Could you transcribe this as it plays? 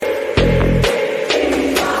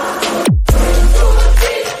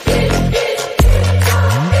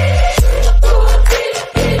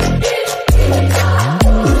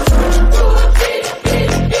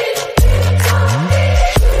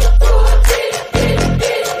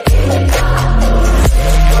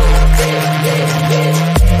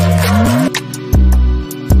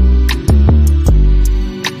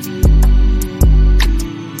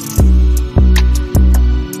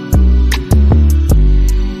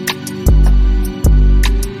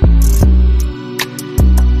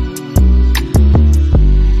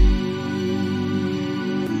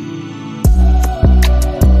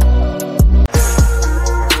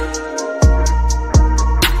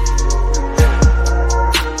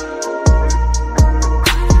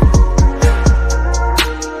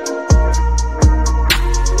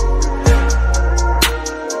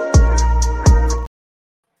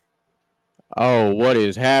What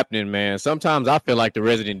is happening, man? Sometimes I feel like the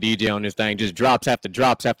resident DJ on this thing just drops after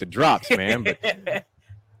drops after drops, man.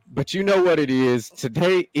 But you know what it is.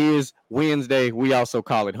 Today is Wednesday. We also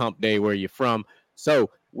call it Hump Day where you're from. So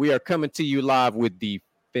we are coming to you live with the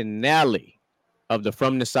finale of the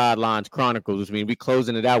From the Sidelines Chronicles, which means we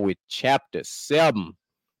closing it out with Chapter 7.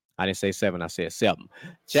 I didn't say 7, I said 7.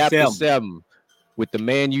 Chapter 7 with the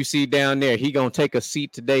man you see down there. He going to take a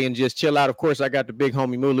seat today and just chill out. Of course, I got the big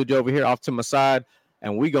homie Moolage over here off to my side,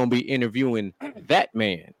 and we going to be interviewing that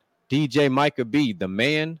man, DJ Micah B, the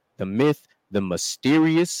man, the myth, the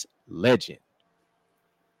mysterious legend.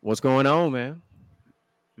 What's going on, man?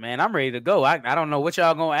 Man, I'm ready to go. I don't know what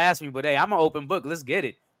y'all going to ask me, but hey, I'm an open book. Let's get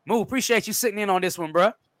it. Moo, appreciate you sitting in on this one,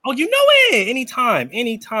 bro. Oh, you know it. Anytime.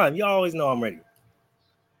 You always know I'm ready.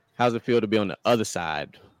 How's it feel to be on the other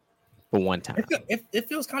side for one time? It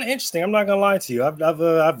feels kind of interesting. I'm not gonna lie to you.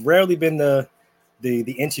 I've rarely been the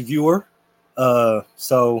interviewer.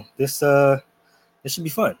 So this should be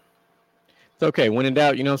fun. It's okay. When in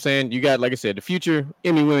doubt, you know what I'm saying? You got, like I said, the future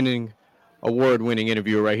Emmy-winning, award-winning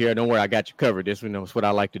interviewer right here. Don't worry, I got you covered. This is what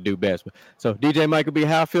I like to do best. So, DJ Micah B,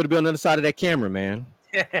 how I feel to be on the other side of that camera, man?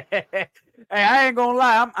 Hey, I ain't gonna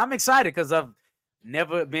lie. I'm excited because I've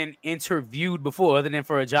never been interviewed before other than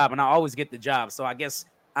for a job, and I always get the job. So I guess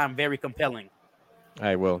I'm very compelling. All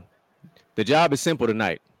right, well, the job is simple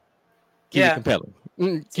tonight. Keep it compelling.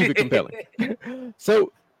 Keep it compelling.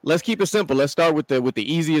 So let's keep it simple. Let's start with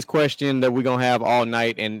the easiest question that we're gonna have all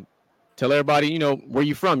night, and tell everybody, where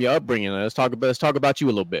you from, your upbringing. Let's talk about you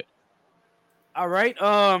a little bit. All right.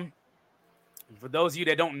 For those of you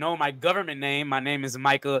that don't know my government name, my name is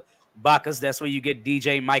Micah Bacchus. That's where you get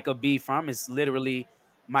DJ Micah B from. It's literally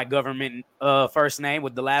my government first name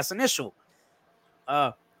with the last initial.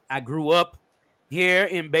 I grew up here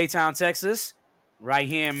in Baytown, Texas, right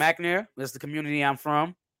here in McNair. That's the community I'm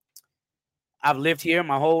from. I've lived here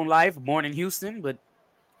my whole life, born in Houston, but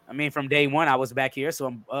from day one, I was back here. So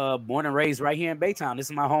I'm born and raised right here in Baytown. This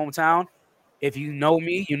is my hometown. If you know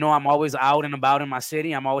me, you know I'm always out and about in my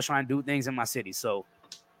city. I'm always trying to do things in my city. So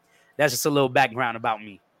that's just a little background about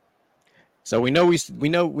me. So we know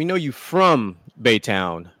you from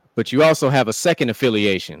Baytown, but you also have a second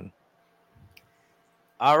affiliation.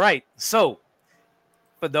 All right. So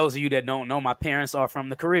for those of you that don't know, my parents are from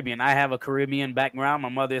the Caribbean. I have a Caribbean background. My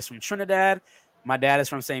mother is from Trinidad. My dad is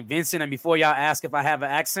from St. Vincent. And before y'all ask if I have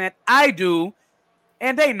an accent, I do.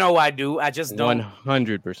 And they know I do. I just don't.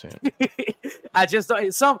 100%. I just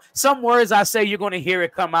don't. Some words I say, you're going to hear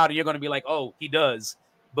it come out and you're going to be like, oh, he does.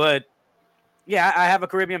 But yeah, I have a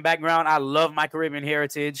Caribbean background. I love my Caribbean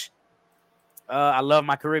heritage. I love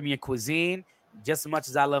my Caribbean cuisine just as much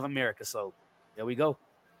as I love America. So there we go.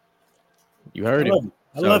 You heard it.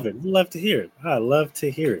 I love it. I love to hear it.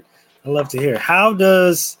 How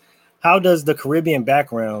does the Caribbean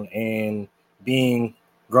background and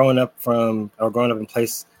growing up in a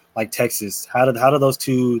place like Texas, how do those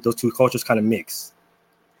two cultures kind of mix?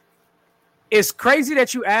 It's crazy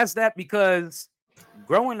that you asked that because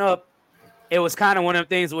growing up, it was kind of one of the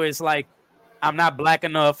things where it's like, I'm not black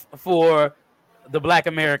enough for the black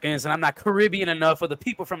Americans and I'm not Caribbean enough for the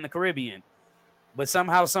people from the Caribbean. But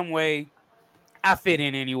somehow, some way, I fit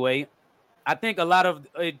in anyway. I think a lot of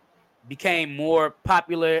it became more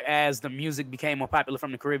popular as the music became more popular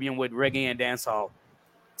from the Caribbean with reggae and dancehall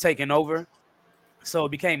taking over. So it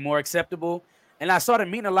became more acceptable. And I started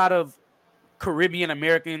meeting a lot of Caribbean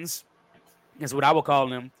Americans, is what I would call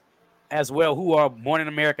them, as well, who are born in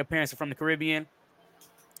America, parents are from the Caribbean.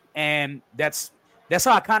 And that's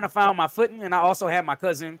how I kind of found my footing. And I also had my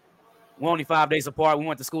cousin. We're only 5 days apart. We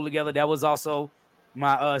went to school together. That was also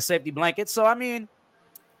my safety blanket. So,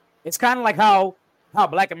 it's kind of like how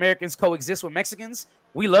black Americans coexist with Mexicans.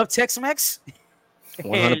 We love Tex-Mex.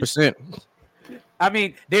 100%.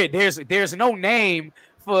 There's no name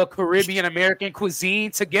for Caribbean American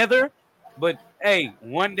cuisine together. But, hey,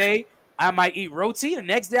 one day I might eat roti. The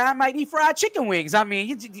next day I might eat fried chicken wings. No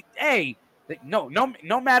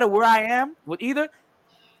matter where I am with either,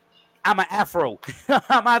 I'm an Afro.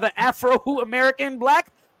 I'm either Afro-American black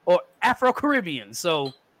or Afro-Caribbean.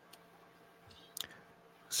 So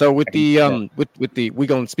with the we're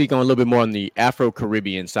gonna speak on a little bit more on the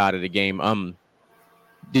Afro-Caribbean side of the game.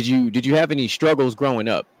 Did you have any struggles growing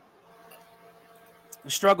up?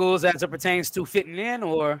 Struggles as it pertains to fitting in,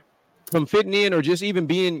 or from fitting in, or just even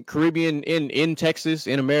being Caribbean in Texas,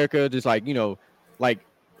 in America, just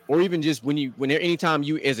or even just anytime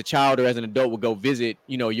you as a child or as an adult would go visit,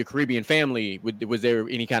 your Caribbean family, was there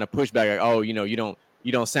any kind of pushback? Like, oh, you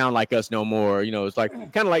don't sound like us no more. It's like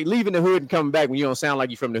kind of like leaving the hood and coming back when you don't sound like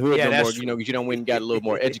you're from the hood no more. True. Because you don't went and got a little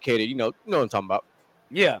more educated. You know what I'm talking about.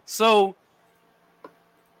 Yeah. So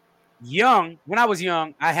when I was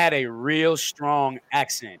young, I had a real strong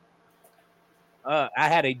accent. I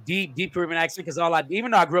had a deep Caribbean accent because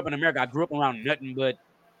even though I grew up in America, I grew up around nothing but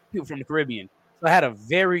people from the Caribbean. So I had a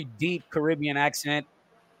very deep Caribbean accent.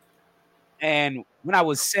 And when I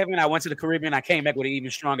was 7, I went to the Caribbean. I came back with an even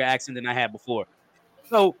stronger accent than I had before.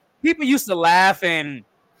 So people used to laugh and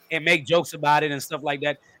make jokes about it and stuff like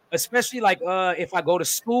that. Especially like if I go to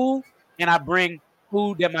school and I bring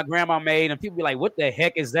food that my grandma made, and people be like, "What the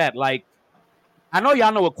heck is that?" Like, I know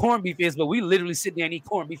y'all know what corned beef is, but we literally sit there and eat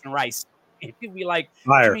corned beef and rice. And people be like,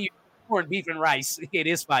 "What you Fire. mean corned beef and rice?" It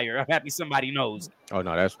is fire. I'm happy somebody knows. Oh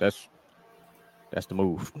no, that's the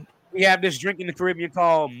move. We have this drink in the Caribbean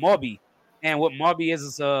called Mobi, and what Mobi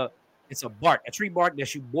is it's a bark, a tree bark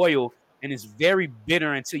that you boil, and it's very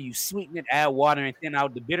bitter until you sweeten it, add water, and thin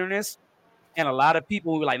out the bitterness. And a lot of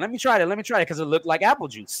people were like, let me try it, because it looked like apple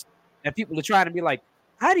juice. And people are trying to be like,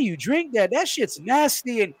 how do you drink that? That shit's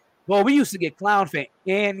nasty. And well, we used to get clowned for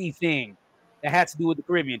anything that had to do with the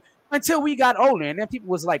Caribbean until we got older. And then people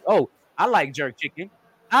was like, oh, I like jerk chicken.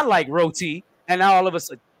 I like roti. And now all of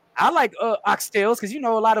us, I like oxtails, because a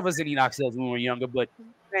lot of us didn't eat oxtails when we were younger. But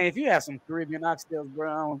man, if you have some Caribbean oxtails,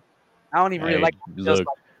 bro, I don't even really like oxtails. Look,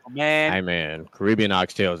 man. Hey man, Caribbean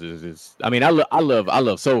oxtails is. I mean, I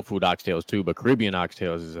love soul food oxtails too, but Caribbean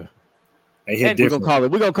oxtails is a. They hit different.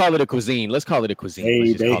 We're gonna call it a cuisine. Let's call it a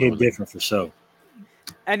cuisine. They hit different for sure.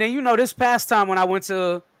 And then this past time when I went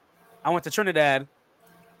to Trinidad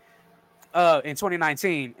in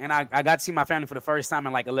 2019, and I got to see my family for the first time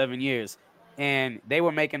in like 11 years, and they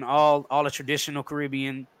were making all the traditional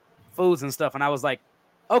Caribbean foods and stuff, and I was like,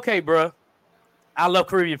 okay, bro, I love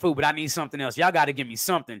Caribbean food, but I need something else. Y'all got to give me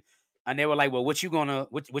something. And they were like, well, what you gonna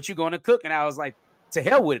cook? And I was like, to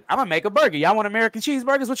hell with it. I'm gonna make a burger. Y'all want American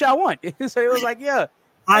cheeseburgers? What y'all want? So it was like, yeah.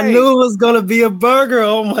 I knew it was gonna be a burger.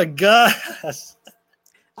 Oh my gosh.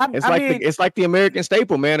 It's like the American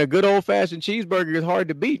staple, man. A good old fashioned cheeseburger is hard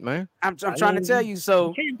to beat, man. I'm trying to tell you.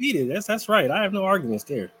 So you can't beat it. That's right. I have no arguments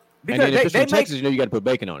there. Because and then if it's from Texas, you got to put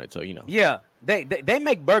bacon on it. So Yeah, they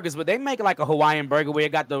make burgers, but they make like a Hawaiian burger where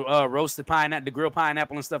it got the roasted pineapple, the grilled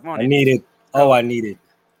pineapple and stuff on it. I need it. Oh, I need it.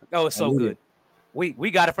 Oh, it's so good. We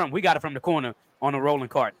got it from the corner on a rolling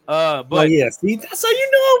cart. But yeah, see, so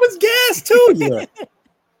it was gas too. Yeah.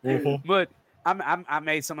 Mm-hmm. But I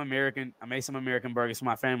made some American burgers for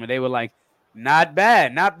my family. They were like, not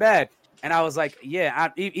bad. And I was like, yeah,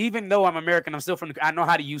 even though I'm American, I'm still I know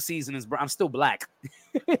how to use seasonings, bro. I'm still black.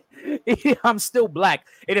 I'm still black.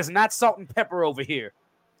 It is not salt and pepper over here.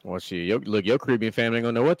 Well, shit, your Caribbean family ain't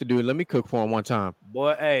gonna know what to do. Let me cook for them one time.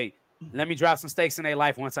 Boy, hey, let me drop some steaks in their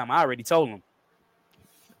life one time. I already told them.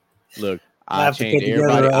 Look, I changed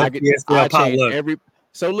everybody. I changed every.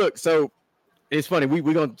 So it's funny.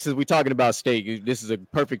 Since we're talking about steak, this is a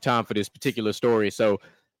perfect time for this particular story. So,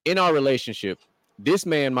 in our relationship, this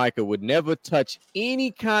man Micah would never touch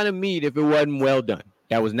any kind of meat if it wasn't well done.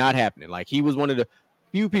 That was not happening. Like, he was one of the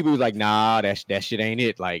few people who was like, nah, that shit ain't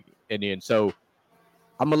it. Like, and then so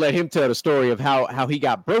I'm gonna let him tell the story of how he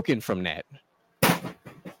got broken from that.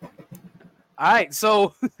 All right,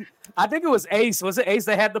 so I think it was Ace. Was it Ace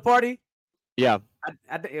that had the party? Yeah.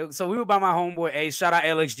 So we were by my homeboy Ace. Shout out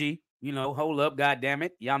LXG. Hold up, god damn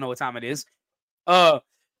it. Y'all know what time it is. So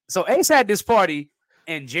Ace had this party,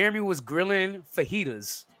 and Jeremy was grilling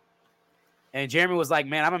fajitas. And Jeremy was like,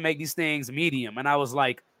 man, I'm gonna make these things medium. And I was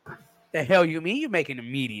like, the hell you mean you're making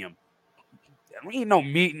them medium? There ain't no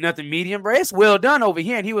meat, nothing medium, bro. It's well done over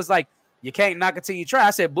here. And he was like, you can't knock it till you try.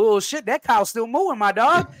 I said, bullshit, that cow's still moving, my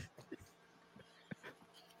dog.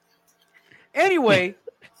 Anyway.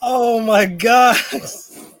 Oh my God.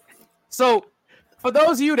 So for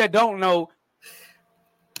those of you that don't know,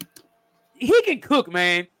 he can cook,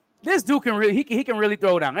 man. This dude can really he can really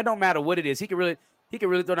throw down. It don't matter what it is. He can really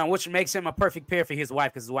throw down, which makes him a perfect pair for his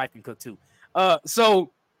wife, because his wife can cook too.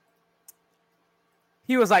 So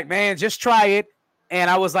he was like, man, just try it. And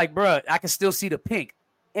I was like, bro, I can still see the pink.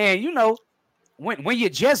 And when you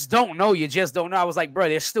just don't know, you just don't know. I was like, bro,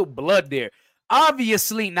 there's still blood there.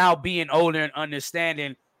 Obviously, now being older and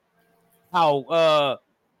understanding how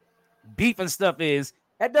beef and stuff is,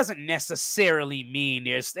 that doesn't necessarily mean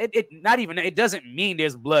it doesn't mean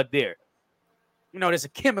there's blood there. There's a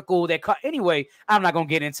chemical that anyway, I'm not gonna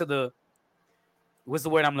get into what's the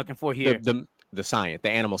word I'm looking for here? The science, the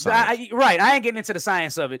animal science. Right. I ain't getting into the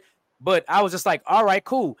science of it, but I was just like, all right,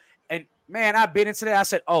 cool. And man, I've been into that. I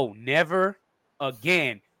said, oh, never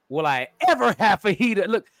again will I ever have fajita.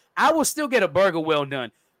 Look, I will still get a burger well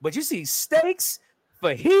done, but you see steaks,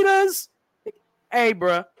 fajitas, hey,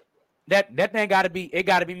 bro, that thing gotta be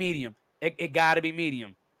medium. It gotta be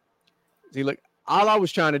medium. See, look, all I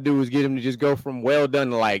was trying to do was get him to just go from well done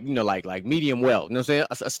to like medium well. You know what I'm saying?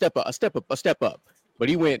 A step up. But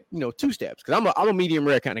he went 2 steps because I'm a medium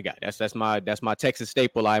rare kind of guy. That's my Texas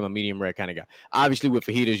staple. I'm a medium rare kind of guy. Obviously with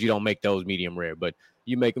fajitas you don't make those medium rare, but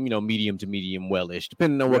you make them medium to medium well-ish,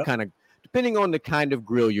 depending on depending on the kind of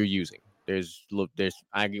grill you're using. We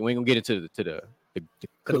ain't gonna get into the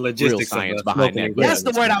logistics science behind that. That's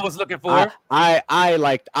the word I was looking for. I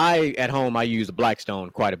at home I use a Blackstone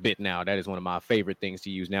quite a bit now. That is one of my favorite things to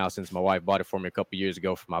use now since my wife bought it for me a couple years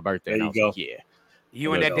ago for my birthday. There you go. Like, yeah,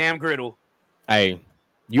 you and that damn griddle. Hey,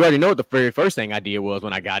 you already know what the very first thing I did was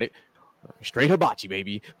when I got it. Straight hibachi,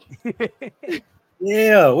 baby.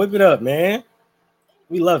 Yeah, whip it up, man.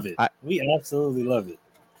 We love it. We absolutely love it.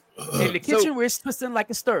 In the kitchen, we're twisting like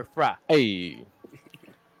a stir fry. Hey,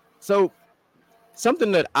 so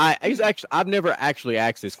something that I've never actually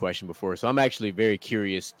asked this question before, so I'm actually very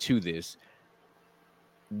curious to this.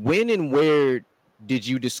 When and where did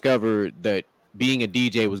you discover that being a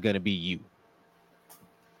DJ was going to be you?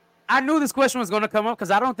 I knew this question was going to come up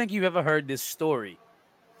because I don't think you've ever heard this story.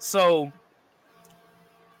 So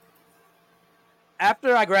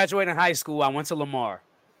after I graduated in high school, I went to Lamar.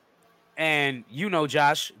 And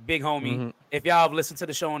Josh, big homie. Mm-hmm. If y'all have listened to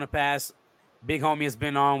the show in the past, big homie has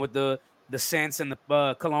been on with the scents and the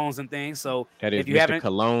colognes and things. So that is Mr.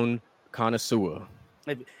 Cologne connoisseur.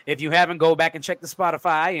 If you haven't, go back and check the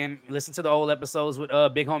Spotify and listen to the old episodes with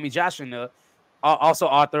big homie Josh and also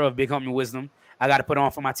author of Big Homie Wisdom. I got to put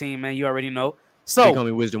on for my team, man. You already know. So Big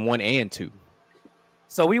Homie Wisdom 1 and 2.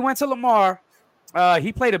 So we went to Lamar.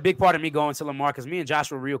 He played a big part of me going to Lamar because me and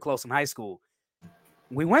Josh were real close in high school.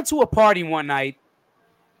 We went to a party one night,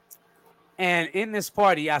 and in this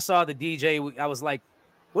party, I saw the DJ. I was like,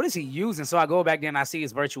 what is he using? So I go back there, and I see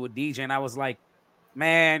his virtual DJ, and I was like,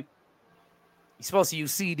 man, you're supposed to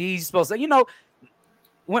use CDs. You're supposed to,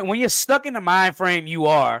 when you're stuck in the mind frame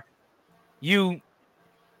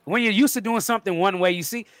when you're used to doing something one way, you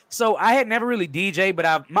see. So I had never really DJ,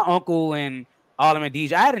 but my uncle and all of them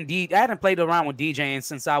DJ. I hadn't played around with DJing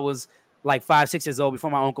since I was like 5, 6 years old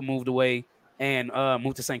before my uncle moved away and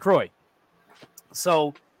moved to St. Croix.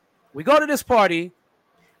 So we go to this party.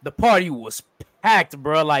 The party was packed,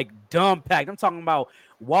 bro, like dumb packed. I'm talking about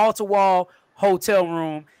wall-to-wall hotel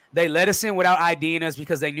room. They let us in without IDing us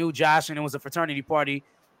because they knew Josh, and it was a fraternity party.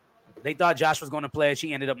 They thought Josh was going to pledge.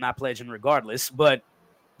 He ended up not pledging regardless, but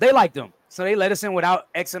they liked him. So they let us in without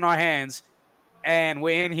X in our hands, and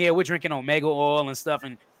we're in here. We're drinking Omega oil and stuff.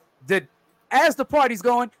 And as the party's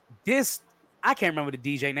going, I can't remember the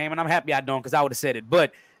DJ name, and I'm happy I don't because I would have said it.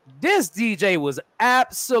 But this DJ was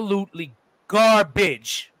absolutely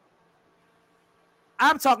garbage.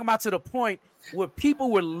 I'm talking about to the point where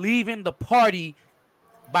people were leaving the party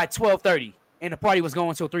by 12:30, and the party was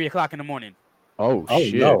going till 3 o'clock in the morning. Oh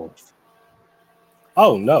shit! No.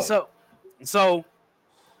 Oh no! So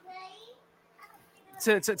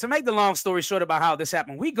to make the long story short about how this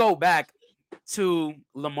happened, we go back to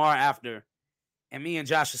Lamar after. And me and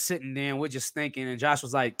Josh are sitting there, and we're just thinking. And Josh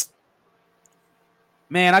was like,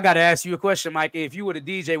 man, I got to ask you a question, Mike. If you were the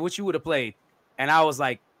DJ, what you would have played? And I was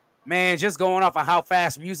like, man, just going off of how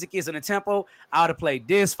fast music is in the tempo, I would have played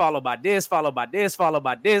this, followed by this, followed by this, followed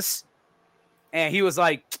by this. And he was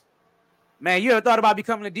like, man, you ever thought about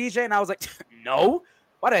becoming a DJ? And I was like, no.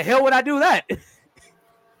 Why the hell would I do that?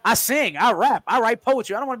 I sing, I rap, I write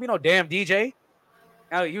poetry. I don't want to be no damn DJ.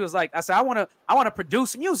 And he was like, I said, I want to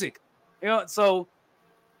produce music. So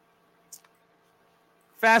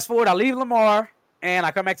fast forward, I leave Lamar and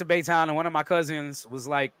I come back to Baytown, and one of my cousins was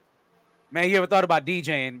like, man, you ever thought about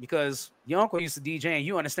DJing? Because your uncle used to DJ and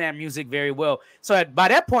you understand music very well. So by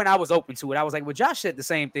that point, I was open to it. I was like, well, Josh said the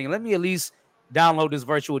same thing. Let me at least download this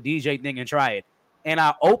virtual DJ thing and try it. And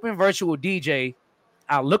I opened virtual DJ.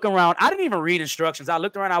 I look around. I didn't even read instructions. I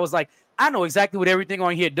looked around. I was like, I know exactly what everything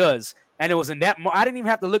on here does. And it was in that I didn't even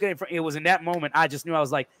have to look at it. It was in that moment. I just knew. I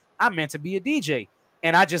was like, I'm meant to be a DJ.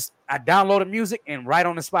 And I downloaded music, and right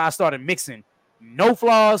on the spot, I started mixing. No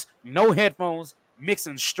flaws, no headphones,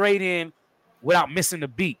 mixing straight in without missing the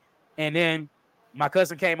beat. And then my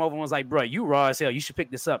cousin came over and was like, bro, you raw as hell. You should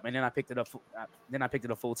pick this up. And then I picked it up.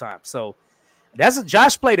 Full time. So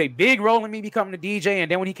Josh played a big role in me becoming a DJ.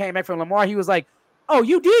 And then when he came back from Lamar, he was like, oh,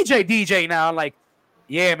 you DJ now. I'm like,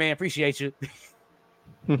 yeah, man, appreciate you.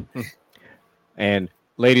 And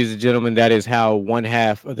ladies and gentlemen, that is how one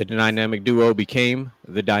half of the dynamic duo became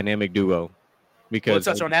the dynamic duo. Because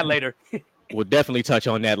we'll touch on that later. We'll definitely touch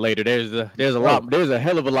on that later. There's a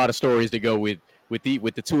hell of a lot of stories to go with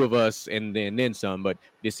the two of us and then some. But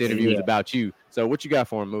this interview is about you. So what you got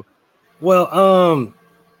for him, Moo? Well,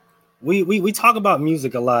 we talk about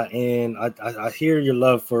music a lot, and I hear your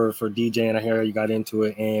love for DJing. I hear you got into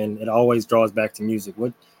it, and it always draws back to music.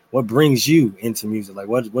 What brings you into music? Like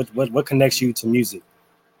what connects you to music?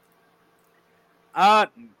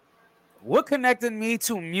 What connected me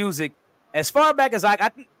to music as far back as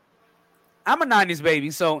I'm a 90s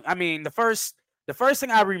baby. So I mean the first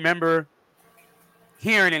thing I remember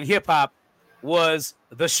hearing in hip hop was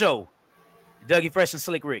The Show, Dougie Fresh and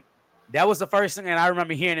Slick Rick. That was the first thing, and I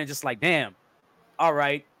remember hearing it just like, damn, all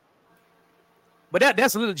right. But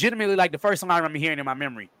that's legitimately like the first time I remember hearing in my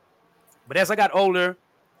memory. But as I got older,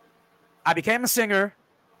 I became a singer.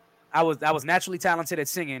 I was naturally talented at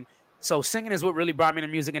singing. So singing is what really brought me to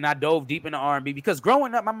music, and I dove deep into R&B because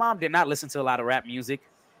growing up, my mom did not listen to a lot of rap music.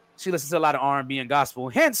 She listened to a lot of R&B and gospel.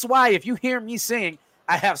 Hence why if you hear me sing,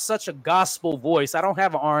 I have such a gospel voice. I don't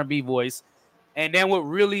have an R&B voice. And then what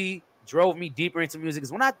really drove me deeper into music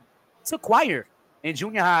is when I took choir in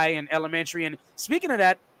junior high and elementary. And speaking of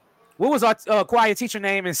that, what was our choir teacher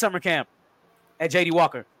name in summer camp at J.D.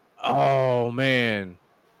 Walker? Oh, man.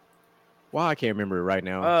 Why I can't remember it right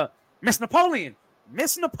now. Miss Napoleon.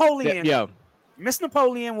 Miss Napoleon. Yeah. Miss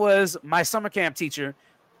Napoleon was my summer camp teacher.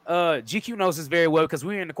 GQ knows this very well because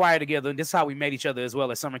we were in the choir together, and this is how we met each other as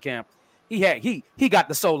well at summer camp. He got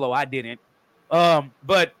the solo, I didn't.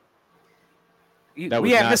 But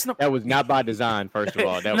that was not by design. First of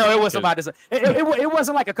all, it wasn't by design. It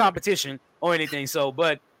wasn't like a competition or anything. So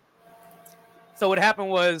what happened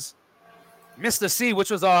was, Mr. C,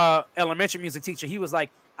 which was our elementary music teacher, he was like,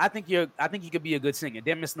 I think you could be a good singer.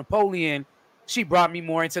 Then Miss Napoleon, she brought me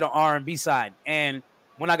more into the R&B side. And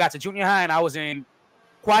when I got to junior high and I was in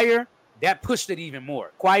choir, that pushed it even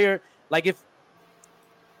more. Choir, like if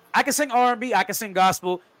I can sing R&B, I can sing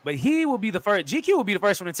gospel, but GQ will be the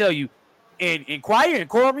first one to tell you, in choir and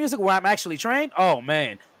choral music where I'm actually trained, oh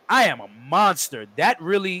man, I am a monster. That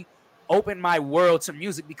really opened my world to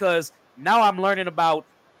music because now I'm learning about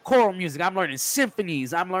choral music. I'm learning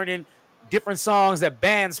symphonies. I'm learning different songs that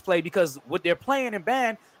bands play because what they're playing in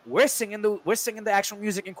band, we're singing the actual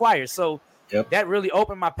music in choir. So That really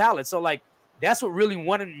opened my palette. So like that's what really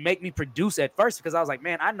wanted to make me produce at first because I was like,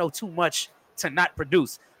 man, I know too much to not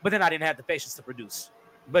produce. But then I didn't have the patience to produce.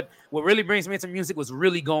 But what really brings me into music was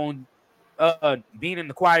really being in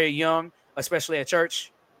the choir young, especially at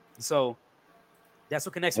church. So that's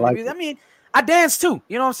what connects me to music. I mean, I dance too.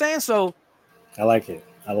 You know what I'm saying? So I like it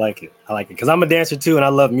because I'm a dancer too, and I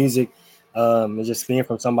love music. And just being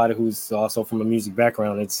from somebody who's also from a music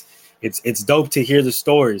background, it's dope to hear the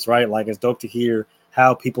stories, right? Like it's dope to hear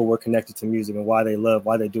how people were connected to music and why they love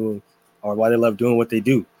doing what they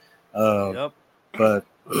do. But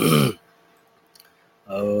I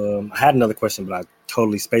had another question, but I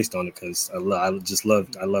totally spaced on it because I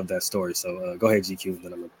love that story. So go ahead, GQ.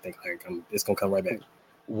 Then I'm gonna think it's gonna come right back.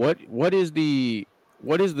 What is the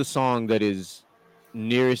song that is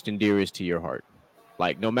nearest and dearest to your heart?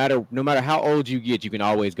 Like no matter how old you get, you can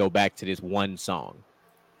always go back to this one song.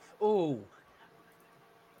 Oh,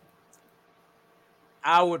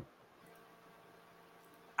 I would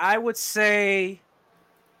say,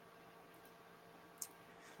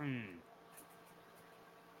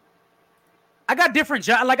 I got different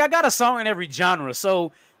I got a song in every genre.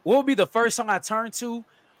 So what would be the first song I turn to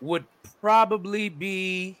would probably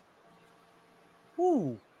be,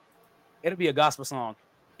 it'll be a gospel song.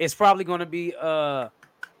 It's probably going to be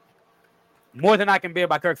More Than I Can Bear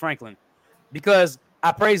by Kirk Franklin because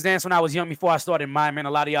I praise dance when I was young before I started miming. A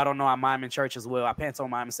lot of y'all don't know I mime in church as well. I panto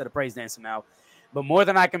mime instead of praise dancing now. But More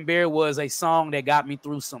Than I Can Bear was a song that got me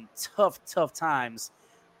through some tough times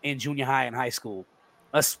in junior high and high school,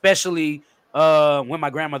 especially when my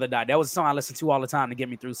grandmother died. That was a song I listened to all the time to get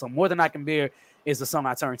me through. So More Than I Can Bear is the song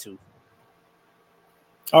I turn to.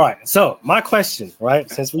 All right. So my question, right,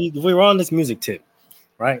 since we were on this music tip,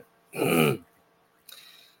 right? You're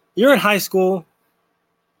in high school.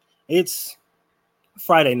 It's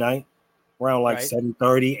Friday night, around like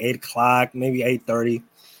 7:30, 8 o'clock, maybe 8:30.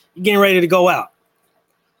 You're getting ready to go out.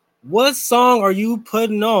 What song are you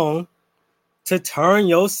putting on to turn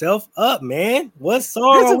yourself up, man? What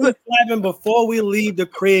song are we clapping before we leave the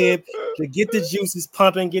crib to get the juices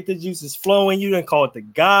pumping, get the juices flowing? You didn't call it the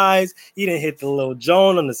guys. You didn't hit the little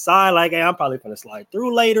Joan on the side like, hey, I'm probably going to slide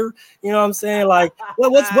through later. You know what I'm saying? Like,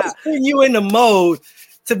 what's putting you in the mode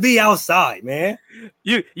to be outside, man?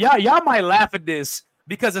 Y'all might laugh at this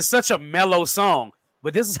because it's such a mellow song,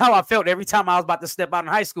 but this is how I felt every time I was about to step out in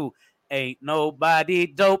high school. Ain't nobody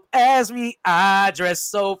dope as me. I dress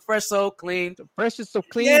so fresh, so clean. Fresh is so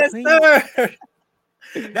clean. Yes, clean. sir.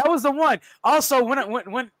 That was the one. Also,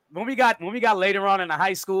 when we got later on in the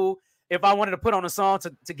high school, if I wanted to put on a song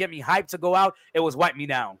to get me hyped to go out, it was Wipe Me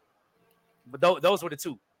Down. But those were the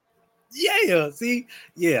two. See,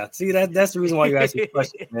 that's the reason why you asked me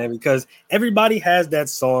questions, man. Because everybody has that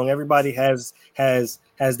song. Everybody has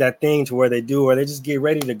that thing to where they just get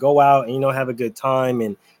ready to go out and have a good time,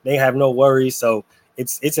 and they have no worries. So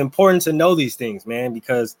it's important to know these things, man,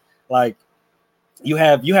 because like you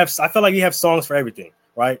have. I feel like you have songs for everything,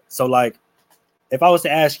 right? So like, if I was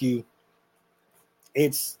to ask you,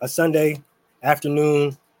 it's a Sunday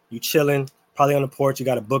afternoon, you chilling, probably on the porch, you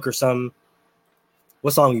got a book or something.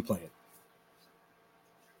 What song are you playing?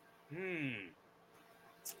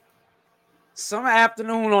 Summer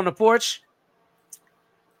afternoon on the porch.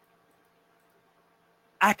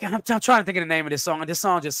 I'm trying to think of the name of this song, and this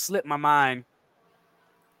song just slipped my mind.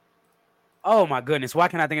 Oh my goodness, why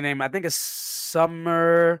can't I think of the name? I think it's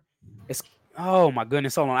Summer. Oh my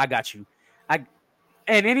goodness, hold on, I got you. And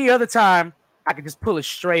any other time, I could just pull it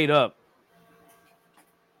straight up.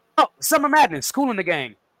 Oh, Summer Madness, School in the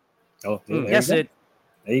Gang. Oh, that's it.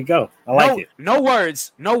 There you go. I like it. No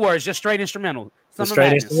words, just straight instrumental.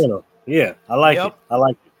 Instrumental. Yeah, I like it. I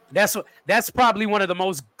like it. That's probably one of the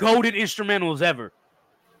most goated instrumentals ever.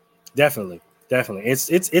 Definitely. It's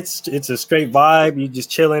a straight vibe. You just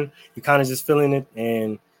chilling. You kind of just feeling it,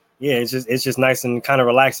 and yeah, it's just nice and kind of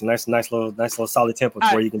relaxing. Nice little solid tempo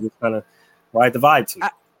where you can just kind of ride the vibe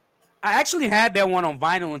to. I actually had that one on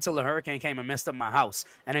vinyl until the hurricane came and messed up my house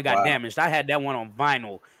and it got damaged. I had that one on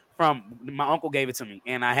vinyl from my uncle gave it to me,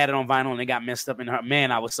 and I had it on vinyl and it got messed up. And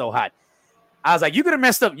man, I was so hot. I was like, you could have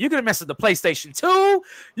messed up the PlayStation 2.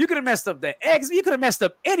 You could have messed up the X. You could have messed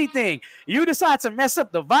up anything. You decide to mess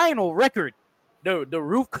up the vinyl record. The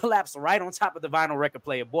roof collapsed right on top of the vinyl record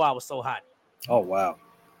player. Boy, I was so hot. Oh, wow.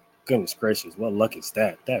 Goodness gracious. What luck is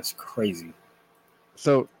that? That's crazy.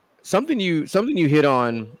 So something you hit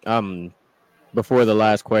on before the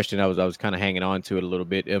last question, I was kind of hanging on to it a little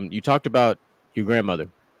bit. You talked about your grandmother.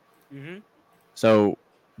 Mm-hmm. So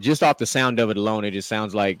just off the sound of it alone, it just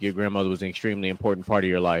sounds like your grandmother was an extremely important part of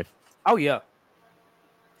your life. Oh yeah,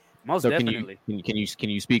 most definitely. Can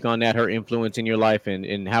you speak on that, her influence in your life,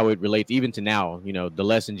 and how it relates even to now? The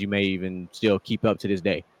lessons you may even still keep up to this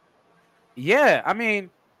day. Yeah, I mean,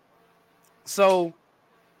 so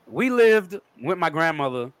we lived with my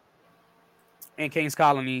grandmother in Kings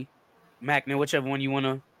Colony, Mackinac, whichever one you want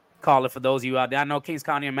to call it. For those of you out there, I know Kings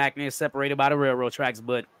Colony and Mackinac is separated by the railroad tracks,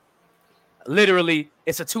 but literally,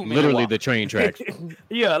 it's a 2-minute walk. Literally the train tracks.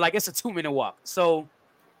 Yeah, like it's a 2-minute walk. So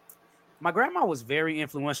my grandma was very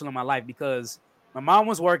influential in my life because my mom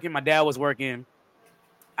was working, my dad was working.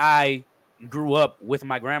 I grew up with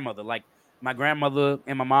my grandmother. Like my grandmother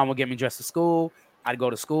and my mom would get me dressed for school. I'd go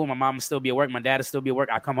to school. My mom would still be at work. My dad would still be at work.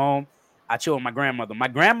 I come home. I chill with my grandmother. My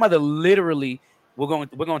grandmother literally, we're going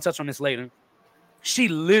to touch on this later. She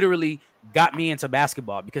literally got me into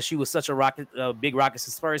basketball because she was such a big Rockets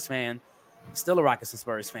and Spurs fan. Still a Rockets and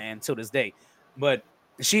Spurs fan to this day. But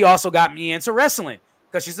she also got me into wrestling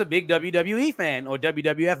because she's a big WWE fan, or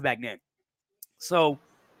WWF back then. So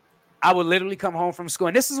I would literally come home from school.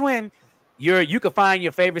 And this is when you could find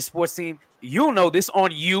your favorite sports team. You'll know this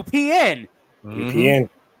on UPN. UPN.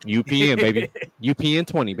 UPN, baby. UPN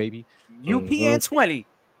 20, baby. UPN 20.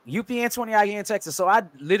 UPN 20 out here in Texas. So I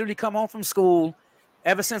literally come home from school.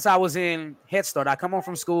 Ever since I was in Head Start, I come home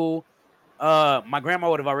from school. My grandma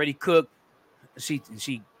would have already cooked. She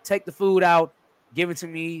take the food out, give it to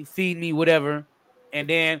me, feed me, whatever. And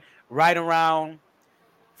then right around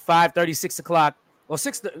 5:30, 6 o'clock, or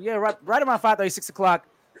right around 5:30, 6 o'clock,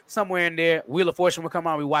 somewhere in there, Wheel of Fortune will come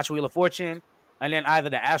on. We watch Wheel of Fortune. And then either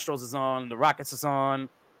the Astros is on, the Rockets is on.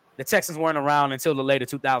 The Texans weren't around until the later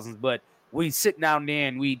 2000s, but we sit down there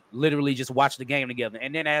and we literally just watch the game together.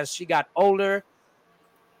 And then as she got older,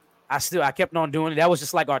 I kept on doing it. That was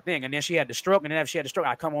just like our thing. And then she had the stroke. And then after she had the stroke,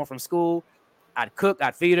 I'd come home from school. I'd cook.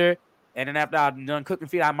 I'd feed her. And then after I'm done cooking,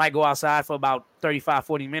 feed, I might go outside for about 35,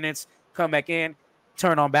 40 minutes, come back in,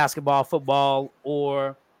 turn on basketball, football,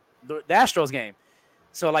 or the Astros game.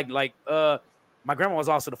 So like my grandma was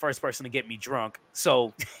also the first person to get me drunk.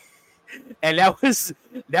 So, and that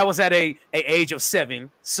was at a age of 7.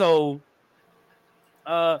 So,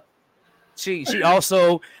 she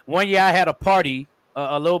also, one year I had a party,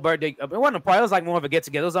 a little birthday. It wasn't a party. It was like more of a get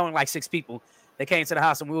together. It was only like 6 people. They came to the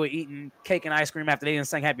house and we were eating cake and ice cream after they didn't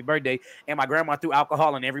sing happy birthday. And my grandma threw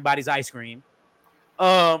alcohol in everybody's ice cream.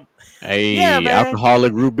 Hey, yeah,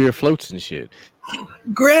 alcoholic root beer floats and shit.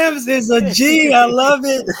 Grams is a G. I love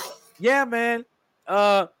it. Yeah, man.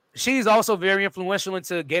 She's also very influential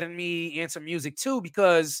into getting me into music too,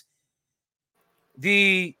 because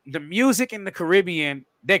the music in the Caribbean,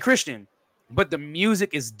 they're Christian, but the music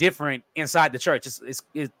is different inside the church.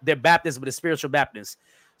 They're Baptist, but it's spiritual Baptist.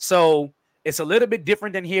 So It's a little bit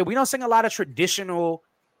different than here. We don't sing a lot of traditional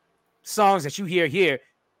songs that you hear here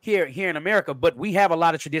in America, but we have a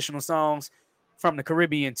lot of traditional songs from the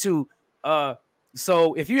Caribbean too.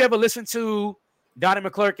 So if you ever listen to Donnie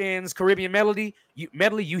McClurkin's Caribbean medley,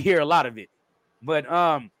 you hear a lot of it. But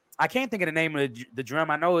I can't think of the name of the drum.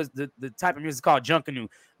 I know is the type of music called junkanoo.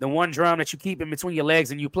 The one drum that you keep in between your legs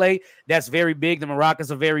and you play. That's very big. The maracas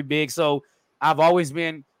are very big. So I've always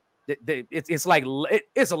been. It's like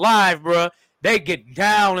it's alive, bro. They get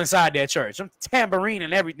down inside that church. I'm tambourine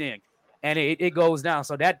and everything, and it goes down.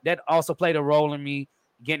 So that also played a role in me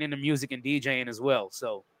getting into music and DJing as well.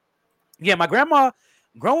 So yeah, my grandma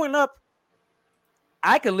growing up,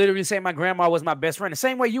 I could literally say my grandma was my best friend. The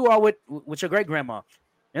same way you are with your great grandma.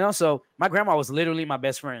 So my grandma was literally my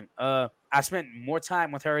best friend. I spent more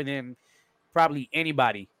time with her than probably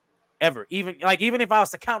anybody ever. Even if I was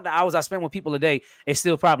to count the hours I spent with people a day, it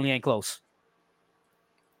still probably ain't close.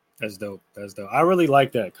 That's dope. I really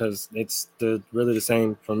like that because it's really the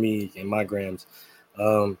same for me and my grams.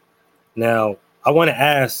 Now I want to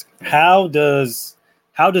ask, how does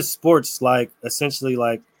sports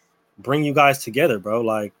essentially bring you guys together, bro?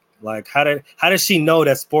 Like how does she know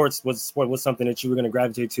that sport was something that you were going to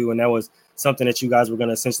gravitate to, and that was something that you guys were going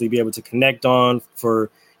to essentially be able to connect on for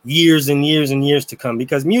years and years and years to come?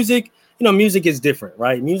 Because music is different,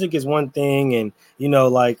 right? Music is one thing, and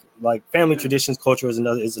like family traditions, culture is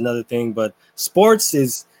another thing, but sports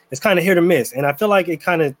is kind of hit or miss. And I feel like it's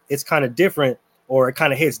kind of different, or it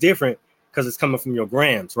kind of hits different because it's coming from your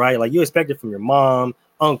grams, right? Like you expect it from your mom,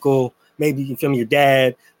 uncle, maybe you can film your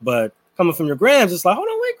dad, but coming from your grams, it's like, hold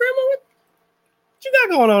on, wait, grandma, what you got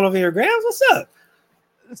going on over here, grams? What's up?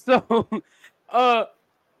 So,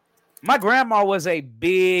 my grandma was a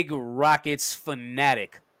big Rockets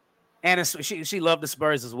fanatic, and she loved the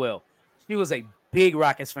Spurs as well. She was a big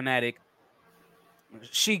Rockets fanatic.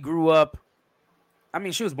 She grew up. I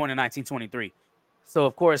mean, she was born in 1923, so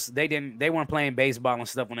of course they weren't playing baseball and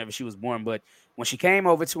stuff whenever she was born. But when she came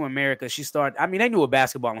over to America, she started. I mean, they knew what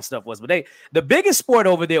basketball and stuff was, but the biggest sport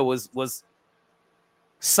over there was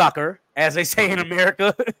soccer, as they say in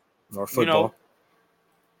America, or football.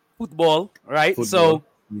 Football, right? Football.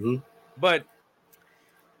 So, but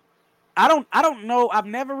I don't know. I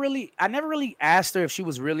never really asked her if she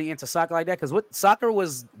was really into soccer like that, because soccer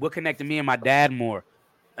was what connected me and my dad more.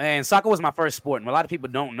 And soccer was my first sport. And a lot of people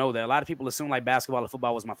don't know that. A lot of people assume like basketball or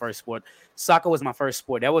football was my first sport. Soccer was my first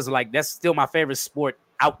sport. That's still my favorite sport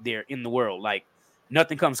out there in the world. Like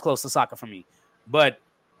nothing comes close to soccer for me. But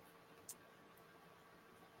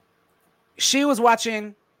she was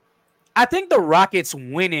watching, I think, the Rockets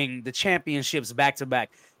winning the championships back to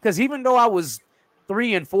back. Because even though I was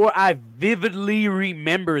 3 and 4, I vividly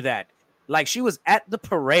remember that. Like she was at the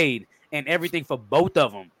parade and everything for both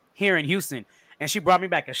of them here in Houston. And she brought me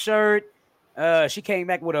back a shirt. She came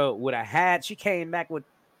back with a hat. She came back with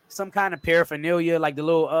some kind of paraphernalia, like the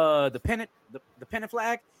little the pennant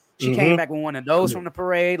flag. She came back with one of those from the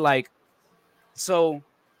parade. Like, so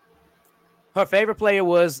her favorite player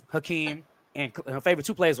was Hakeem, and her favorite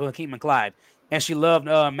 2 players were Hakeem and Clyde. And she loved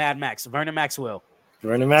Mad Max, Vernon Maxwell.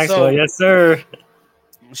 Vernon Maxwell, yes, sir.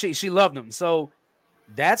 She loved him. So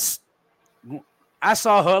I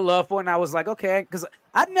saw her love for it, and I was like, okay, because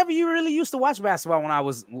I never really used to watch basketball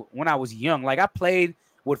when I was young. Like I played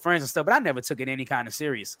with friends and stuff, but I never took it any kind of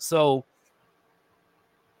serious. So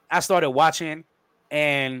I started watching,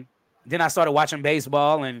 and then I started watching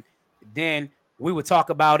baseball, and then we would talk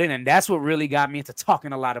about it, and that's what really got me into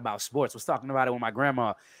talking a lot about sports. Was talking about it with my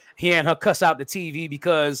grandma, hearing her cuss out the TV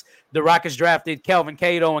because the Rockets drafted Kelvin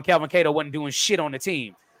Cato, and Kelvin Cato wasn't doing shit on the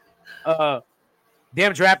team.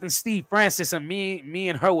 Them drafting Steve Francis, and me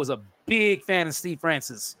and her was a big fan of Steve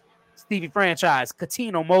Francis, Stevie Franchise,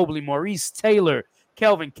 Catino Mobley, Maurice Taylor,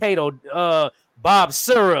 Kelvin Cato, Bob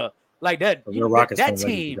Sura, like that. That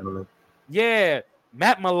team, yeah,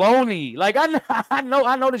 Matt Maloney. Like I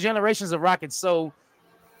know the generations of Rockets. So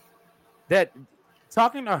that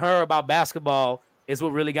talking to her about basketball is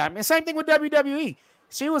what really got me. And same thing with WWE.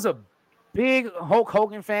 She was a big Hulk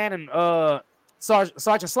Hogan fan and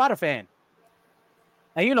Sergeant Slaughter fan.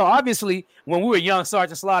 And, obviously, when we were young,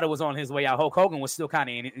 Sergeant Slaughter was on his way out. Hulk Hogan was still kind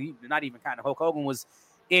of not even kind of. Hulk Hogan was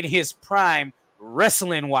in his prime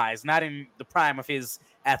wrestling-wise, not in the prime of his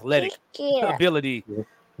athletic ability.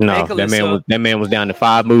 No, that man was down to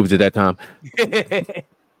 5 moves at that time.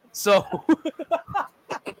 So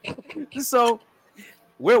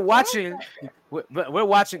we're watching.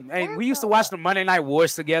 And we used to watch the Monday Night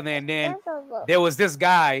Wars together, and then there was this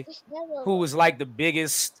guy who was like the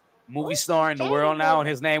biggest movie star in the world now, and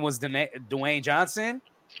his name was Dwayne Johnson.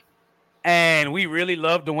 And we really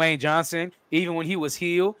loved Dwayne Johnson, even when he was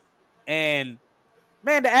heel. And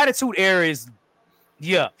man, the attitude era is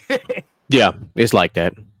yeah. Yeah, it's like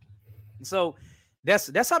that. So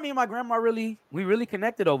that's how me and my grandma we really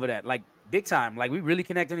connected over that, like big time. Like we really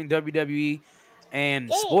connected in WWE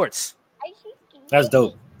and sports. That's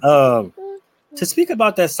dope. To speak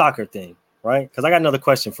about that soccer thing, right? Because I got another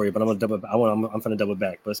question for you, but I'm gonna double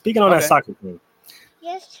back. But speaking on that soccer thing,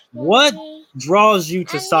 what draws you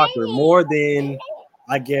to soccer more than,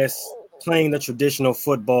 I guess, playing the traditional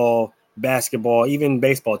football, basketball, even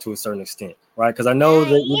baseball to a certain extent, right? Because I know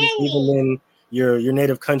that even in your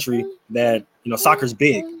native country, that soccer's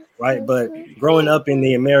big, right? But growing up in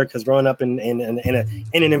the Americas, growing up in an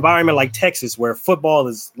environment like Texas, where football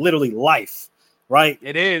is literally life, right?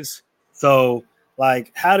 It is. So,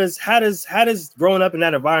 like, how does growing up in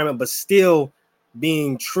that environment, but still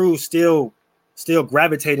being true, still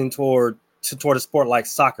gravitating toward a sport like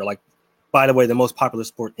soccer, like, by the way, the most popular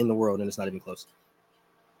sport in the world, and it's not even close.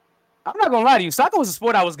 I'm not gonna lie to you, soccer was a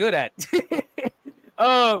sport I was good at.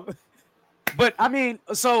 But I mean,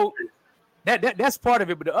 so that's part of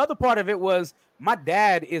it. But the other part of it was my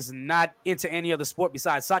dad is not into any other sport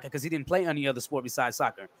besides soccer because he didn't play any other sport besides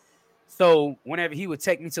soccer. So whenever he would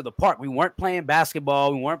take me to the park, we weren't playing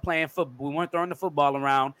basketball, we weren't playing football, we weren't throwing the football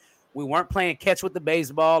around, we weren't playing catch with the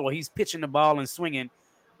baseball, or he's pitching the ball and swinging.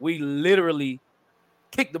 We literally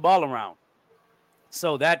kicked the ball around.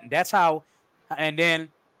 So that's how. And then,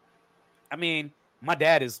 I mean, my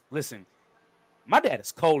dad is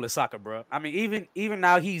cold at soccer, bro. I mean, even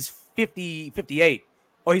now he's 58,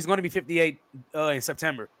 or he's going to be 58 in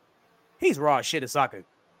September. He's raw as shit at soccer.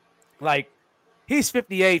 Like, he's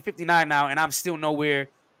 58, 59 now, and I'm still nowhere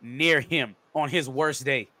near him on his worst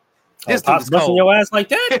day. This dude is cold. Your ass like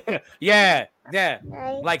that? Yeah.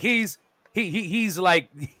 Like he's like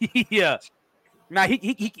yeah. Now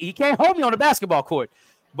he can't hold me on the basketball court,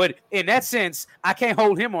 but in that sense, I can't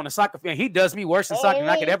hold him on the soccer field. He does me worse in soccer than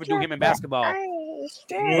I could ever do him in basketball.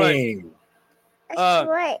 But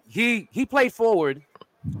he played forward.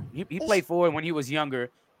 He played forward when he was younger,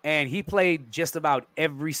 and he played just about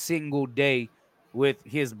every single day with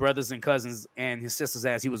his brothers and cousins and his sisters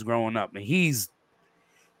as he was growing up. And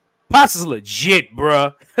Pops is legit,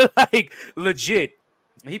 bro. Like, legit.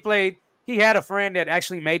 He had a friend that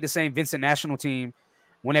actually made the St. Vincent national team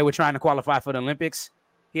when they were trying to qualify for the Olympics.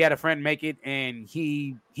 He had a friend make it, and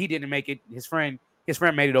he didn't make it. His friend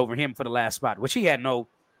made it over him for the last spot, which he had no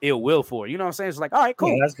ill will for. You know what I'm saying? It's like, all right, cool.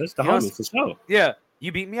 Yeah, that's the homie for sure. Yeah,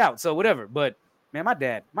 you beat me out, so whatever. But man, my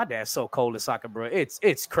dad's so cold at soccer, bro.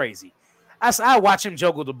 It's crazy. I watch him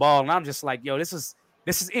juggle the ball, and I'm just like, yo, this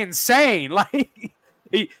is insane. Like,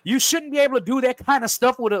 you shouldn't be able to do that kind of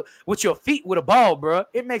stuff with your feet with a ball, bro.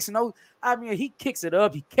 It makes no. I mean, he kicks it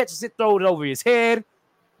up, he catches it, throws it over his head,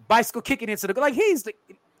 bicycle kicking into the like.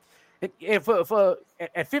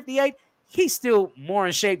 At 58, he's still more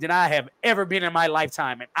in shape than I have ever been in my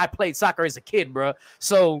lifetime, and I played soccer as a kid, bro.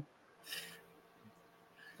 So.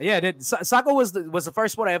 Yeah, soccer was the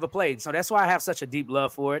first sport I ever played, so that's why I have such a deep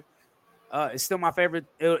love for it. It's still my favorite.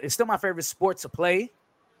 It's still my favorite sport to play.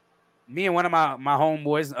 Me and one of my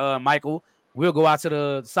homeboys, Michael, we'll go out to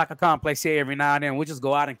the soccer complex here every now and then. We'll just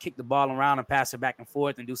go out and kick the ball around and pass it back and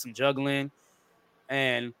forth and do some juggling.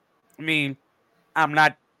 And I mean, I'm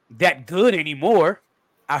not that good anymore.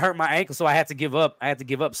 I hurt my ankle, so I had to give up. I had to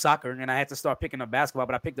give up soccer, and I had to start picking up basketball.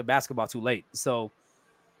 But I picked up basketball too late, so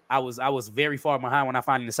I was very far behind when I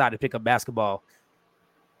finally decided to pick up basketball.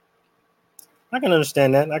 I can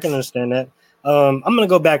understand that. I'm going to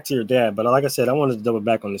go back to your dad, but like I said, I wanted to double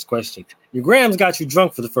back on this question. Your Grams got you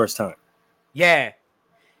drunk for the first time. Yeah.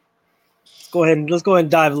 Let's go ahead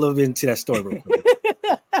and dive a little bit into that story real quick.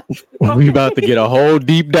 We about to get a whole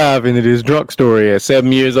deep dive into this drunk story at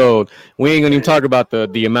 7 years old. We ain't going to even talk about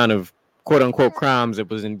the amount of quote unquote crimes that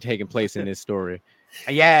was taking place in this story.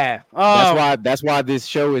 Yeah. That's why this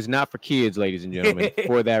show is not for kids, ladies and gentlemen,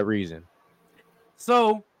 for that reason.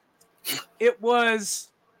 So it was,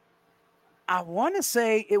 I want to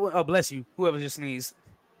say it was, oh, bless you, whoever just sneezed.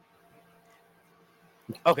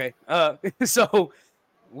 Okay. So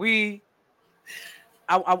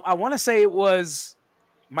I want to say it was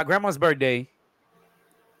my grandma's birthday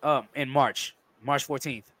in March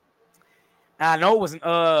 14th. And I know it was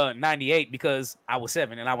 98 because I was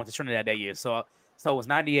 7 and I went to Trinidad that year. So it was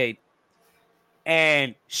 98.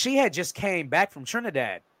 And she had just came back from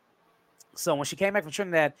Trinidad. So when she came back from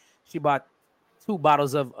Trinidad, she bought 2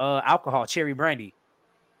 bottles of alcohol, cherry brandy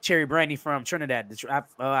from Trinidad.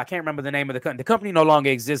 I can't remember the name of the company. The company no longer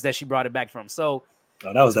exists that she brought it back from. So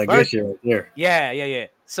that was that good shit right there. Yeah.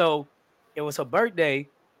 So it was her birthday.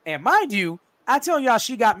 And mind you, I tell y'all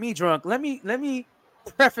she got me drunk. Let me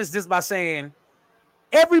preface this by saying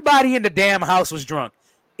Everybody in the damn house was drunk,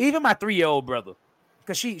 even my 3-year-old brother,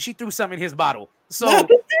 because she threw something in his bottle. So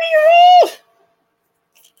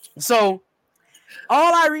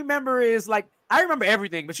all I remember is like I remember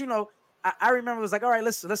everything, but I remember it was like, all right,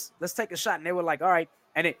 let's take a shot, and they were like, all right,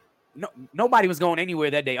 and nobody was going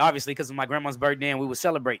anywhere that day, obviously, because of my grandma's birthday and we were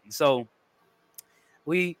celebrating. So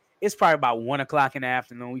it's probably about 1:00 in the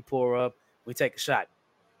afternoon. We pour up, we take a shot.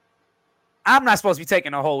 I'm not supposed to be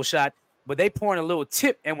taking a whole shot, but they pouring a little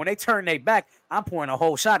tip, and when they turn their back, I'm pouring a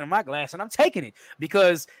whole shot in my glass, and I'm taking it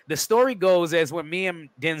because the story goes as when me and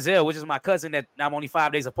Denzel, which is my cousin that I'm only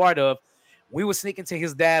 5 days apart of, we were sneaking to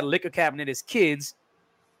his dad's liquor cabinet as kids,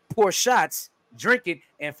 pour shots, drink it,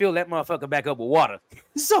 and fill that motherfucker back up with water.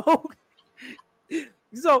 So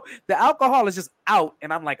the alcohol is just out,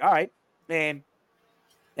 and I'm like, all right, man.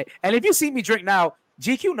 And if you see me drink now,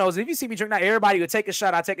 GQ knows if you see me drink now, everybody would take a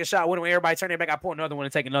shot. I take a shot. When everybody turn their back, I pour another one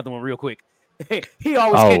and take another one real quick. He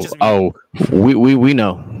always catches me. We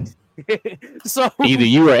know. So either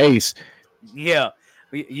you or Ace. Yeah,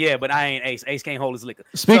 but I ain't Ace. Ace can't hold his liquor.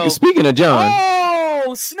 Speaking of John.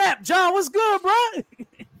 Oh snap, John, what's good, bro?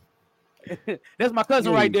 That's my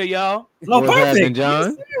cousin right there, y'all. No, perfect,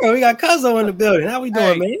 John. We got cousin in the building. How we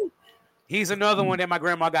doing, man? He's another one that my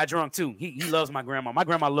grandma got drunk too. He loves my grandma. My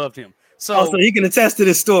grandma loved him. So he can attest to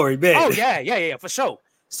this story, man. Oh yeah, for sure.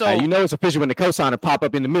 So it's official when the cosigner pop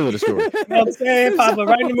up in the middle of the story. You know what I'm saying? Pop up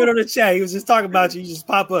right in the middle of the chat. He was just talking about you. You just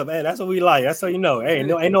pop up. Hey, that's what we like. That's how you know. Hey,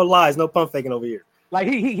 ain't no lies, no pump faking over here. Like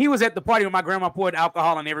he was at the party when my grandma poured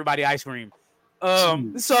alcohol on everybody ice cream.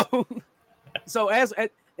 So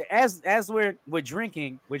as we're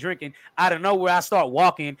drinking, I don't know where I start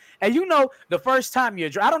walking. And the first time I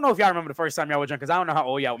don't know if y'all remember the first time y'all were drunk, because I don't know how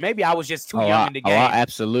old y'all were. Maybe I was just too young in the game. I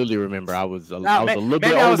absolutely remember. I was a little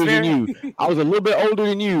bit older than you. I was a little bit older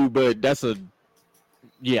than you, but that's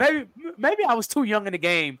maybe I was too young in the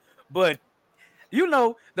game, but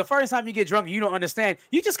the first time you get drunk, you don't understand.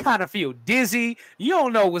 You just kind of feel dizzy. You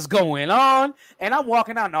don't know what's going on. And I'm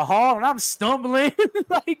walking out in the hall and I'm stumbling.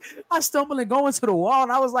 I stumble and go into the wall.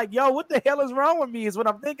 And I was like, yo, what the hell is wrong with me? Is what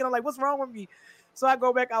I'm thinking. I'm like, what's wrong with me? So I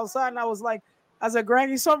go back outside and I said,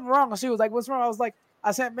 Granny, something wrong. And she was like, what's wrong?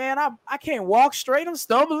 I said, man, I can't walk straight. I'm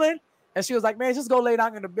stumbling. And she was like, man, just go lay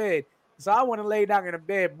down in the bed. So I went to lay down in the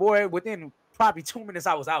bed. Boy, within probably 2 minutes,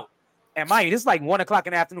 I was out. And mind you, this is like 1:00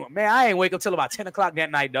 in the afternoon. Man, I ain't wake up till about 10:00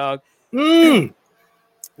 that night, dog.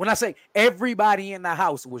 When I say everybody in the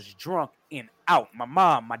house was drunk and out, my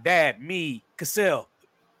mom, my dad, me, Cassell,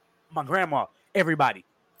 my grandma, everybody.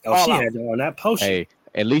 Oh, she had on that potion. Hey,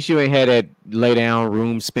 at least you ain't had that lay down,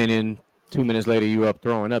 room spinning. 2 minutes later, you up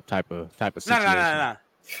throwing up type of situation.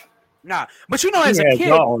 Nah. But as a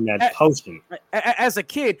kid, on that potion. As a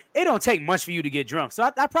kid, it don't take much for you to get drunk. So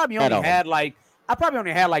I probably only had like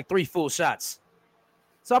 3 full shots.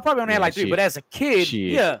 So I probably only had like 3. But as a kid,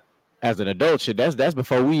 as an adult, that's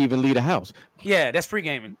before we even leave the house. Yeah, that's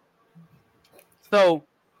pre-gaming. So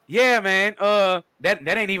yeah, man. That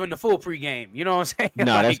ain't even the full pregame. You know what I'm saying?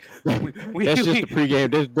 No, that's just the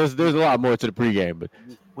pregame. There's a lot more to the pregame, but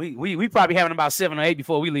we probably having about 7 or 8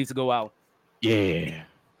 before we leave to go out. Yeah.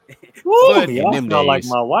 Woo, y'all smell like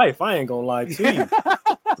my wife. I ain't gonna lie to you.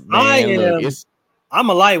 Man, I'm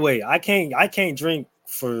a lightweight. I can't drink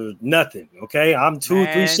for nothing. Okay, I'm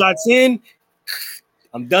 2-3 shots in.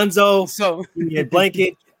 I'm donezo. So give me a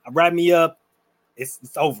blanket. Wrap me up. It's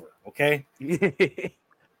over. Okay.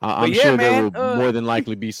 I'm sure there will more than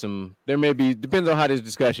likely be some. There may be, depends on how this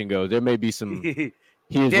discussion goes. There may be some.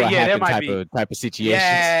 Here's what happened type of situations.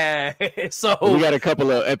 Yeah. So we got a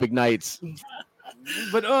couple of epic nights.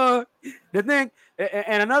 But the thing,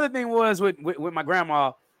 and another thing was with my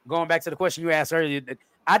grandma. Going back to the question you asked earlier,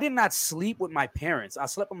 I did not sleep with my parents. I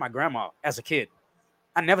slept with my grandma as a kid.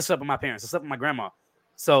 I never slept with my parents. I slept with my grandma.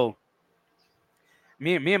 So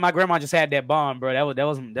me and my grandma just had that bond, bro. That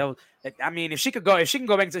was. I mean, if she can go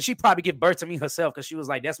back to, she'd probably give birth to me herself because she was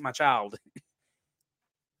like, "That's my child."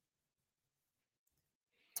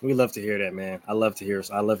 We love to hear that, man. I love to hear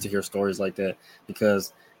stories like that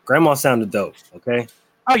because grandma sounded dope. Okay.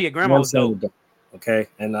 Oh yeah, grandma was dope. Okay,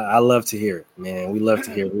 and I love to hear it, man. We love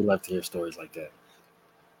to hear stories like that.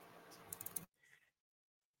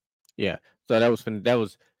 Yeah, so that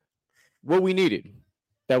was what we needed.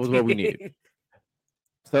 That was what we needed.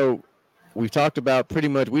 So we've talked about pretty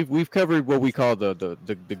much. We've covered what we call the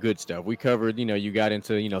good stuff. We covered, you got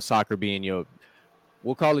into soccer being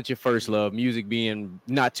we'll call it your first love, music being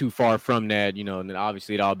not too far from that, and then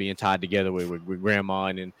obviously it all being tied together with grandma,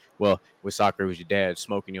 and then with soccer it was your dad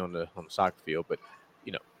smoking you on the soccer field, but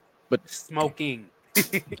smoking.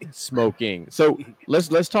 So let's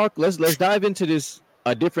dive into this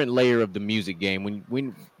a different layer of the music game.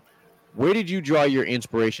 Where did you draw your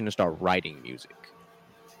inspiration to start writing music?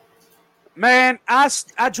 Man, I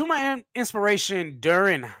drew my inspiration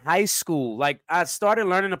during high school. Like I started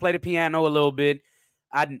learning to play the piano a little bit.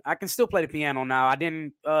 I can still play the piano now. I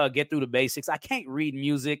didn't get through the basics. I can't read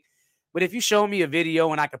music, but if you show me a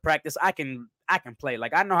video and I can practice, I can play.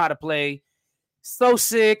 Like I know how to play So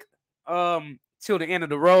Sick, Till the End of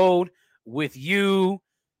the Road, With You,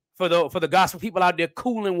 for the gospel people out there,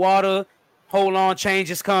 Cooling Water, Hold On, Change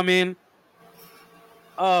Is Coming.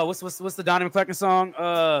 What's the Donnie McClurkin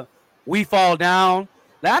song? We Fall Down.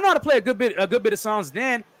 Like I know how to play a good bit of songs.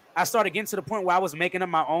 Then I started getting to the point where I was making up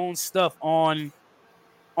my own stuff on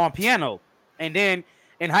piano. And then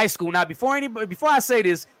in high school, now before I say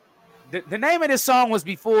this, the name of this song was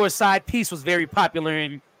before Side Piece was very popular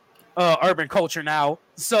in urban culture now.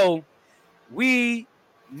 So me,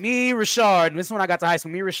 Rashard, this is when I got to high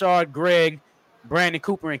school, me, Rashard, Greg, Brandon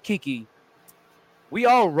Cooper, and Kiki, we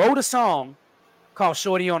all wrote a song called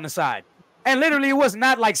Shorty on the Side. And literally it was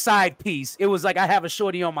not like Side Piece. It was like I have a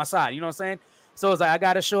shorty on my side. You know what I'm saying? So it's like I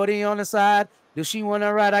got a shorty on the side. Does she want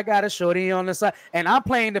to ride? I got a shorty on the side. And I'm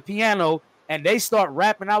playing the piano and they start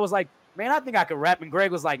rapping. I was like, man, I think I could rap. And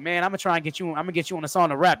Greg was like, man, I'm going to try and get you on a song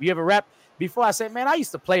to rap. You ever rap? Before I said, man, I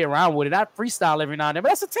used to play around with it. I freestyle every now and then. But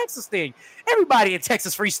that's a Texas thing. Everybody in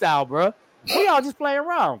Texas freestyle, bro. We all just play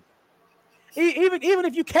around. Even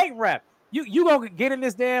if you can't rap, you going to get in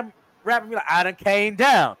this damn rap and be like, I done came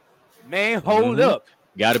down. Man, hold up.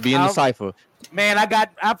 Got to be in the cipher. Man,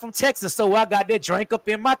 I'm from Texas, so I got that drink up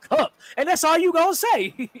in my cup. And that's all you going to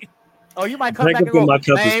say. Oh, you might come Drink back and up go, in my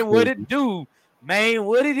cup man, what it do? Man,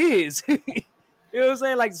 what it is. You know what I'm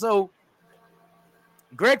saying? Like, so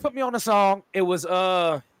Greg put me on the song. It was,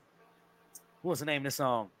 what was the name of the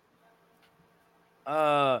song?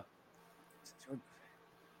 My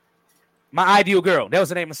Ideal Girl. That was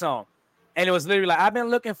the name of the song. And it was literally like, I've been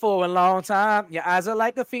looking for a long time. Your eyes are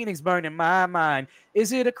like a phoenix burning my mind.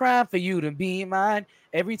 Is it a crime for you to be mine?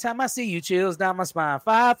 Every time I see you, chills down my spine.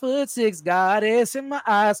 5'6", goddess in my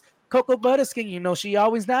eyes. Cocoa butter skin, you know she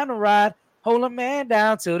always down to ride. Hold a man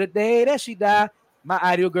down till the day that she die. My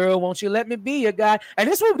ideal girl, won't you let me be your guy? And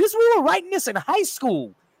this we were writing this in high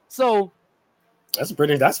school. So that's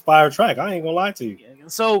a fire track. I ain't gonna lie to you.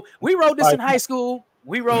 So we wrote this in high school.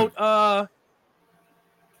 We wrote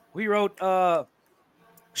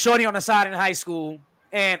Shorty on the Side in high school,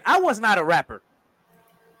 and I was not a rapper,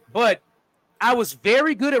 but I was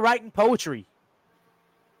very good at writing poetry.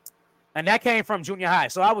 And that came from junior high.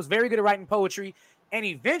 So I was very good at writing poetry. And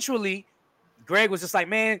eventually, Greg was just like,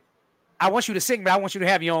 man, I want you to sing, but I want you to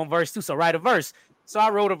have your own verse too. So write a verse. So I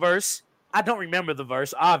wrote a verse. I don't remember the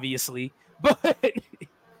verse, obviously, but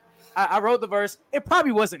I wrote the verse. It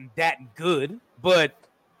probably wasn't that good, but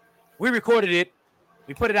we recorded it.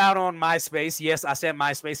 We put it out on MySpace. Yes, I said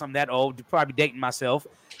MySpace. I'm that old. Probably dating myself.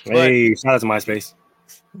 Hey, shout out to MySpace.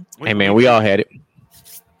 Hey, man, we all had it.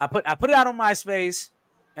 I put it out on MySpace,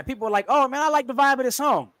 and people were like, oh, man, I like the vibe of this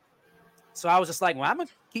song. So I was just like, well, I'm going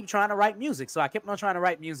to keep trying to write music. So I kept on trying to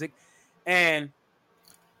write music. And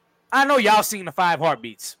I know y'all seen the 5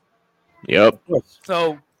 Heartbeats. Yep.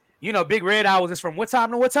 So, you know, Big Red Hours is from what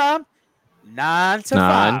time to what time? 9 to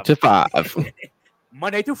 5. 9 to 5.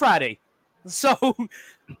 Monday through Friday. So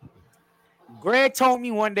Greg told me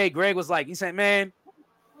one day, Greg was like, he said, man,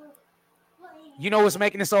 you know what's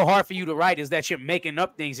making it so hard for you to write is that you're making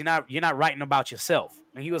up things. You're not writing about yourself.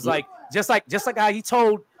 And he was like, just like how he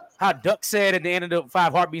told how Duck said at the end of the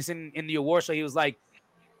 5 Heartbeats in the award show, he was like,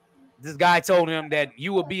 this guy told him that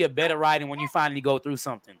you will be a better writer when you finally go through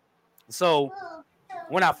something. So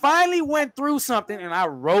when I finally went through something and I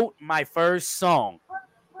wrote my first song,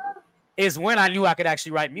 is when I knew I could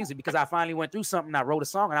actually write music, because I finally went through something. I wrote a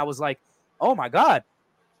song and I was like, oh my God,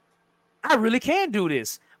 I really can do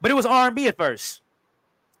this. But it was R&B at first.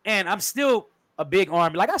 And I'm still a big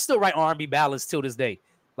R&B. Like I still write R&B ballads till this day.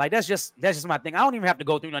 Like that's just my thing. I don't even have to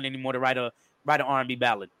go through nothing anymore to write an R&B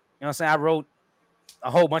ballad. You know what I'm saying? I wrote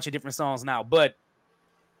a whole bunch of different songs now, but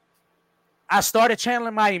I started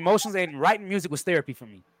channeling my emotions, and writing music was therapy for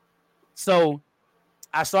me. So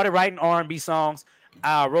I started writing R&B songs.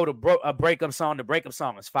 I wrote a breakup song. The breakup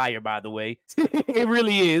song is fire, by the way. It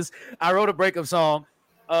really is. I wrote a breakup song.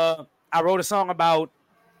 I wrote a song about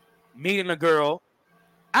meeting a girl.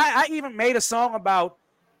 I even made a song about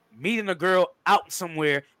meeting a girl out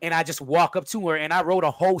somewhere, and I just walk up to her, and I wrote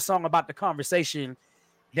a whole song about the conversation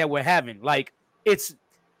that we're having. Like, it's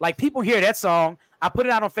like people hear that song. I put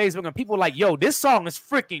it out on Facebook, and people are like, yo, this song is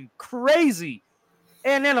freaking crazy.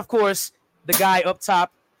 And then, of course, the guy up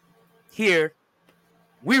top here,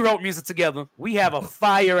 we wrote music together. We have a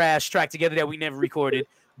fire ass track together that we never recorded,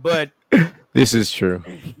 but This is true.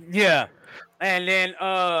 yeah. And then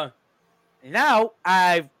now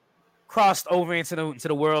I've crossed over into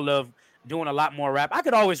the world of doing a lot more rap. I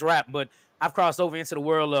could always rap, but I've crossed over into the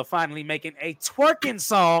world of finally making a twerking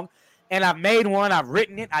song, and I've made one. I've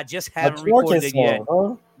written it. I just haven't recorded it yet.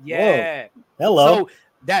 Huh? Yeah. Whoa. Hello. So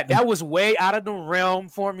that was way out of the realm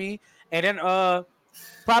for me. And then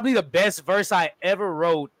probably the best verse I ever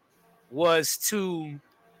wrote was to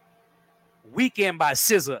Weekend by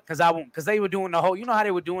SZA, because they were doing the whole, you know how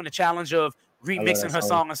they were doing the challenge of remixing her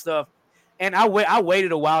song and stuff. And I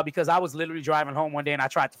waited a while because I was literally driving home one day and I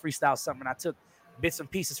tried to freestyle something. I took bits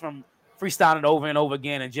and pieces from freestyling over and over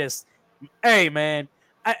again and just, hey man,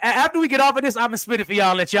 after we get off of this, I'm gonna spit it for y'all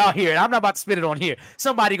and let y'all hear it. I'm not about to spit it on here.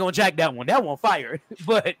 Somebody gonna jack that one. That one fire.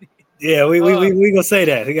 But yeah, we gonna say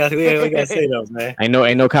that. We gotta say those, man.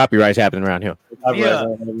 Ain't no copyrights happening around here.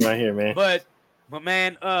 Right here, man. But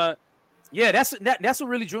man, yeah, that's what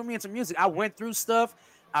really drew me into music. I went through stuff.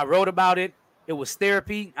 I wrote about it. It was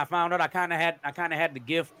therapy. I found out I kind of had the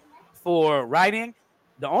gift for writing.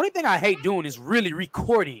 The only thing I hate doing is really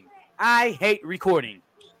recording. I hate recording.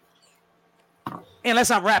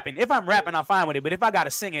 Unless I'm rapping. If I'm rapping, I'm fine with it. But if I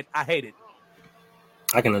gotta sing it, I hate it.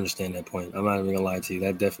 I can understand that point. I'm not even gonna lie to you.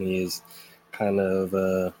 That definitely is kind of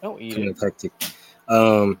hectic.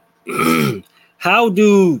 How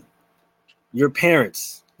do your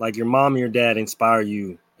parents, like your mom and your dad, inspire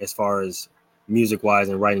you as far as music wise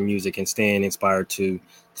and writing music and staying inspired to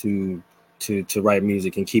write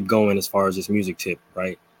music and keep going as far as this music tip,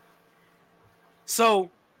 right? So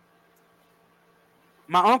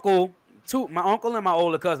my uncle and my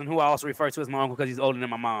older cousin, who I also refer to as my uncle because he's older than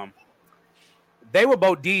my mom, they were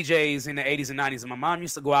both DJs in the 80s and 90s, and my mom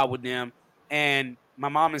used to go out with them, and my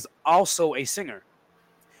mom is also a singer.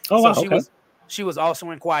 Oh, so wow, she was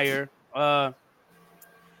also in choir.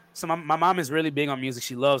 So my mom is really big on music.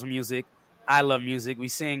 She loves music. I love music. We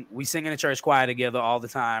sing in the church choir together all the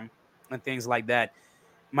time and things like that.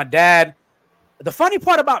 My dad, the funny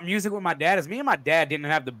part about music with my dad is me and my dad didn't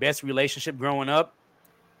have the best relationship growing up.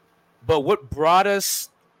 But what brought us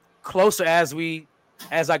closer as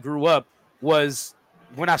I grew up was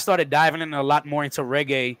when I started diving in a lot more into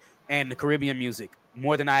reggae and the Caribbean music,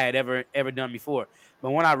 more than I had ever done before. But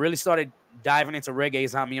when I really started diving into reggae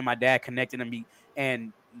is how me and my dad connected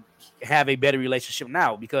and have a better relationship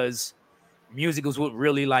now, because music was what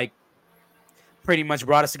really like pretty much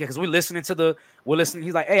brought us together. Because we're listening.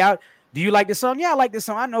 He's like, hey, do you like this song? Yeah, I like this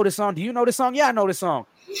song. I know this song. Do you know this song? Yeah, I know this song.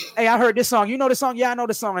 Hey, I heard this song. You know this song? Yeah, I know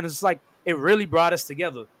this song. And it's like, it really brought us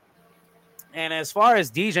together. And as far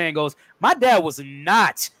as DJing goes, my dad was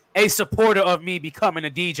not a supporter of me becoming a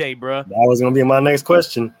DJ, bro. That was going to be my next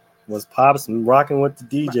question. Was Pops rocking with the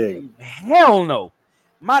DJ? Hell no.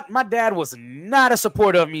 My dad was not a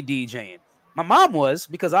supporter of me DJing. My mom was,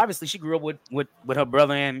 because obviously she grew up with her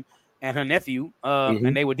brother and her nephew,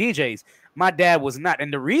 and they were DJs. My dad was not.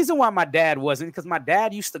 And the reason why my dad wasn't, because my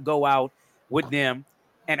dad used to go out with them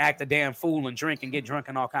and act a damn fool and drink and get drunk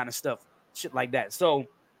and all kind of stuff, shit like that. So,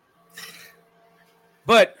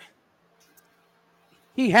 but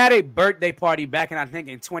he had a birthday party back in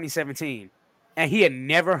 2017, and he had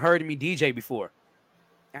never heard me DJ before.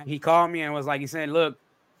 And he called me and was like, he said, look,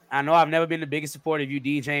 I know I've never been the biggest supporter of you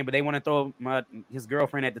DJing, but they want to throw his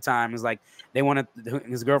girlfriend at the time. Is like,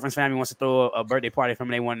 his girlfriend's family wants to throw a birthday party for him.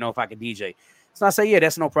 And they want to know if I could DJ. So I say, yeah,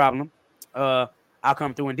 that's no problem. I'll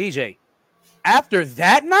come through and DJ. After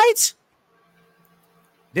that night,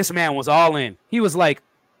 this man was all in. He was like,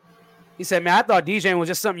 he said, man, I thought DJing was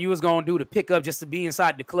just something you was going to do to pick up just to be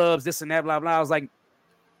inside the clubs, this and that, blah, blah. I was like,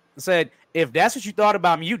 I said, if that's what you thought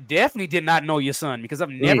about me, you definitely did not know your son, because I've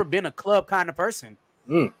never been a club kind of person.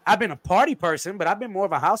 I've been a party person, but I've been more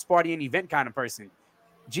of a house party and event kind of person.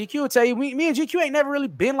 GQ will tell you, me and GQ ain't never really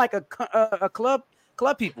been like a club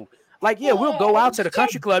people. Like, yeah, we'll go out to the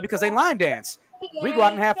country club because they line dance. We go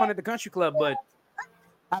out and have fun at the country club, but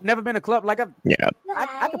I've never been a club. Like,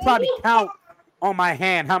 I could probably count on my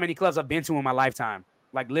hand how many clubs I've been to in my lifetime.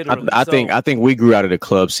 Like, literally. I think we grew out of the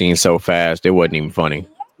club scene so fast it wasn't even funny.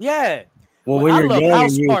 Yeah. Well, when you're young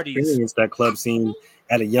and you experience that club scene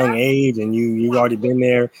at a young age, and you've already been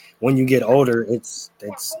there. When you get older, it's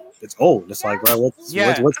old. It's like, well, what's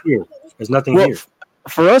here? There's nothing here.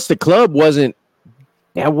 For us, the club wasn't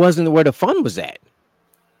where the fun was at.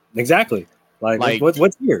 Exactly. Like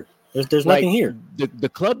what's here? There's nothing here. The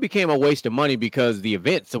club became a waste of money because the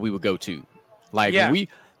events that we would go to. Like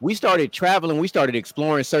we started traveling, we started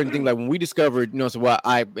exploring certain things. Like when we discovered,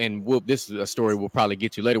 this is a story we'll probably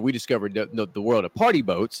get to later. We discovered the world of party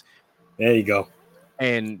boats. There you go.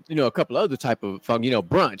 and a couple other type of fun,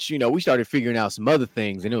 brunch. We started figuring out some other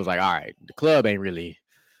things, and it was like, all right, the club ain't really,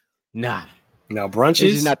 nah. Now It's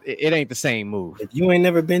brunches, just not. It ain't the same move. if you ain't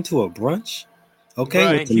never been to a brunch, okay,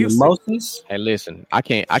 Bruh, with in the Houston. mimosas. Hey, listen, I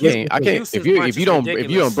can't. Houston's brunch If is you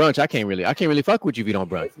ridiculous. don't brunch, I can't really fuck with you if you don't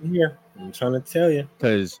brunch. Here, I'm trying to tell you,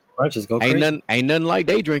 Because brunches go ain't crazy. nothing like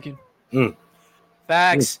day drinking.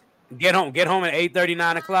 Facts. Get home at 8:30,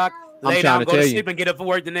 9 o'clock. Lay trying down, to go to tell sleep, you. and get up for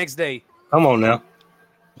work the next day. Come on now,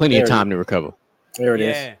 Plenty There of it time to recover. there it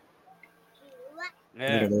is. Yeah. There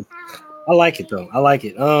Yeah. it is. I like it though. I like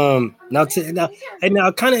it. Now,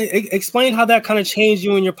 kind of explain how that kind of changed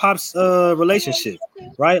you and your pop's relationship,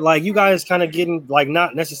 right? Like you guys kind of getting like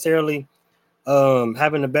not necessarily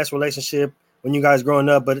having the best relationship when you guys growing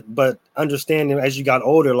up, but understanding as you got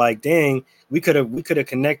older, like dang, we could have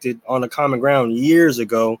connected on a common ground years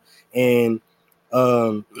ago, and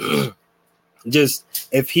just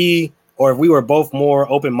if he or if we were both more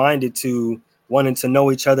open-minded to wanting to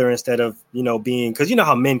know each other instead of being, because you know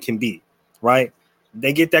how men can be, right?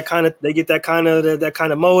 They get that kind of mode,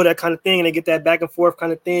 that kind of thing, and they get that back and forth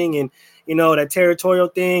kind of thing, and that territorial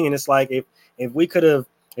thing, and it's like if we could have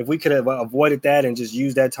avoided that and just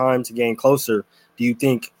used that time to gain closer, do you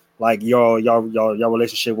think like your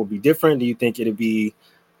relationship will be different? Do you think it'd be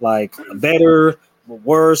like better,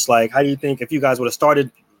 worse? Like how do you think if you guys would have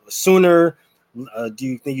started sooner? Do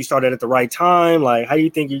you think you started at the right time? Like, how do you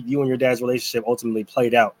think you and your dad's relationship ultimately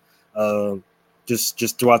played out,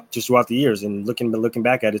 just throughout the years and looking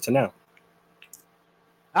back at it to now?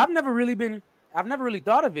 I've never really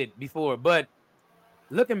thought of it before, but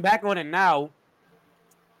looking back on it now,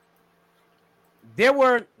 there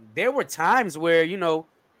were times where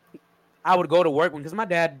I would go to work because my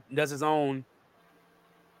dad does his own.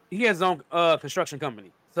 He has his own construction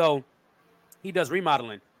company, so he does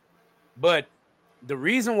remodeling, but the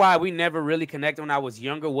reason why we never really connected when I was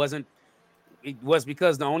younger was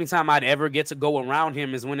because the only time I'd ever get to go around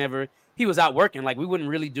him is whenever he was out working. Like we wouldn't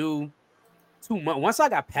really do too much. Once I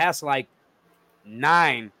got past like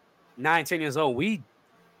 10 years old, we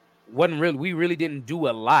really didn't do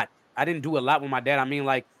a lot. I didn't do a lot with my dad. I mean,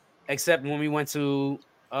 like, except when we went to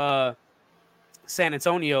San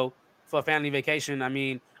Antonio for a family vacation. I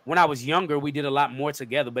mean, when I was younger, we did a lot more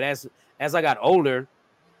together. But as I got older,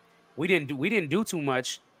 we didn't do too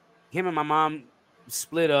much. Him and my mom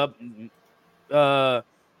split up.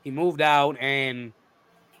 He moved out, and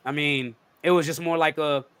I mean, it was just more like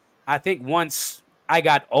I think once I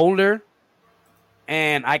got older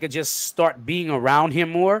and I could just start being around him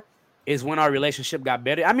more is when our relationship got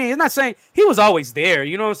better. I mean, it's not saying he was always there,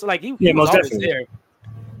 so like he was most always definitely there.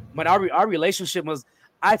 But our relationship was,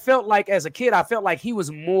 I felt like as a kid, I felt like he was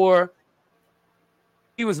more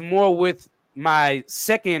with my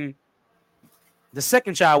the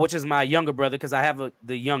second child, which is my younger brother, because I have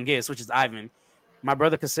the youngest, which is Ivan. My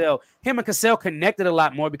brother Cassell, him and Cassell connected a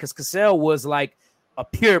lot more because Cassell was like a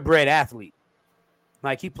purebred athlete.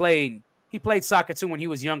 Like he played soccer too when he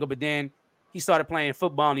was younger, but then he started playing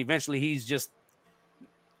football, and eventually he's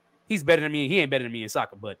better than me. He ain't better than me in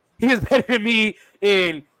soccer, but he was better than me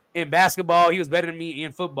in basketball. He was better than me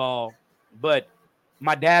in football. But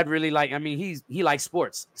my dad really he likes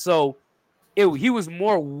sports, so he was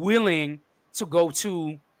more willing to go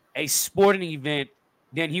to a sporting event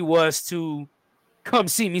than he was to come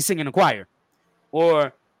see me sing in the choir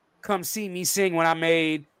or come see me sing when I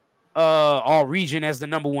made all region as the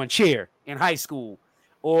number one chair in high school,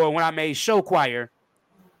 or when I made show choir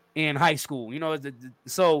in high school.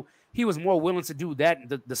 So he was more willing to do that,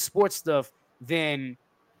 the sports stuff, than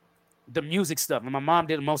the music stuff. And my mom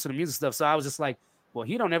did most of the music stuff, so I was just like, well,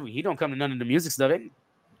 he don't come to none of the music stuff.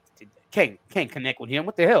 Can't connect with him.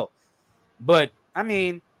 What the hell? But I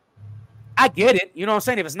mean, I get it. You know what I'm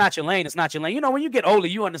saying? If it's not your lane, it's not your lane. When you get older,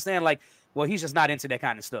 you understand, like, well, he's just not into that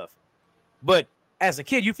kind of stuff. But as a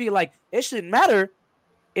kid, you feel like it shouldn't matter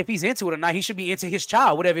if he's into it or not. He should be into his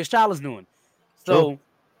child, whatever his child is doing. So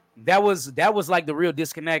that was like the real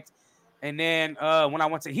disconnect. And then when I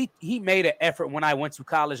went to, he made an effort when I went to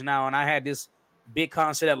college now, and I had this big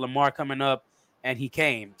concert at Lamar coming up, and he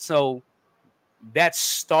came. So that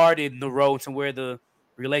started the road to where the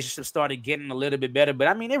relationship started getting a little bit better. But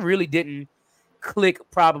I mean, it really didn't click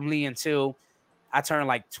probably until I turned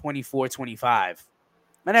like 24, 25.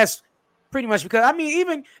 And that's pretty much because, I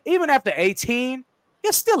mean, even after 18,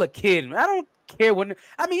 you're still a kid. I don't care when,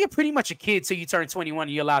 I mean, you're pretty much a kid till you turn 21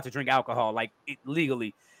 and you're allowed to drink alcohol, like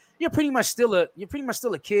legally. You're pretty much still a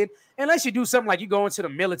kid, unless you do something like you go into the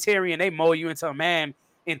military and they mold you into a man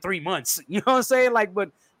in 3 months. You know what I'm saying? Like,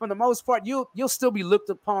 but for the most part, you'll still be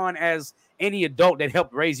looked upon as any adult that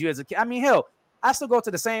helped raise you as a kid. I mean, hell, I still go to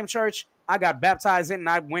the same church I got baptized in and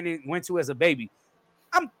I went to as a baby.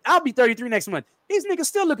 I'll be 33 next month. These niggas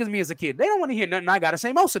still look at me as a kid. They don't want to hear nothing I gotta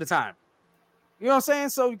say most of the time. You know what I'm saying?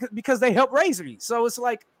 So because they helped raise me. So it's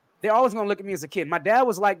like they're always gonna look at me as a kid. My dad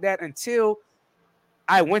was like that until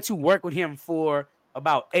I went to work with him for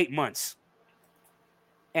about 8 months.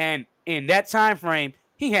 And in that time frame,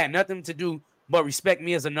 he had nothing to do but respect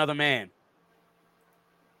me as another man.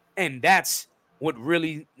 And that's what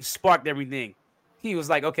really sparked everything. He was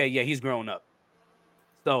like, okay, yeah, he's grown up.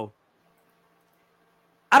 So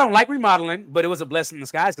I don't like remodeling, but it was a blessing in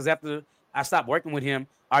disguise because after I stopped working with him,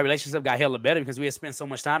 our relationship got hella better because we had spent so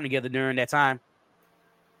much time together during that time.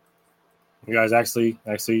 You guys actually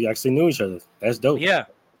knew each other. That's dope. Yeah.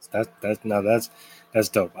 That's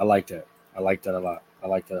dope. I like that. I like that a lot.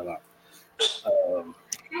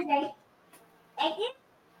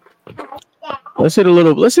 Let's hit a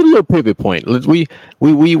little pivot point.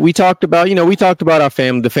 We talked about, our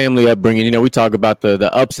the family upbringing. We talk about the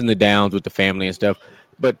ups and the downs with the family and stuff.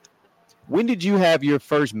 But when did you have your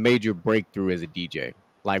first major breakthrough as a DJ?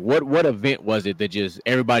 Like what event was it that just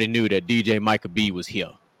everybody knew that DJ Micah B was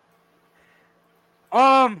here?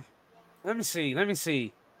 Let me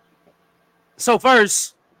see. So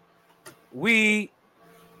first, me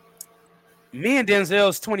and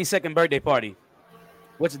Denzel's 22nd birthday party,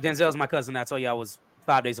 which Denzel's my cousin. I told you I was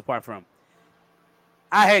 5 days apart from.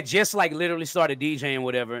 I had just like literally started DJing,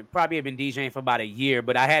 whatever. Probably had been DJing for about a year,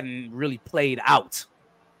 but I hadn't really played out.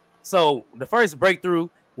 So the first breakthrough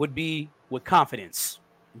would be with confidence,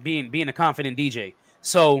 being a confident DJ.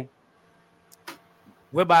 So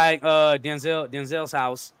we're by Denzel's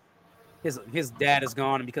house. His dad is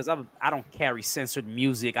gone, and because I don't carry censored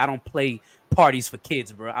music. I don't play parties for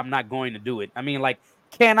kids, bro. I'm not going to do it. I mean, like,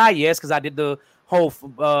 can I? Yes, because I did the whole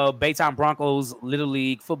Baytown Broncos Little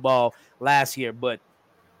League football last year, but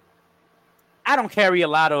I don't carry a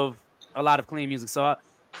lot of clean music. So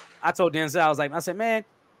I told Denzel, I said, man,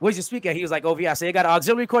 where's your speaker? He was like, over here. I said, you got an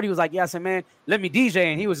auxiliary cord? He was like, yeah. I said, man, let me DJ.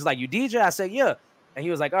 And he was just like, you DJ? I said, yeah. And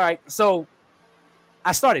he was like, all right. So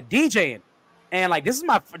I started DJing. And like this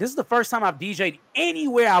is the first time I've DJed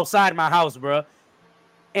anywhere outside my house, bro.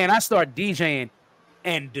 And I started DJing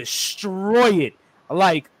and destroy it.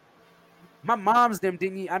 Like my mom's them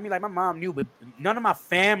didn't. I mean, like my mom knew, but none of my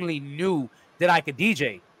family knew that I could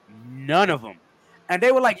DJ. None of them. And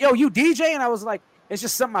they were like, "Yo, you DJ?" And I was like, "It's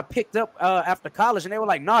just something I picked up after college." And they were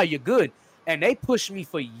like, "Nah, you're good." And they pushed me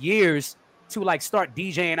for years to like start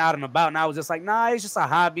DJing out and about. And I was just like, "Nah, it's just a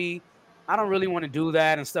hobby. I don't really want to do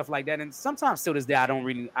that and stuff like that." And sometimes to this day,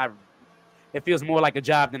 it feels more like a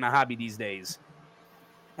job than a hobby these days.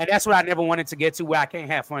 And that's what I never wanted to get to, where I can't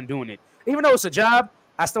have fun doing it. Even though it's a job,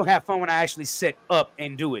 I still have fun when I actually set up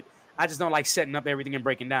and do it. I just don't like setting up everything and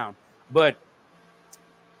breaking down. But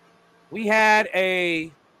we had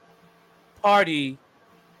a party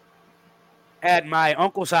at my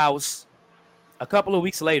uncle's house a couple of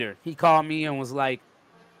weeks later. He called me and was like,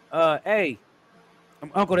 hey,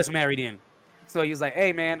 uncle that's married in. So he was like,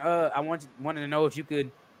 hey, man, I wanted to know if you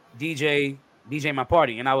could DJ my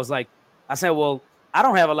party. And I said, well, I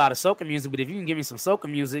don't have a lot of soca music, but if you can give me some soca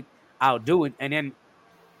music, I'll do it. And then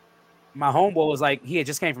my homeboy was like, he had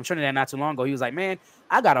just came from Trinidad not too long ago. He was like, man,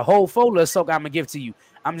 I got a whole folder of soca I'm going to give to you.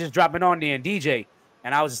 I'm just dropping on there and DJ.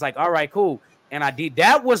 And I was just like, all right, cool. And I did.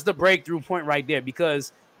 That was the breakthrough point right there,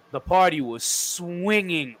 because the party was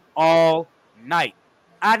swinging all night.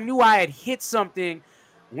 I knew I had hit something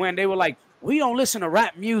when they were like, we don't listen to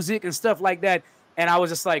rap music and stuff like that. And I was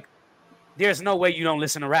just like, there's no way you don't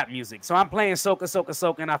listen to rap music. So I'm playing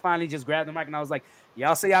soca. And I finally just grabbed the mic and I was like,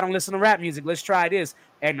 y'all say I don't listen to rap music. Let's try this.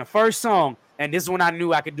 And the first song, and this is when I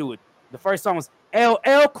knew I could do it. The first song was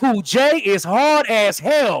LL Cool J is hard as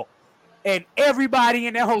hell. And everybody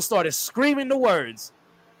in that hole started screaming the words.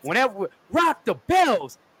 Whenever rock the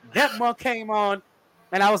bells, that month came on.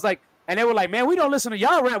 And I was like, and they were like, man, we don't listen to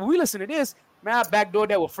y'all rap. We listen to this. Man, I backdoored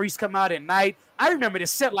that with Freeze Come Out at Night. I remember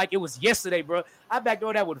this set like it was yesterday, bro. I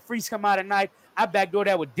backdoored that with Freeze Come Out at Night. I backdoored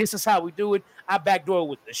that with This Is How We Do It. I backdoored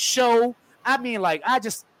with The Show. I mean, like,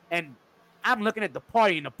 and I'm looking at the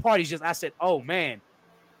party, and the party's just, I said, oh, man,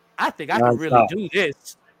 I think I can really do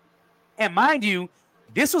this. And mind you,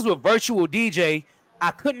 this was with virtual DJ.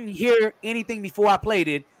 I couldn't hear anything before I played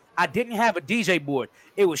it. I didn't have a DJ board.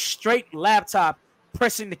 It was straight laptop,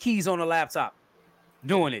 pressing the keys on the laptop,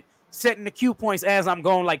 doing it. Setting the cue points as I'm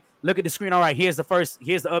going, like, look at the screen. All right, here's the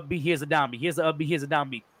upbeat, here's the downbeat, here's the upbeat, here's the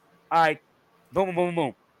downbeat. All right, boom, boom,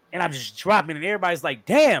 boom. And I'm just dropping, and everybody's like,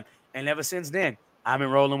 damn. And ever since then, I've been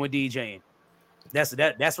rolling with DJing. That's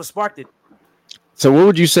what sparked it. So what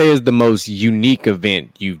would you say is the most unique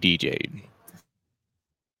event you've DJ'd?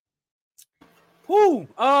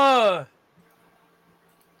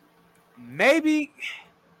 maybe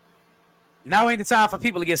now ain't the time for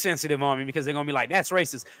people to get sensitive on me because they're gonna be like, that's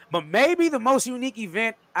racist. But maybe the most unique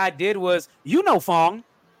event I did was, Fong.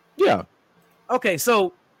 Yeah. Okay,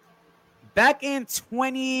 so back in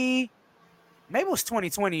maybe it was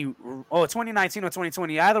 2020 or 2019 or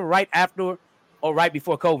 2020, either right after or right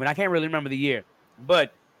before COVID. I can't really remember the year.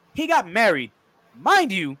 But he got married.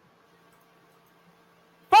 Mind you,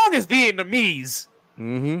 Fong is Vietnamese.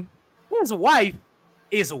 Mm-hmm. His wife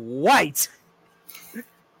is white.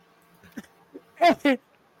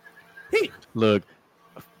 Look,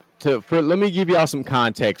 let me give y'all some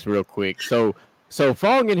context real quick. So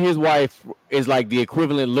Fong and his wife is like the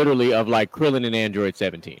equivalent, literally, of like Krillin and Android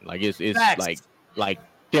 17. Like it's like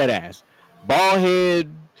dead ass, bald head,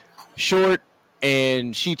 short,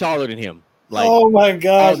 and she taller than him. Like, oh my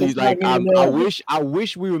gosh! I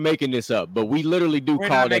wish we were making this up, but we literally We're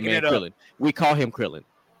call that man Krillin. We call him Krillin.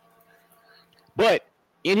 But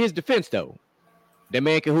in his defense, though, that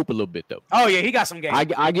man can hoop a little bit, though. Oh yeah, he got some game.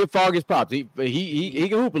 I give Fong his props. He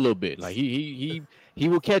can hoop a little bit. Like he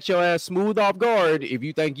will catch your ass smooth off guard if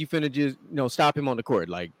you think you finna just stop him on the court.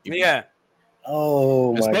 Like yeah.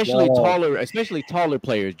 Oh, especially taller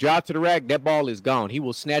players. Drop to the rack, that ball is gone. He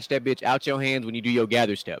will snatch that bitch out your hands when you do your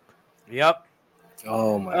gather step. Yep.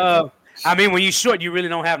 Oh my god. I mean, when you're short, you really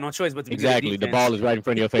don't have no choice but to exactly. The ball is right in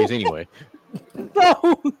front of your face anyway.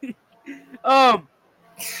 I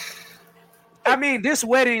mean, this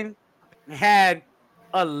wedding had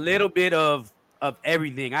a little bit of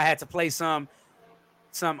everything. I had to play some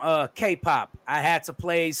K-pop. I had to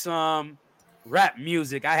play some rap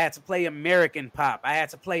music. I had to play American pop. I had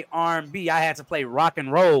to play R&B. I had to play rock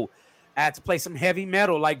and roll. I had to play some heavy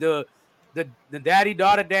metal. Like the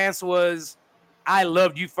daddy-daughter dance was I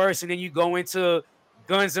Loved You First, and then you go into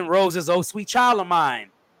Guns N' Roses, Oh Sweet Child of Mine.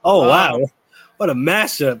 Oh, wow. What a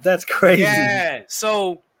mashup. That's crazy. Yeah.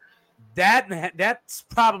 So that's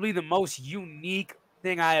probably the most unique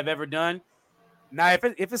thing I have ever done. Now,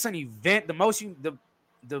 if it's an event, the most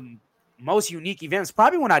unique event is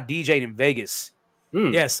probably when I DJ'd in Vegas.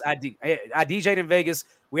 Yes, I DJ'd in Vegas.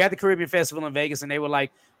 We had the Caribbean Festival in Vegas, and they were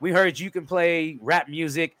like, we heard you can play rap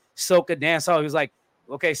music, soca, dancehall. He was like,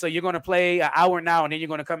 okay, so you're going to play an hour now, and then you're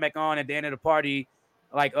going to come back on at the end of the party,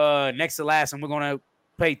 like next to last, and we're going to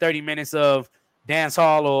play 30 minutes of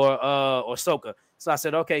dancehall or soca. So I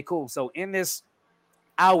said, okay, cool. So in this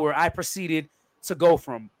hour, I proceeded to go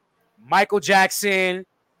from Michael Jackson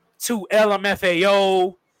to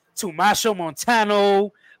LMFAO to Macho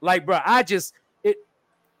Montano. Like, bro,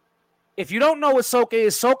 if you don't know what soca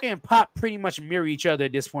is, soca and pop pretty much mirror each other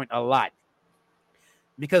at this point a lot.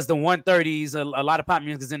 Because the 130s, a lot of pop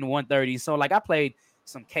music is in the 130s. So, like, I played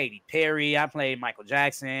some Katy Perry. I played Michael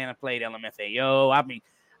Jackson. I played LMFAO. I mean,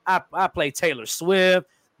 I played Taylor Swift.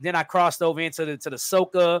 Then I crossed over into the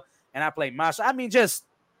soca, and I played Macho. I mean, just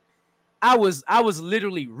I was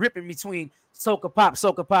literally ripping between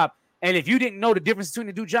soca pop. And if you didn't know the difference between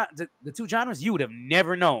the two genres, you would have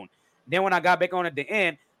never known. Then when I got back on at the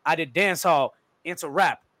end, I did dancehall into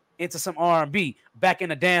rap, into some R&B, back in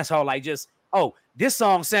the dancehall, like just, oh, this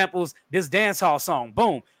song samples this dancehall song,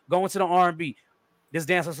 boom, go into the R&B. This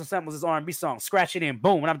dancehall samples this R&B song, scratch it in,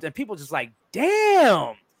 boom. And people just like,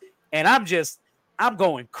 damn. And I'm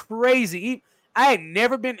going crazy. I had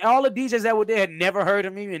never been, all the DJs that were there had never heard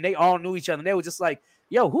of me, and they all knew each other. And they were just like,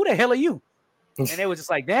 yo, who the hell are you? And they were just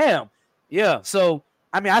like, damn. Yeah. So,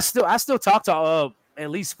 I mean, I still talk to at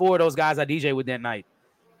least 4 of those guys I DJ with that night.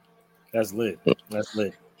 That's lit. That's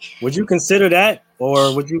lit. Would you consider that,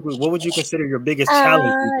 or what would you consider your biggest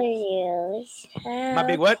challenge? My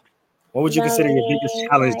big what? What would you consider your biggest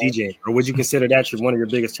challenge DJ, or would you consider that one of your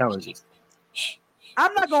biggest challenges?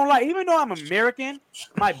 I'm not gonna lie, even though I'm American,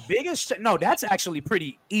 my biggest that's actually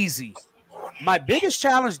pretty easy. My biggest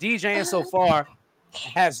challenge DJing so far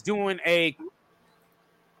has doing a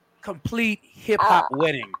complete hip hop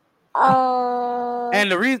wedding.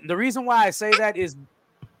 And the reason why I say that is,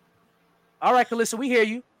 all right, Calissa, we hear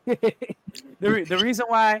you. the reason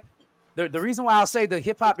why I'll say the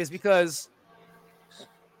hip hop is because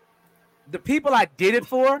the people I did it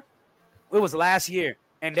for, it was last year,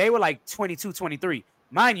 and they were like 22, 23.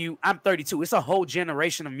 Mind you, I'm 32. It's a whole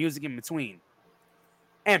generation of music in between.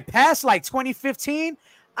 And past like 2015,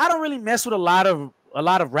 I don't really mess with a lot of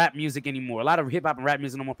rap music anymore. A lot of hip hop and rap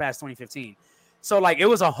music no more past 2015. So like it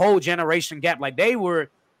was a whole generation gap. Like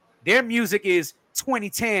their music is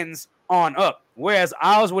 2010s on up, whereas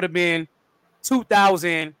ours would have been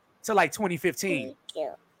 2000 to like 2015.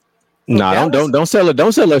 Don't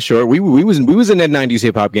sell us short. We was in that 90s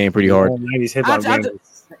hip hop game pretty hard. 90s hip hop game.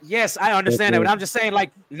 Yes, I understand that, but I'm just saying,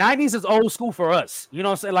 like, 90s is old school for us. You know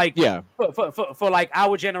what I'm saying? Like, Yeah. For like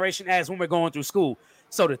our generation as when we're going through school.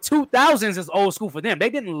 So the 2000s is old school for them. They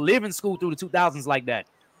didn't live in school through the 2000s like that.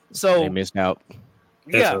 They So missed out.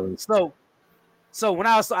 yeah. Definitely. So when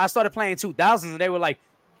I started playing 2000s, and they were like,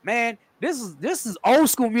 "Man, this is old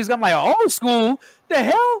school music." I'm like, "Old school? The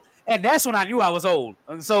hell?" And that's when I knew I was old.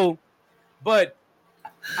 And so, but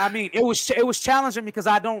I mean, it was challenging because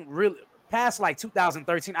I don't really past like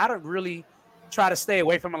 2013. I don't really try to stay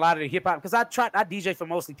away from a lot of the hip hop because I DJ for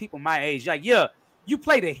mostly people my age. Like, yeah, you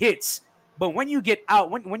play the hits, but when you get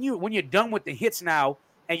out, when you're done with the hits now,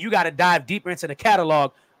 and you got to dive deeper into the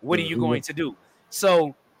catalog, what are you going to do?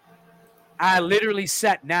 So I literally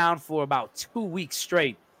sat down for about 2 weeks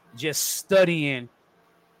straight, just studying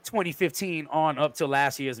 2015 on up to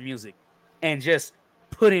last year's music, and just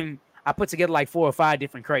I put together like 4 or 5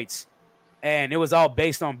 different crates, and it was all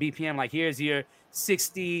based on BPM. Like, here's your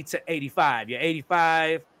 60 to 85, your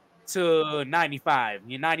 85 to 95,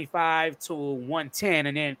 your 95 to 110,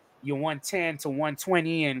 and then your 110 to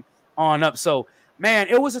 120 and on up. So, man,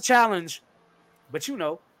 it was a challenge, but you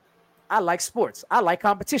know, I like sports. I like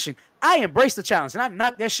competition. I embrace the challenge, and I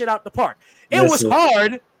knocked that shit out the park. It was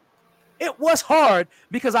hard. It was hard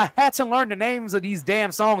because I had to learn the names of these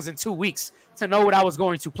damn songs in 2 weeks to know what I was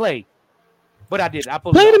going to play. But I did. I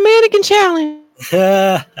pulled Play the mannequin challenge.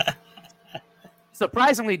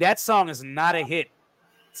 Surprisingly, that song is not a hit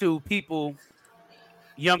to people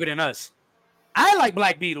younger than us. I like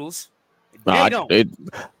Black Beatles. They don't.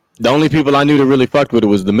 The only people I knew that really fucked with it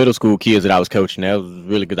was the middle school kids that I was coaching. That was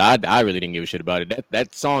really good. I really didn't give a shit about it.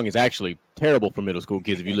 That song is actually terrible for middle school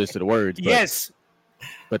kids if you listen to the words. But, yes.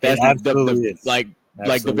 But that's like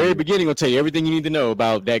the very beginning will tell you everything you need to know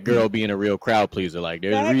about that girl being a real crowd pleaser. Like,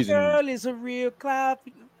 there's a reason. That girl is a real crowd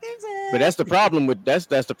pleaser. But that's the problem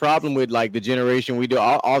with like the generation we do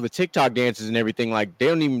all the TikTok dances and everything. Like,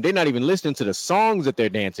 they're not even listening to the songs that they're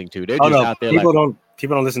dancing to. They're just out there. People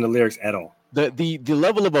don't listen to lyrics at all. The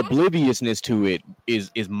level of obliviousness to it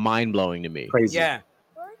is mind blowing to me. Crazy. Yeah.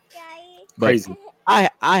 But crazy. I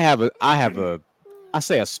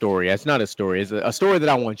say a story. It's not a story. It's a story that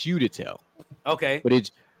I want you to tell. Okay. But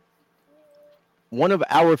it's one of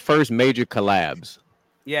our first major collabs.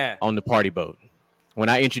 Yeah. On the party boat. When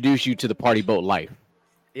I introduced you to the party boat life.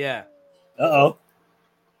 Yeah. Uh-oh.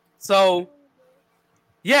 So,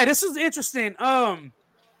 yeah, this is interesting.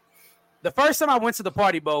 The first time I went to the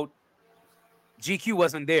party boat, GQ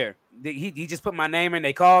wasn't there. He just put my name in.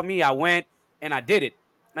 They called me. I went and I did it.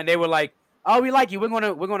 And they were like, "Oh, we like you. We're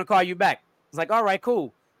gonna call you back." I was like, "All right,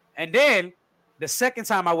 cool." And then the second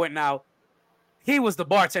time I went out, he was the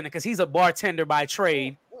bartender because he's a bartender by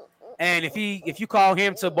trade. And if you call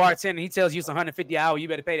him to bartend, he tells you it's $150 an hour, you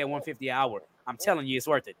better pay that $150 an hour. I'm telling you, it's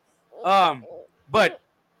worth it. But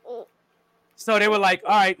so they were like,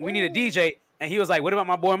 "All right, we need a DJ," and he was like, "What about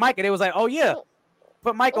my boy Mike?" And they was like, "Oh yeah,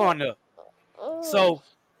 put Mike on there." So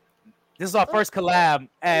this is our first collab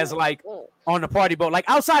as like on the party boat, like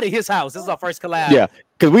outside of his house. This is our first collab. Yeah,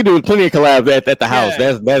 because we do plenty of collabs at the house.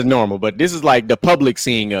 That's normal, but this is like the public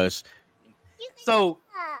seeing us. So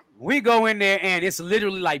we go in there and it's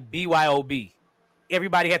literally like BYOB.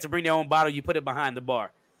 Everybody had to bring their own bottle. You put it behind the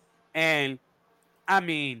bar. And I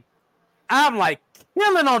mean, I'm like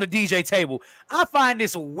killing on the DJ table. I find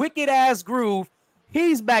this wicked ass groove.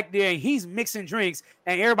 He's back there and he's mixing drinks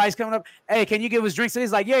and everybody's coming up. "Hey, can you give us drinks?" And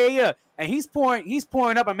he's like, yeah. And he's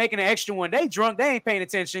pouring up and making an extra one. They drunk, they ain't paying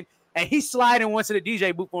attention. And he's sliding one to the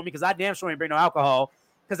DJ booth for me because I damn sure ain't bring no alcohol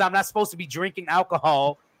because I'm not supposed to be drinking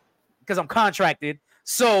alcohol because I'm contracted.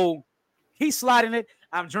 So he's sliding it.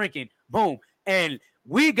 I'm drinking. Boom. And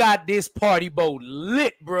we got this party boat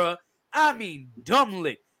lit, bruh. I mean, dumb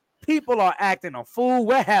lit. People are acting a fool.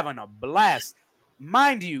 We're having a blast.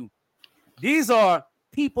 Mind you, these are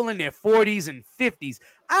people in their 40s and 50s.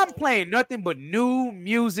 I'm playing nothing but new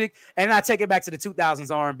music. And I take it back to the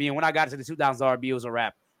 2000s R&B. And when I got to the 2000s R&B, it was a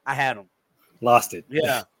rap. I had them. Lost it.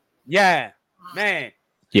 Yeah. Yeah. Man.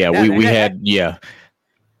 Yeah, we had.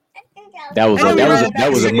 That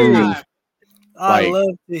was a move. I love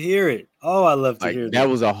to hear it. Oh, I love to hear that. That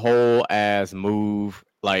was a whole ass move.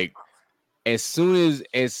 Like, as soon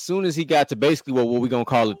as he got to basically what we gonna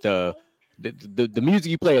call it, the music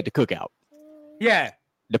you play at the cookout. Yeah.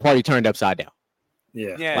 The party turned upside down.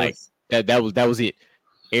 Yeah. Like that was it.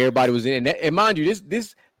 Everybody was in, and mind you,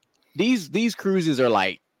 these cruises are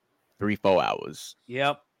like 3-4 hours.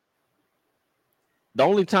 Yep. The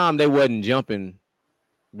only time they wasn't jumping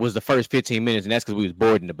was the first 15 minutes, and that's because we was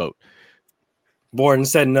boarding the boat. Boarding,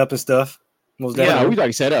 setting up and stuff. Yeah, we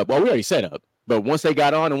already set up. Well, we already set up. But once they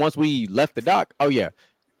got on and once we left the dock, oh yeah.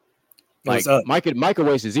 Like Micah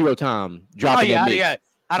wasted zero time dropping that mix. Yeah.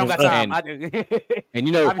 I don't got time. And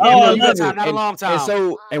you know, time, not a long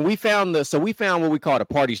time. And we found what we call a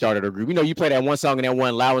party starter group. You know, you play that one song and that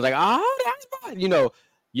one loud was like, oh, that's fun. You know,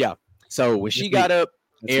 yeah. So when she got up,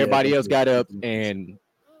 everybody else got up, and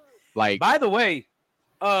like. By the way,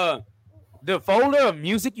 the folder of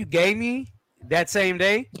music you gave me that same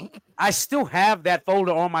day, I still have that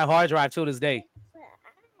folder on my hard drive till this day.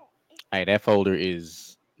 Hey, that folder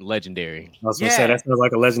is legendary. I was gonna say that sounds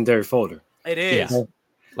like a legendary folder. It is. Yeah.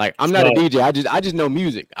 Like I'm not a DJ. I just know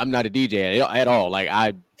music. I'm not a DJ at all. Like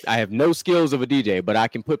I have no skills of a DJ, but I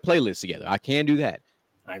can put playlists together. I can do that.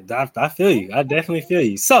 I feel you. I definitely feel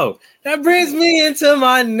you. So that brings me into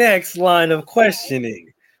my next line of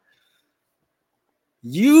questioning.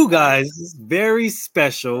 You guys' very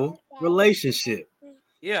special relationship.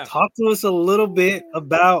 Yeah. Talk to us a little bit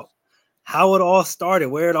about how it all started,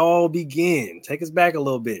 where it all began. Take us back a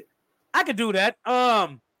little bit. I could do that.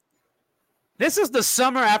 This is the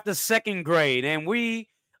summer after second grade, and we're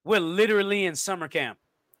literally in summer camp.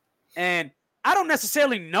 And I don't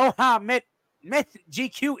necessarily know how I met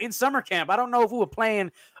GQ in summer camp. I don't know if we were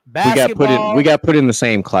playing basketball. We got put in the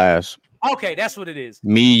same class. Okay, that's what it is.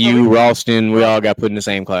 Me, you, Ralston, we all got put in the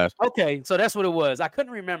same class. Okay, so that's what it was. I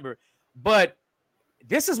couldn't remember. But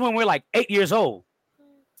this is when we're like 8 years old.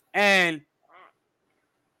 And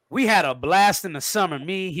we had a blast in the summer.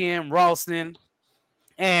 Me, him, Ralston.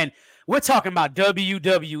 And we're talking about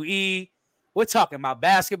WWE. We're talking about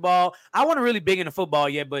basketball. I wasn't really big into football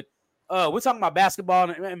yet, but we're talking about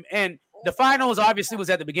basketball. And the finals obviously was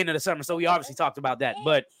at the beginning of the summer, so we obviously talked about that.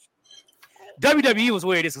 But WWE was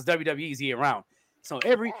where it is because WWE is year round. So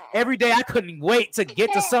every day I couldn't wait to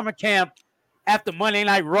get to summer camp after Monday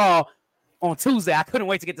Night Raw on Tuesday. I couldn't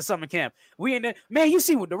wait to get to summer camp. We in there, man, you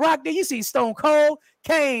see what The Rock did? You see Stone Cold,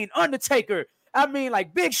 Kane, Undertaker. I mean,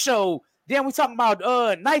 like Big Show. Then we talking about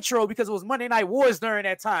Nitro because it was Monday Night Wars during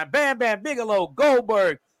that time. Bam Bam Bigelow,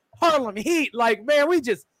 Goldberg, Harlem Heat. Like, man,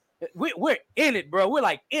 we're in it, bro. We're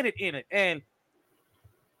like in it. And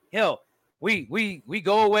hell, we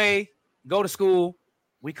go away, go to school.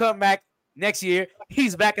 We come back next year.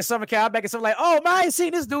 He's back in summer camp. I'm back in summer, like, oh man, I ain't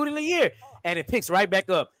seen this dude in a year. And it picks right back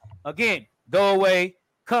up. Again, go away,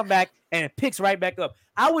 come back, and it picks right back up.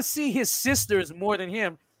 I would see his sisters more than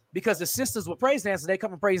him because the sisters were praise dancers. They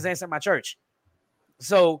come and praise dance at my church.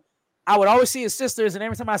 So I would always see his sisters, and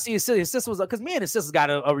every time I see his sister was because me and his sisters got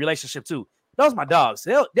a relationship too. Those are my dogs.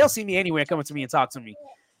 They'll see me anywhere, coming to me and talk to me.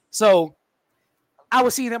 So I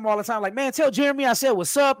would see them all the time. Like, man, tell Jeremy I said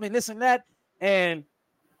what's up and this and that. And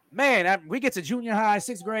man, we get to junior high,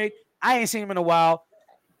 6th grade. I ain't seen him in a while.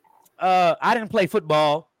 I didn't play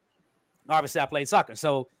football. Obviously, I played soccer.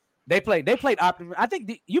 So they played Optimus. I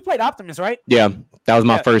think you played Optimus, right? Yeah, that was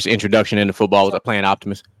my first introduction into football. Was playing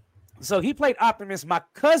Optimus. So he played Optimus. My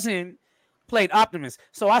cousin played Optimus.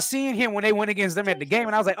 So I seen him when they went against them at the game,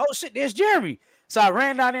 and I was like, oh shit, there's Jeremy. So I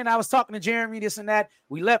ran down there and I was talking to Jeremy, this and that.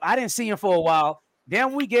 We left. I didn't see him for a while.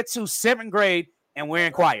 Then we get to 7th grade and we're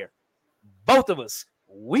in choir. Both of us.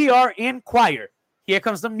 We are in choir. Here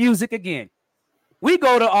comes the music again. We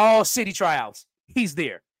go to all city tryouts. He's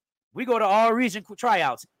there. We go to all region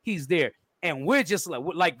tryouts. He's there. And we're just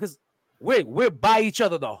like, because we're by each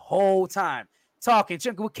other the whole time. Talking.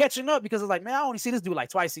 We're catching up because it's like, man, I only see this dude like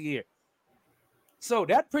twice a year. So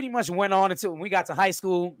that pretty much went on until we got to high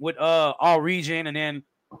school with all region, and then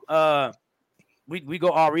we go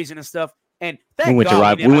all region and stuff. And we went to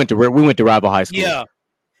rival high school. Yeah.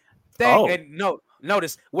 And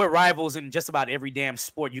notice we're rivals in just about every damn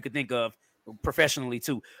sport you could think of professionally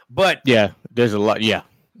too. But yeah, there's a lot. Yeah.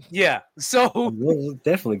 Yeah. So we'll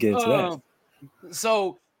definitely get into that.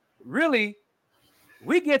 So really,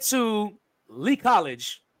 we get to Lee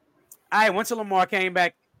College. I went to Lamar, came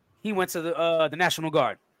back. He went to the National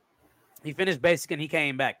Guard. He finished basic and he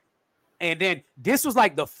came back. And then this was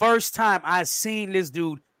like the first time I seen this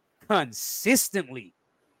dude consistently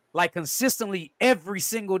every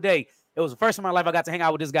single day. It was the first time in my life I got to hang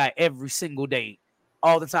out with this guy every single day,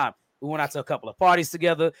 all the time. We went out to a couple of parties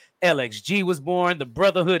together. LXG was born. The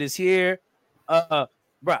Brotherhood is here. Bro,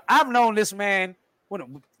 I've known this man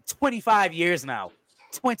 25 years now.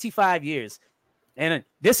 25 years. And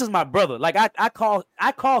this is my brother. Like I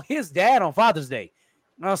call his dad on Father's Day.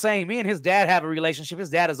 You know what I'm saying? Me and his dad have a relationship. His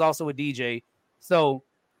dad is also a DJ. So,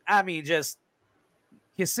 I mean, just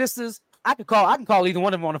his sisters, I can call either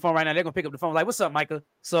one of them on the phone right now. They're gonna pick up the phone like, "What's up, Micah?"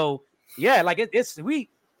 So, yeah, like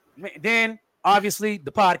then obviously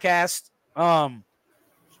the podcast.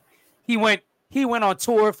 He went on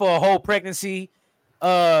tour for a whole pregnancy.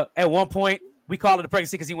 At one point, we call it a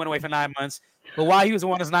pregnancy because he went away for 9 months. But while he was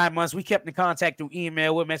on his 9 months, we kept in contact through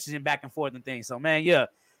email. We're messaging back and forth and things. So, man, yeah,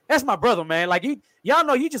 that's my brother, man. Like, y'all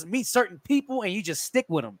know you just meet certain people and you just stick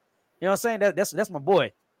with them. You know what I'm saying? That's my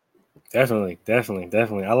boy. Definitely.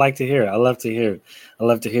 I like to hear it. I love to hear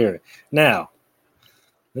it. Now,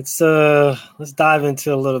 let's dive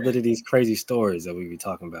into a little bit of these crazy stories that we be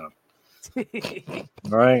talking about.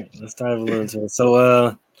 All right, let's dive a little into it.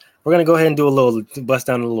 So, we're gonna go ahead and bust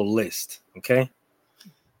down a little list. Okay,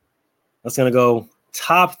 that's gonna go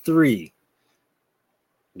top 3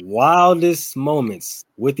 wildest moments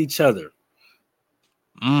with each other.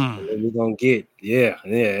 And then we're gonna get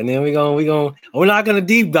and then we're not gonna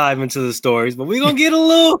deep dive into the stories, but we're gonna get a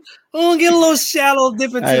little shallow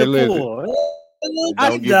dip into the pool.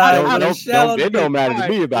 It don't matter to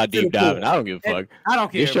me about deep diving. I don't give a fuck. I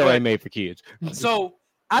don't care. This show ain't made for kids. So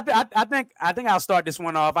I think I'll start this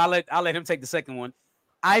one off. I'll let him take the second one.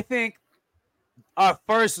 I think our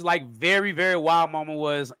first like very, very wild moment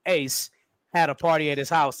was Ace had a party at his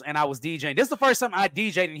house and I was DJing. This is the first time I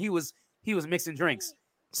DJed and he was mixing drinks.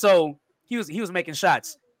 So he was making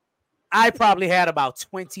shots. I probably had about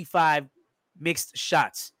 25 mixed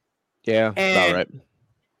shots. Yeah, about right.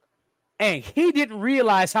 And he didn't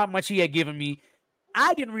realize how much he had given me.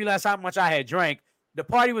 I didn't realize how much I had drank. The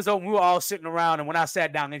party was over. We were all sitting around. And when I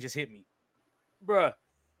sat down, it just hit me. Bruh,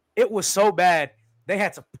 it was so bad. They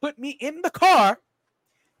had to put me in the car,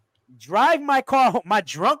 drive my car home. My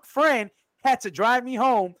drunk friend had to drive me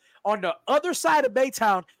home on the other side of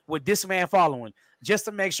Baytown with this man following just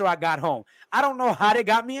to make sure I got home. I don't know how they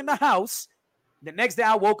got me in the house. The next day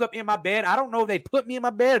I woke up in my bed. I don't know if they put me in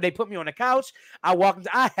my bed or they put me on the couch.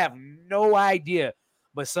 I have no idea.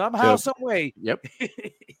 But somehow, some way. Yep.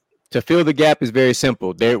 To fill the gap is very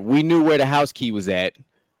simple. We knew where the house key was at.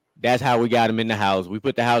 That's how we got him in the house. We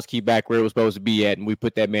put the house key back where it was supposed to be at, and we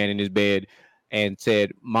put that man in his bed and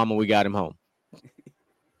said, "Mama, we got him home."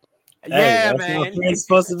 Yeah, that's man. how friends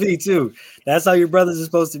supposed to be too. That's how your brothers are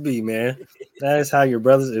supposed to be, man. That is how your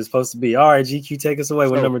brothers are supposed to be. All right, GQ, take us away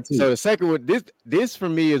with number 2. So the second one, this for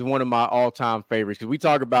me is one of my all-time favorites because we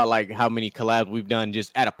talk about like how many collabs we've done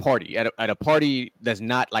just at a party, at a party that's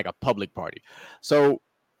not like a public party. So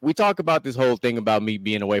we talk about this whole thing about me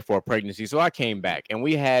being away for a pregnancy. So I came back and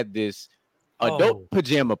we had this adult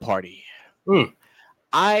pajama party.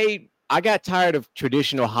 I got tired of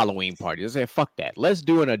traditional Halloween parties. I said, fuck that. Let's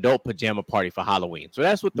do an adult pajama party for Halloween. So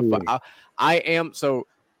that's what the fuck I am. So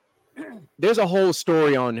there's a whole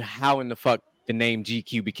story on how in the fuck the name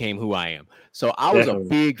GQ became who I am. So I was a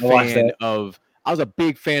big fan of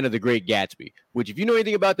The Great Gatsby, which if you know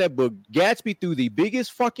anything about that book, Gatsby threw the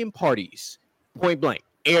biggest fucking parties, point blank.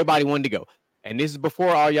 Everybody wanted to go. And this is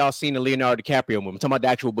before all y'all seen the Leonardo DiCaprio movie. I'm talking about the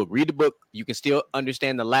actual book. Read the book. You can still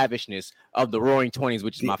understand the lavishness of the Roaring 20s,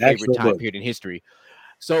 which is my favorite time period in history.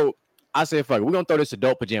 So I said, fuck it, we're going to throw this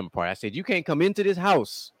adult pajama party. I said, you can't come into this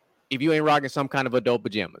house if you ain't rocking some kind of adult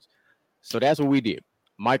pajamas. So that's what we did.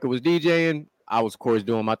 Micah was DJing. I was, of course,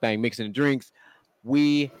 doing my thing, mixing the drinks.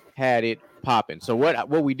 We had it popping. So what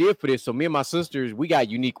we did for this, so me and my sisters, we got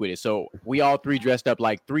unique with it. So we all three dressed up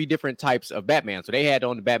like 3 different types of Batman. So they had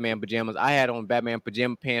on the Batman pajamas. I had on Batman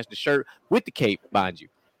pajama pants, the shirt with the cape behind you,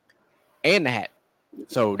 and the hat.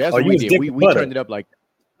 So that's what we did. We turned it up like,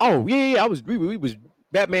 we was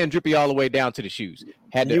Batman drippy all the way down to the shoes.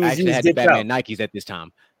 Had the Batman Nikes at this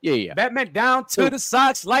time. Yeah. Batman down to the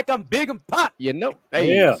socks like I'm big and pop. You know,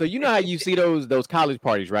 So you know how you see those college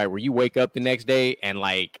parties, right? Where you wake up the next day and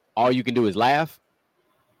like all you can do is laugh.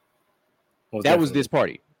 That was this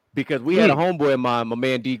party because we had a homeboy of mine, my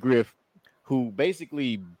man D Griff, who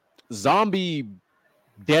basically zombie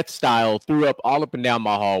death style threw up all up and down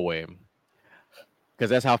my hallway because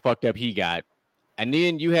that's how fucked up he got. And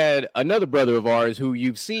then you had another brother of ours who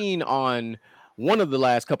you've seen on one of the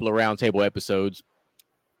last couple of Roundtable episodes,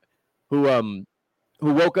 who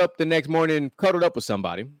woke up the next morning, cuddled up with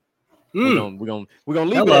somebody. We're gonna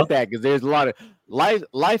leave it at that because there's a lot of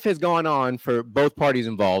life has gone on for both parties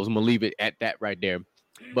involved. I'm gonna leave it at that right there.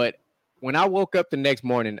 But when I woke up the next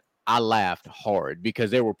morning, I laughed hard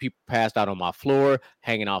because there were people passed out on my floor,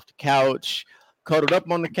 hanging off the couch, cuddled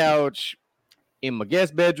up on the couch, in my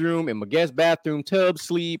guest bedroom, in my guest bathroom, tub,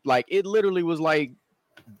 sleep. Like it literally was like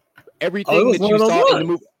everything that you saw in the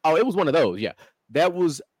movie. Oh, it was one of those. Yeah, that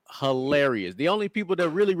was hilarious. The only people that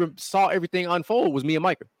really saw everything unfold was me and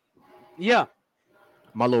Micah. Yeah.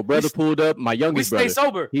 My little brother pulled up. My youngest brother. Stay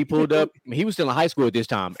sober. He pulled up. He was still in high school at this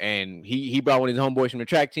time, and he brought one of his homeboys from the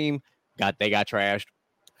track team. They got trashed.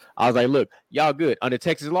 I was like, look, y'all good. Under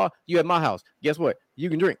Texas law, you at my house. Guess what? You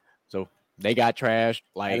can drink. So they got trashed.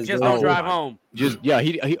 Like just don't drive home.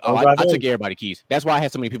 I took everybody's keys. That's why I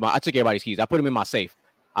had so many people. I took everybody's keys. I put them in my safe.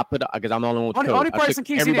 I put because I'm the only one with the Only code. person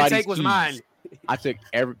keys he didn't take was mine. I took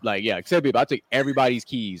except I took everybody's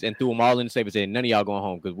keys and threw them all in the safe and said, none of y'all going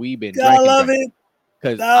home because we've been I drinking. love it.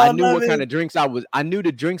 Because I knew what kind of drinks I knew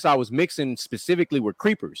the drinks I was mixing specifically were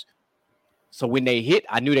creepers. So when they hit,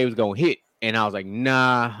 I knew they was gonna hit, and I was like,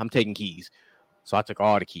 nah, I'm taking keys. So I took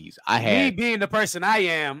all the keys. Me being the person I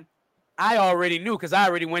am, I already knew because I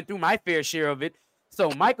already went through my fair share of it. So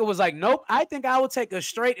Michael was like, nope, I think I will take a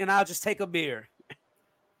straight and I'll just take a beer.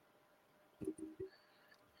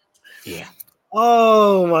 Yeah.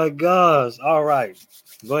 Oh my gosh. All right.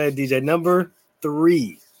 Go ahead, DJ. Number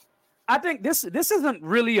 3. I think this isn't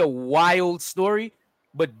really a wild story,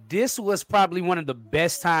 but this was probably one of the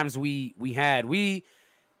best times we had. We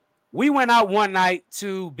went out one night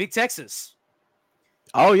to Big Texas.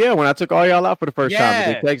 Oh yeah, when I took all y'all out for the first time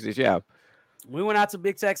to Big Texas, yeah. We went out to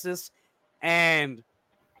Big Texas, and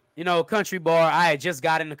country bar. I had just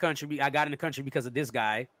got in the country. I got in the country because of this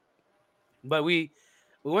guy, but we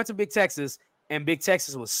went to Big Texas, and Big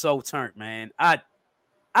Texas was so turned, man.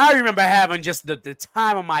 I remember having just the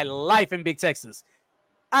time of my life in Big Texas.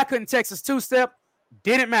 I couldn't Texas two-step.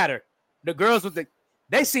 Didn't matter. The girls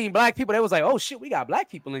they seen black people. They was like, oh shit, we got black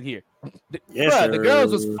people in here. The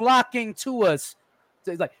girls was flocking to us.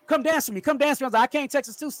 It's like, come dance with me. Come dance with me. I was like, I can't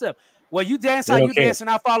Texas two-step. Well, you dance how you dance, and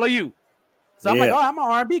I'll follow you. So I'm like, oh, I'm an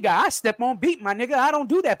R&B guy. I step on beat, my nigga. I don't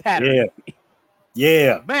do that pattern.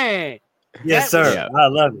 Yeah. Man. Yes, sir. I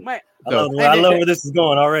love it. Man. I love where this is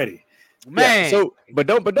going already. Man. Yeah, so but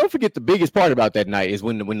don't forget the biggest part about that night is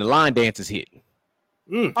when the line dances hit.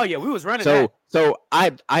 Oh yeah, we was running. So we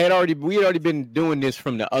had already been doing this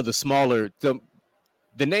from the other smaller.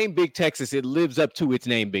 The name Big Texas, it lives up to its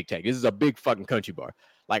name, Big Texas. This is a big fucking country bar.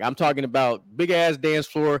 Like I'm talking about big ass dance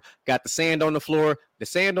floor, got the sand on the floor. The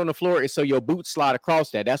sand on the floor is so your boots slide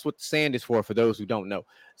across that. That's what the sand is for those who don't know.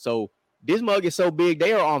 So this mug is so big,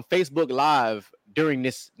 they are on Facebook Live during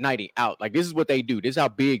this nighting out. Like this is what they do. This is how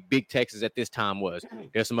big Texas at this time was.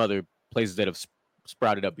 There's some other places that have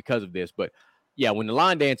sprouted up because of this, but yeah, when the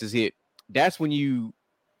line dances hit, that's when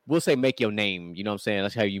we'll say make your name. You know what I'm saying?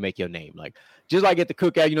 That's how you make your name. Like just like at the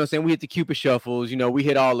cookout, you know what I'm saying? We hit the Cupid shuffles, we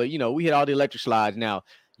hit all the electric slides. Now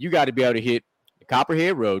you got to be able to hit the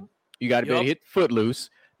Copperhead Road. You got to be able to hit Footloose.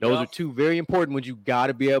 Those are two very important ones you got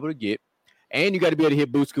to be able to get. And you got to be able to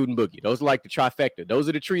hit Boot, Scoot, and Boogie. Those are like the trifecta. Those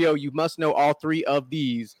are the trio. You must know all three of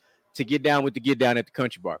these to get down with the get down at the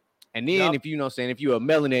country bar. And then if you're a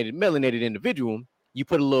melanated individual, you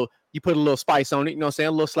put a little spice on it, you know what I'm saying?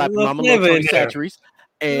 A little slap of mama, a little Tony Satcheries.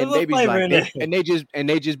 And they be like,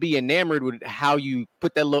 they just be enamored with how you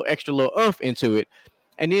put that little extra little oomph into it.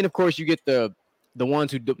 And then of course you get the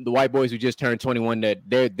ones the white boys who just turned 21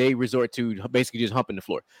 that they resort to basically just humping the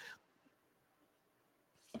floor.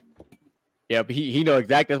 Yeah, but he know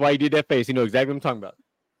exactly. That's why he did that face. He know exactly what I'm talking about.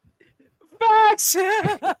 Facts.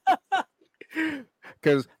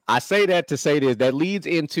 Because I say that to say this. That leads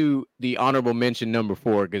into the honorable mention number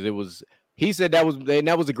 4. Because he said that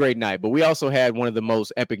was a great night. But we also had one of the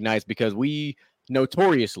most epic nights because we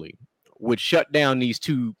notoriously would shut down these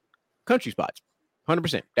two country spots.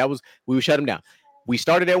 100%. We would shut them down. We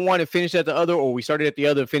started at one and finished at the other, or we started at the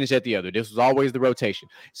other and finished at the other. This was always the rotation.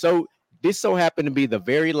 So this so happened to be the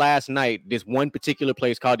very last night this one particular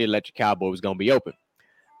place called the Electric Cowboy was going to be open.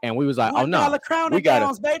 And we was like, oh, no. We got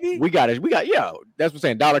it. Yeah, that's what I'm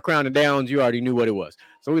saying. Dollar Crown and Downs, you already knew what it was.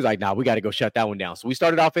 So we was like, nah, we got to go shut that one down. So we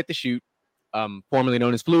started off at the Shoot, formerly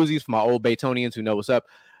known as Floozies, for my old Baytonians who know what's up.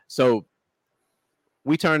 So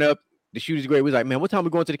we turned up. The Shoot is great. We was like, man, what time are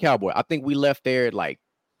we going to the Cowboy? I think we left there at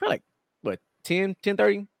probably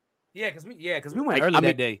 10:30? Yeah, because we went early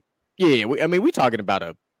that day. Yeah, we talking about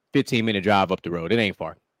a 15-minute drive up the road. It ain't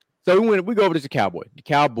far. So we go over to the Cowboy. The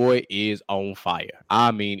Cowboy is on fire.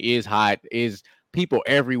 I mean, is hot, is people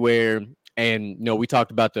everywhere. And we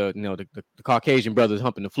talked about the Caucasian brothers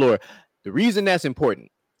humping the floor. The reason that's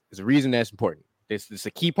important is This is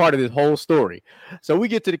a key part of this whole story. So we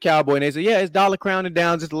get to the Cowboy and they say, yeah, it's Dollar Crown and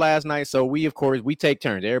Downs. It's the last night. So we take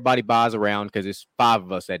turns. Everybody buys around because it's 5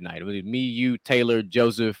 of us that night. It was me, you, Taylor,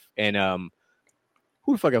 Joseph, and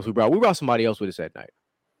who the fuck else we brought? We brought somebody else with us that night.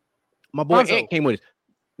 My boy Ant came with us.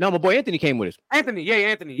 No, my boy Anthony came with us. Anthony.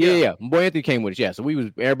 Yeah. My boy Anthony came with us. Yeah. So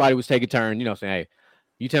everybody was taking turns, saying, hey,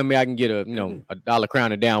 you tell me I can get a Dollar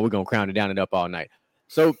Crown and Down. We're going to crown it down and up all night.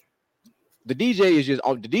 So the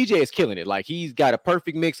DJ is killing it. Like he's got a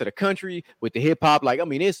perfect mix of the country with the hip hop. Like, I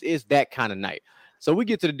mean, it's that kind of night. So we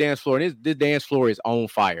get to the dance floor and this dance floor is on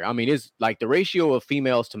fire. I mean, it's like the ratio of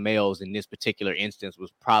females to males in this particular instance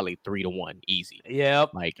was probably 3-1 easy.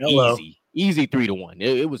 Yep. Like easy 3-1.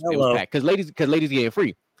 It was packed because ladies getting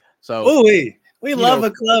free. So We love a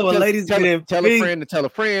club where ladies tell get in. a friend to tell a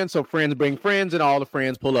friend, so friends bring friends, and all the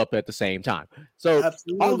friends pull up at the same time. So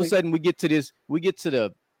all of a sudden, we get to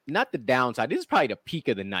the not the downside. This is probably the peak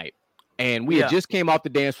of the night, and we had just came off the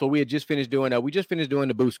dance floor. We had just finished doing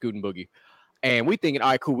the boost scooting boogie, and we thinking, all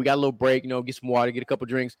right, cool, we got a little break, get some water, get a couple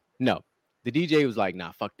drinks. No, the DJ was like,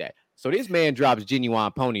 nah, fuck that. So this man drops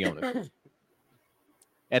Genuine Pony on us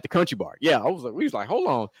at the country bar. Yeah, we was like, hold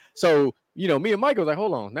on. So me and Mike was like,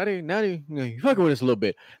 hold on, now they fucking with us a little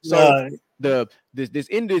bit. So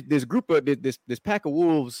this group of this pack of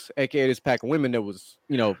wolves, aka this pack of women that was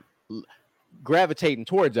gravitating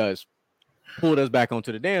towards us, pulled us back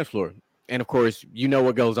onto the dance floor. And of course, you know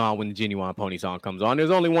what goes on when the Genuine Pony song comes on. There's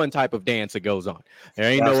only one type of dance that goes on. There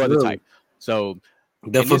ain't no other type. So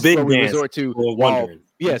the forbidden we dance. resort to.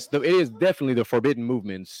 Yes, it is definitely the forbidden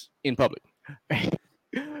movements in public.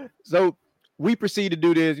 So we proceed to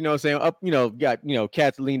do this, up, got,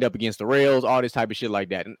 cats leaned up against the rails, all this type of shit like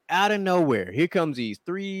that. And out of nowhere, here comes these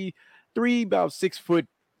three about 6 foot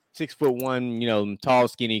 1, tall,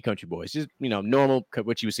 skinny country boys. Just, normal,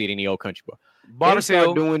 what you would see at any old country boy.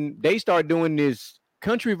 They start doing this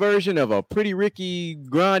country version of a Pretty Ricky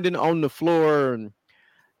grinding on the floor. And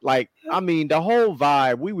the whole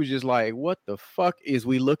vibe, we was just like, what the fuck is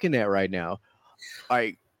we looking at right now?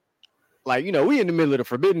 We in the middle of the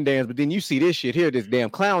forbidden dance, but then you see this shit here, this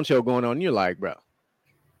damn clown show going on, and you're like, bro,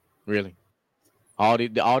 really? All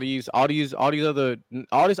this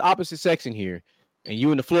opposite sex in here, and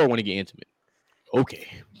you and the floor want to get intimate. Okay.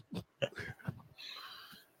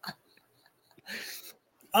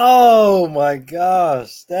 Oh my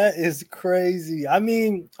gosh, that is crazy. I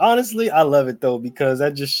mean, honestly, I love it though, because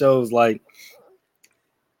that just shows like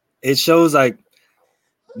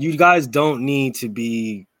you guys don't need to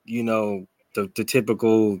be, the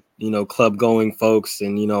typical, club going folks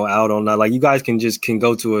and, out on that. Like you guys can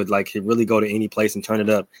go to it, like really go to any place and turn it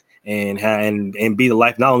up and be the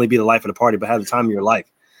life, not only be the life of the party, but have the time of your life.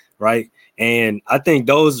 Right. And I think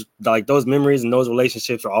those memories and those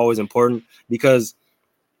relationships are always important, because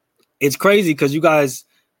it's crazy because you guys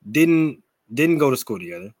didn't go to school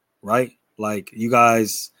together. Right. Like you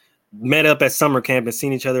guys met up at summer camp and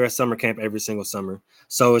seen each other at summer camp every single summer.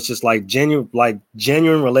 So it's just like genuine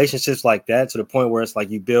relationships like that, to the point where it's like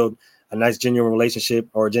you build a nice genuine relationship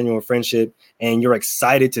or a genuine friendship, and you're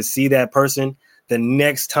excited to see that person the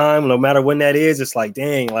next time, no matter when that is. It's like,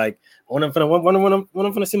 dang, like when I'm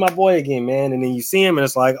gonna see my boy again, man. And then you see him and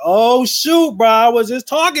it's like, oh shoot, bro, I was just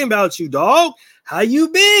talking about you, dog. How you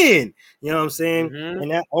been? You know what I'm saying? Mm-hmm.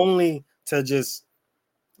 And that only to just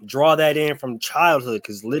draw that in from childhood,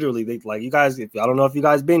 because literally they, like, you guys, I don't know if you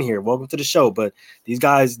guys been here, welcome to the show, but these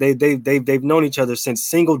guys, they've known each other since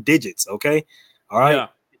single digits. Okay, all right, yeah.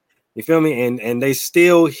 You feel me? And they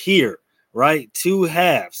still here, right? Two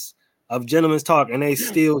halves of Gentlemen's Talk, and they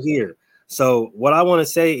still here. So what I want to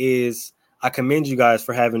say is I commend you guys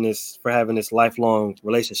for having this lifelong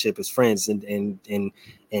relationship as friends and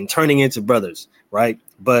turning into brothers, right?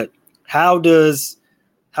 But how does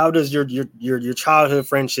your childhood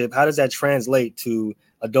friendship, how does that translate to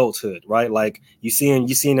adulthood, right? Like you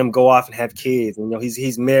seeing them go off and have kids, and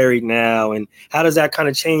he's married now, and how does that kind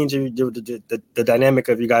of change the dynamic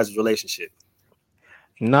of you guys' relationship?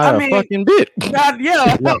 Not a fucking bit.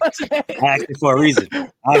 Yeah. No, I asked it for a reason.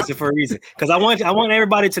 Because I want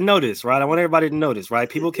everybody to know this, right? I want everybody to know this, right?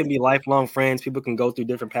 People can be lifelong friends. People can go through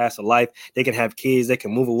different paths of life. They can have kids. They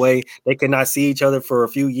can move away. They can not see each other for a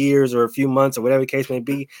few years or a few months or whatever the case may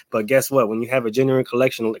be. But guess what? When you have a genuine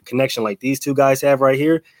connection like these two guys have right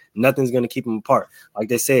here, nothing's going to keep them apart. Like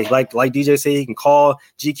they say, like DJ said, he can call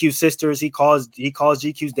GQ's sisters. He calls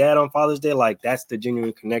GQ's dad on Father's Day. Like that's the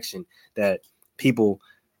genuine connection that people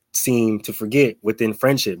seem to forget within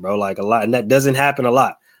friendship, bro. Like a lot, and that doesn't happen a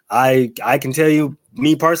lot. I can tell you,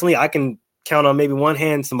 me personally, I can count on maybe one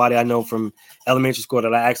hand somebody I know from elementary school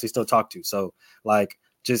that I actually still talk to. So like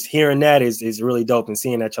just hearing that is really dope, and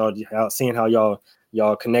seeing that seeing how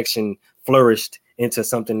y'all connection flourished into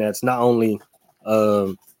something that's not only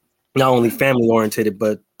family oriented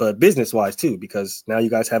but business wise too, because now you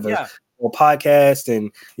guys have a podcast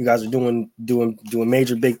and you guys are doing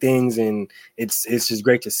major big things, and it's just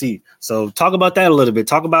great to see. So talk about that a little bit.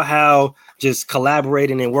 Talk about how just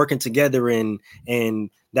collaborating and working together and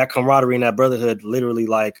that camaraderie and that brotherhood literally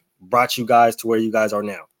like brought you guys to where you guys are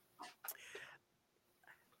now.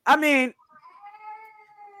 I mean,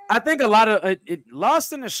 I think a lot of it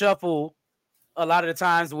lost in the shuffle a lot of the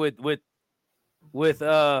times with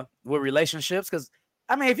relationships, because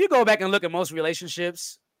I mean, if you go back and look at most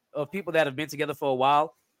relationships of people that have been together for a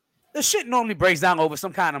while, the shit normally breaks down over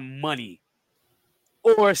some kind of money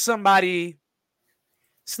or somebody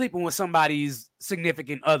sleeping with somebody's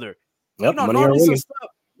significant other. Yep, You know, money on normally some women.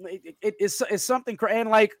 stuff. It's something and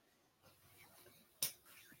like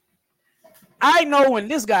I know, and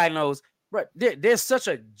this guy knows, but there's such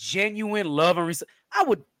a genuine love and respect. I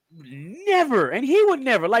would never, and he would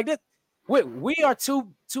never like that. We are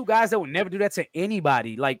two guys that would never do that to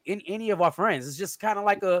anybody, like in any of our friends. It's just kind of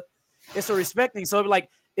like it's a respect thing. So like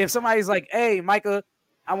if somebody's like, "Hey, Micah,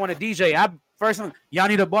 I want a DJ," y'all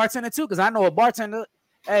need a bartender too, because I know a bartender.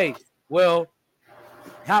 Hey, well,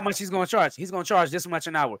 how much he's going to charge? He's going to charge this much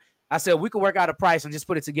an hour. I said we could work out a price and just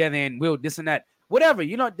put it together, and we'll this and that, whatever.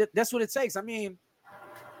 You know, that's what it takes. I mean,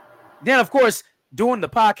 then of course doing the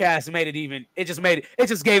podcast made it even. It just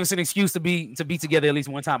gave us an excuse to be together at least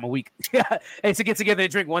one time a week, and to get together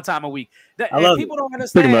and drink one time a week. I love people it. don't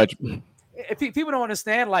understand. Pretty much. If people don't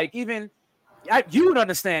understand, like even you would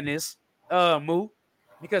understand this, Moo,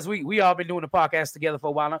 because we all been doing the podcast together for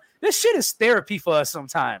a while now. This shit is therapy for us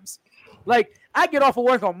sometimes. Like I get off of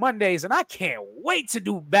work on Mondays and I can't wait to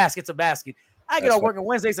do basket to basket. I get off work on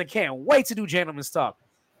Wednesdays and can't wait to do gentleman's talk.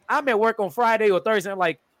 I'm at work on Friday or Thursday. I'm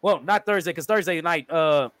like, well, not Thursday, because Thursday night,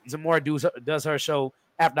 Zamora does her show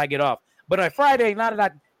after I get off. But on Friday, now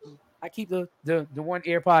that I keep the one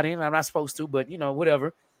AirPod in, I'm not supposed to, but you know,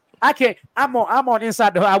 whatever. I can't. I'm on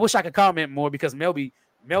inside the hood. I wish I could comment more because Mel be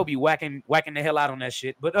whacking the hell out on that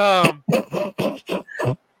shit. But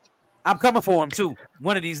I'm coming for him too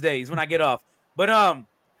one of these days when I get off. But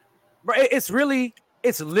it's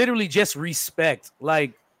literally just respect.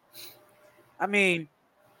 Like, I mean,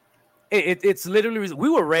 it's literally we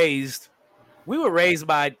were raised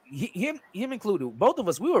by him included, both of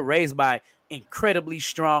us. We were raised by incredibly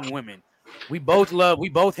strong women. We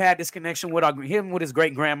both had this connection with him with his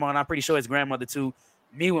great grandma, and I'm pretty sure his grandmother too.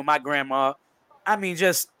 Me with my grandma. I mean,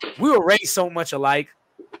 we were raised so much alike.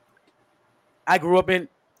 I grew up in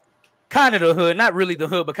kind of the hood, not really the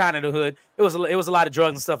hood, but kind of the hood. It was a lot of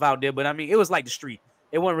drugs and stuff out there, but I mean, it was like the street.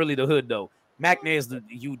 It wasn't really the hood though. McNair is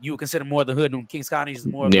you would consider more the hood than Kings County is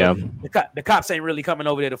more. The cops ain't really coming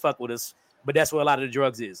over there to fuck with us, but that's where a lot of the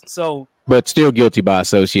drugs is. So, but still guilty by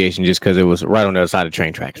association, just because it was right on the other side of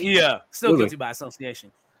train tracks. Yeah, still guilty by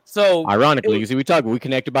association. So, ironically, you see, we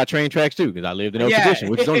connected by train tracks too, because I lived in Oak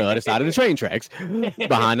Position, which is on the other side of the train tracks,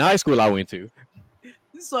 behind the high school I went to.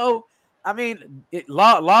 So, I mean,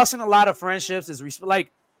 lost in a lot of friendships is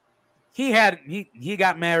like he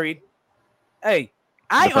got married. Hey,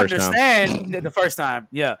 I understand the first time.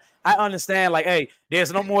 Yeah, I understand. Like, hey,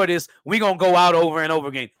 there's no more of this. We gonna go out over and over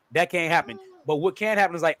again. That can't happen. But what can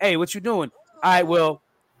happen is like, hey, what you doing? All right, well,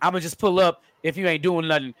 I'm gonna just pull up if you ain't doing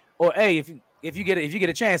nothing. Or hey, if you get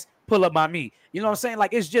a chance, pull up by me. You know what I'm saying?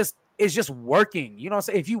 Like, it's just working. You know what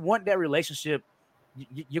I'm saying? If you want that relationship,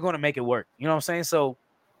 you're gonna make it work. You know what I'm saying? So,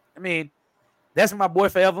 I mean, that's my boy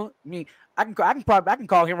forever. I mean, I can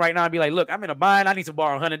call him right now and be like, look, I'm in a bind. I need to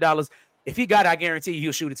borrow $100. If he got it, I guarantee you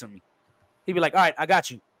he'll shoot it to me. He'd be like, all right, I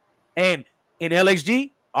got you. And in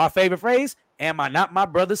LXG, our favorite phrase, am I not my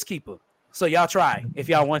brother's keeper? So y'all try if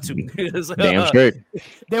y'all want to. Damn straight.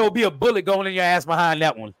 There will be a bullet going in your ass behind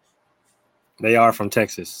that one. They are from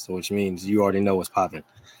Texas, which means you already know what's popping.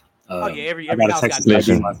 Every I got a Texas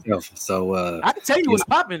ID myself, so I can tell you what's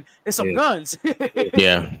popping. It's some guns.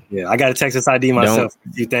 yeah, I got a Texas ID myself.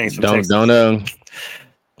 A few things from Texas.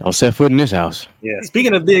 Don't set foot in this house. Yeah.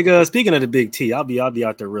 Speaking of the big T, I'll be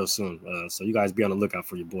out there real soon. So you guys be on the lookout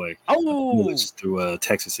for your boy. Oh, through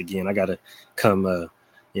Texas again. I gotta come,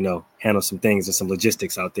 handle some things and some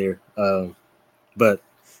logistics out there. But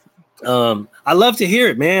I love to hear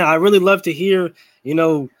it, man. I really love to hear,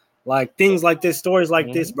 like things like this, stories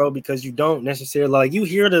like this, bro, because you don't necessarily like you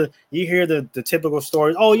hear the typical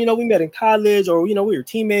stories. Oh, we met in college, or we were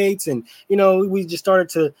teammates, and we just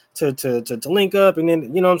started to link up, and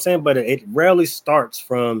then what I'm saying. But it rarely starts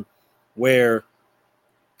from where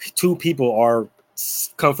two people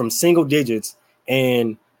come from single digits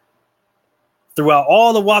and throughout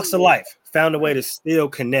all the walks of life found a way to still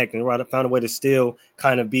connect and found a way to still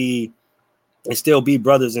kind of be and still be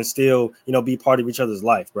brothers and still, be part of each other's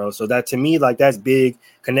life, bro. So that to me, like, that's big.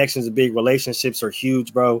 Connections are big. Relationships are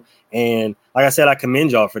huge, bro. And like I said, I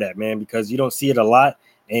commend y'all for that, man, because you don't see it a lot.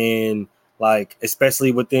 And like,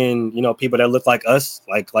 especially within, people that look like us,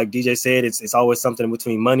 like DJ said, it's always something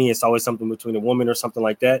between money. It's always something between a woman or something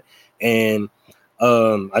like that. And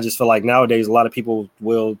I just feel like nowadays, a lot of people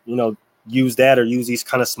will, use that or use these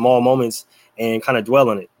kind of small moments and kind of dwell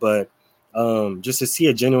on it. But just to see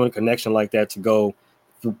a genuine connection like that to go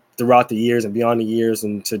throughout the years and beyond the years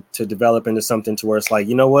and to develop into something to where it's like,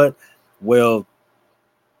 well,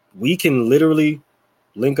 we can literally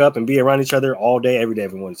link up and be around each other all day, every day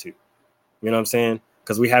if we wanted to. You know what I'm saying?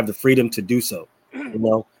 Because we have the freedom to do so. you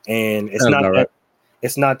know, and it's Sounds not about that, right.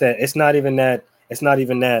 it's not that, it's not even that, it's not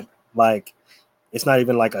even that, like, it's not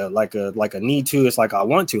even like a need to, it's like I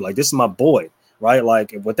want to, like, this is my boy, right?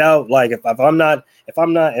 Like, without, like, if I'm not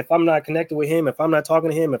connected with him, if I'm not talking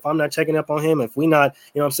to him, if I'm not checking up on him, if we not,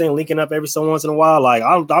 you know what I'm saying, linking up every so once in a while, like,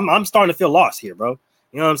 I'm starting to feel lost here, bro.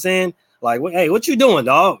 You know what I'm saying? Like, hey, what you doing,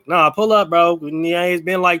 dog? Nah, pull up, bro. Yeah, it's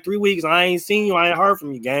been like 3 weeks. I ain't seen you. I ain't heard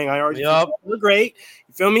from you, gang. I heard you. Yup. We're great.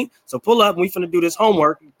 You feel me? So pull up. And we finna do this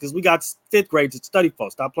homework because we got 5th grade to study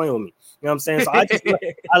for. Stop playing with me. You know what I'm saying? So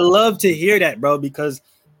I love to hear that, bro, because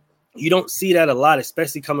you don't see that a lot,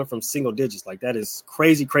 especially coming from single digits. Like, that is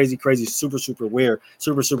crazy, crazy, crazy, super, super rare,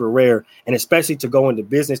 super, super rare. And especially to go into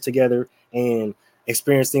business together and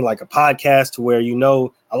experiencing like a podcast to where, you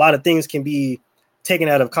know, a lot of things can be taken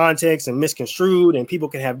out of context and misconstrued, and people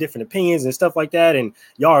can have different opinions and stuff like that. And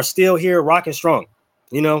y'all are still here rocking strong,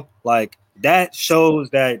 you know, like that shows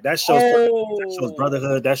that shows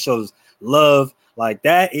brotherhood, that shows love. Like,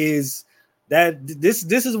 that is this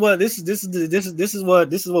is what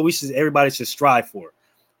we should, everybody should strive for,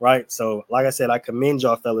 right? So like I said, I commend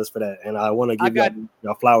y'all fellas for that, and I want to give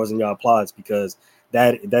y'all flowers and y'all applause because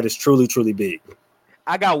that is truly, truly big.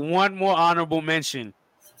 I got one more honorable mention.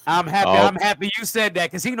 I'm happy. Oh. I'm happy you said that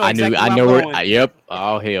because he knows exactly I where know I'm where. going. Yep.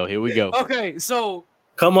 Oh hell, here we go. Okay, so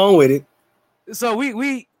Come on with it. So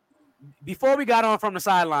we before we got on from the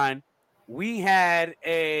sideline, we had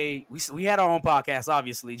our own podcast,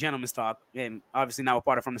 obviously, Gentleman's Talk, and obviously now we're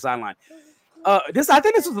part of From the Sideline. I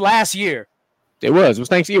think this was last year. It was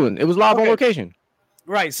Thanksgiving. It was live on location.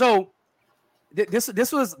 Right. So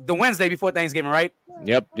this was the Wednesday before Thanksgiving, right?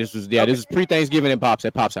 Yep. This was pre-Thanksgiving at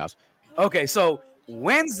Pop's house. Okay, so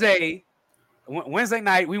Wednesday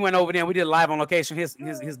night we went over there and we did live on location.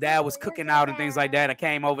 His dad was cooking out and things like that. I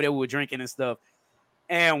came over there, we were drinking and stuff.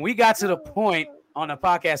 And we got to the point on the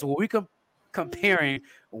podcast where we comparing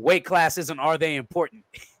weight classes and are they important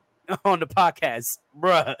on the podcast,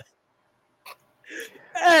 bruh.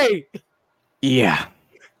 Hey. Yeah.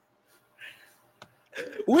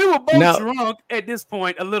 We were both drunk at this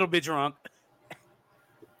point, a little bit drunk.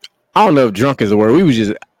 I don't know if drunk is the word. We was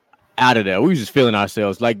just out of there. We was just feeling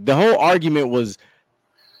ourselves. Like, the whole argument was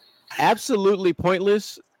absolutely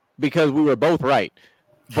pointless because we were both right,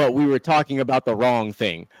 but we were talking about the wrong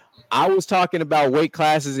thing. I was talking about weight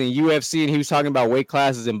classes in UFC, and he was talking about weight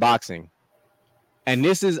classes in boxing. And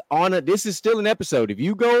this is still an episode. If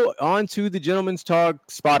you go onto the Gentleman's Talk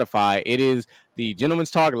Spotify, it is the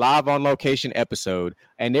Gentleman's Talk live on location episode,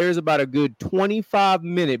 and there is about a good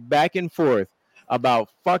 25-minute back and forth about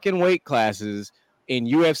fucking weight classes in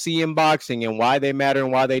UFC and boxing and why they matter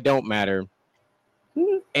and why they don't matter.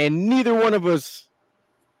 And neither one of us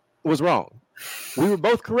was wrong. We were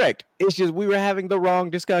both correct. It's just we were having the wrong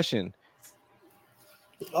discussion.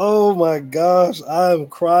 Oh my gosh, I'm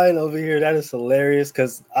crying over here. That is hilarious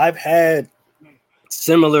because I've had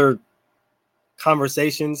similar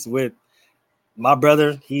conversations with my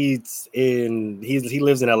brother. He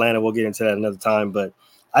lives in Atlanta. We'll get into that another time, but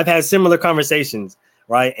I've had similar conversations,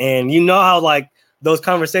 right? And you know how like those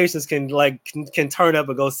conversations can turn up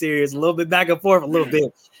and go serious, a little bit back and forth, a little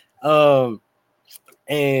bit.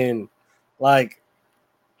 And like,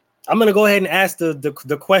 I'm gonna go ahead and ask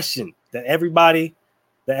the question that everybody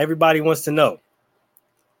wants to know.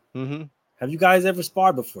 Mm-hmm. Have you guys ever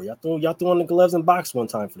sparred before? Y'all threw on the gloves and boxed one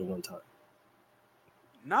time for the one time?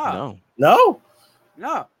 No.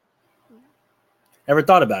 Ever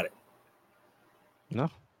thought about it? No,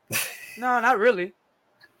 not really.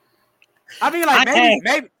 I mean, like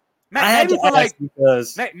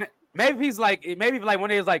maybe he's like one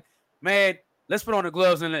day he's like, man, let's put on the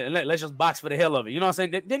gloves and let's just box for the hell of it. You know what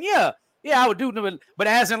I'm saying? Then yeah, I would do it, but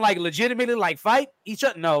as in like legitimately like fight each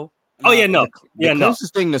other, no. Oh yeah, no. The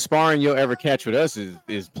closest thing to sparring you'll ever catch with us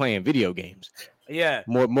is playing video games. Yeah,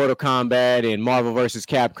 Mortal Kombat and Marvel vs.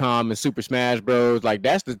 Capcom and Super Smash Bros. Like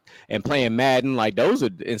and playing Madden. Like those are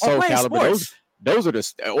in Soul Calibur. Those are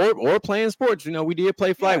or playing sports. You know, we did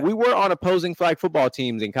play flag. Yeah. We were on opposing flag football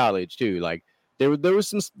teams in college too. Like there was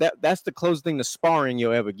some that's the closest thing to sparring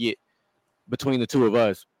you'll ever get between the two of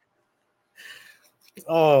us.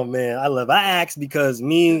 Oh man, I asked because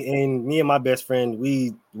me and my best friend,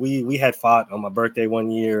 we had fought on my birthday one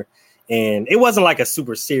year, and it wasn't like a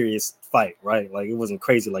super serious fight, right? Like it wasn't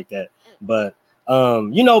crazy like that. But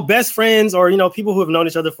you know, best friends or you know, people who have known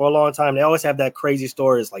each other for a long time, they always have that crazy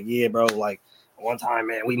story. It's like, yeah, bro, like One time,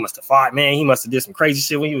 man, we must have fought. Man, he must have did some crazy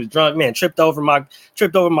shit when he was drunk. Man, tripped over my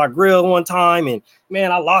grill one time, and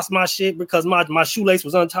man, I lost my shit because my shoelace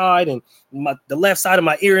was untied, and the left side of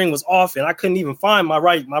my earring was off, and I couldn't even find my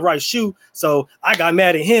right shoe. So I got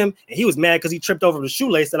mad at him, and he was mad because he tripped over the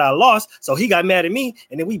shoelace that I lost. So he got mad at me,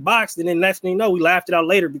 and then we boxed, and then next thing you know, we laughed it out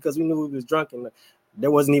later because we knew he was drunk, and there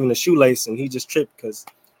wasn't even a shoelace, and he just tripped because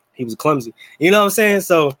he was clumsy. You know what I'm saying?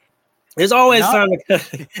 So. There's always always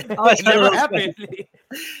kind of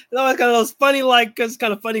those funny, like, cause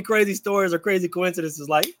kind of funny, crazy stories or crazy coincidences.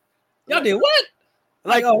 Like, y'all did what?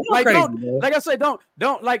 Like, crazy, like I said,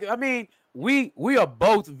 don't like. I mean, we are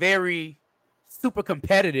both very super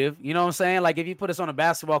competitive. You know what I'm saying? Like, if you put us on a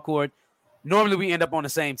basketball court, normally we end up on the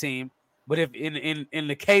same team. But if in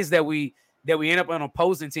the case that we end up on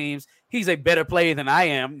opposing teams, he's a better player than I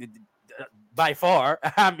am by far.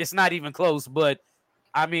 It's not even close. But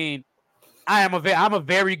I mean. I'm a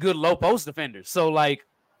very good low post defender. So like,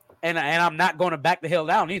 and I'm not going to back the hell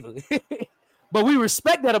down either. But we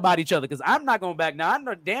respect that about each other because I'm not going back down. I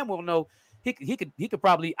know damn well know he could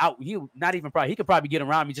probably he could probably get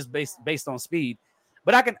around me just based on speed.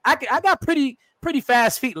 But I got pretty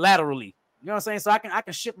fast feet laterally. You know what I'm saying? So I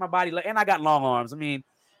can shift my body, and I got long arms. I mean,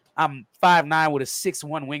 I'm 5'9" with a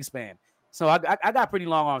 6'1" wingspan. So I got pretty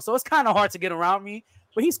long arms. So it's kind of hard to get around me.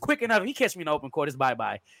 But he's quick enough. He catch me in the open court. It's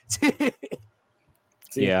bye-bye. I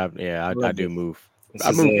do move.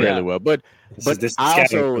 I move fairly well. But I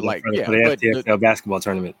also like for the FTSL basketball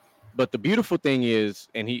tournament. But the beautiful thing is,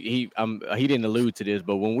 and he didn't allude to this,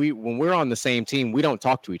 but when we're on the same team, we don't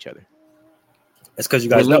talk to each other. It's because you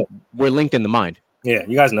guys know. We're linked in the mind. Yeah,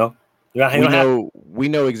 you guys know. We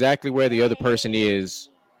know exactly where the other person is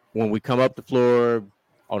when we come up the floor.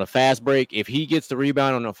 On a fast break, if he gets the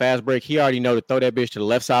rebound on a fast break, he already know to throw that bitch to the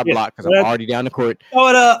left side block because I'm already down the court. Throw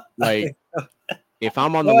it up. Like if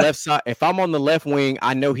I'm on the left side, if I'm on the left wing,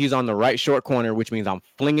 I know he's on the right short corner, which means I'm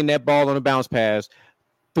flinging that ball on a bounce pass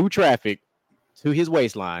through traffic to his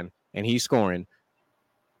waistline, and he's scoring.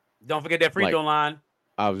 Don't forget that free throw line.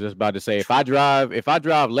 I was just about to say, if I drive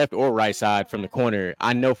left or right side from the corner,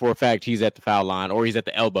 I know for a fact he's at the foul line or he's at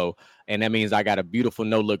the elbow. And that means I got a beautiful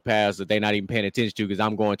no-look pass that they're not even paying attention to because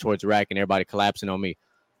I'm going towards the rack and everybody collapsing on me.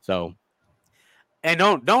 So, and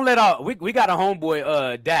don't let out. We got a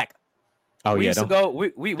homeboy, Dak. Oh we yeah, used to go.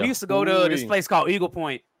 We used to go to this place called Eagle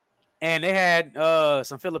Point, and they had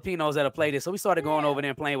some Filipinos that have played it. So we started going over there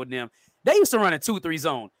and playing with them. They used to run a 2-3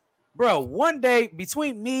 zone, bro. One day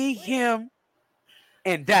between me, him,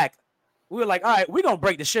 and Dak, we were like, all right, we're gonna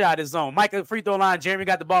break the shit out of this zone. Micah free throw line. Jeremy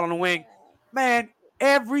got the ball on the wing, man.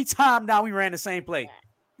 Every time now we ran the same play.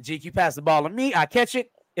 GQ passed the ball to me. I catch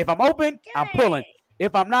it. If I'm open, I'm pulling.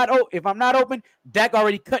 If I'm not open, Dak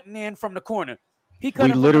already cutting in from the corner. He cut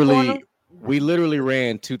We literally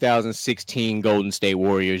ran 2016 Golden State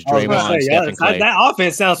Warriors. Draymond, Steph, and Clay. That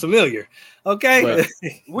offense sounds familiar. Okay,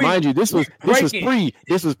 mind you, this was pre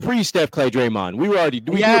Steph, Clay, Draymond. We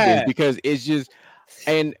did this because it's just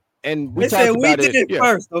and we talked about we did it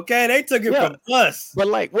first, okay? They took it from us.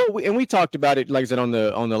 But we talked about it, like I said on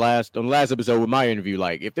the last episode with my interview.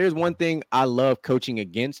 Like, if there's one thing I love coaching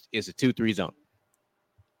against, is a 2-3 zone.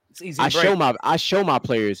 It's easy. I show my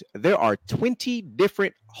players there are 20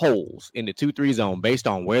 different holes in the 2-3 zone based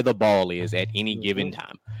on where the ball is at any given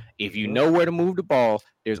time. If you know where to move the ball,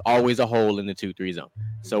 there's always a hole in the 2-3 zone.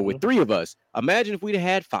 So with 3 of us, imagine if we'd have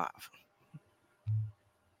had 5.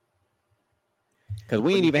 Because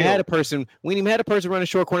we ain't even had a person running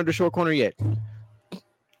short corner to short corner yet.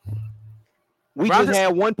 We just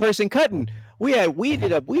had one person cutting.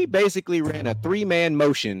 We basically ran a 3-man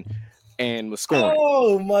motion and was scoring.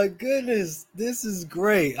 Oh my goodness, this is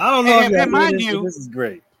great. I don't know this is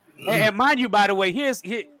great. And mind you, by the way, here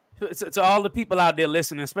to all the people out there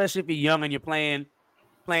listening, especially if you're young and you're playing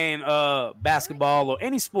basketball or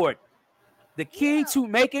any sport, the key to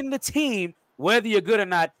making the team, whether you're good or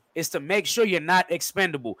not, is to make sure you're not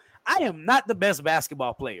expendable. I am not the best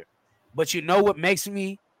basketball player, but you know what makes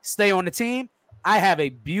me stay on the team? I have a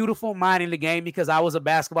beautiful mind in the game because I was a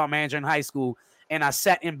basketball manager in high school, and I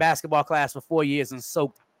sat in basketball class for 4 years and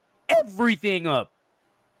soaked everything up.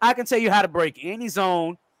 I can tell you how to break any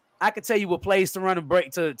zone. I can tell you what plays to run and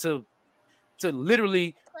break to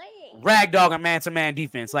literally ragdog a man-to-man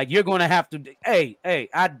defense. Like, you're going to have to. I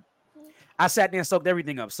sat there and soaked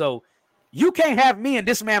everything up. So you can't have me and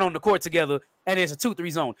this man on the court together, and it's a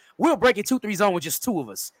 2-3 zone. We'll break a 2-3 zone with just 2 of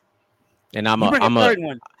us. And I'm a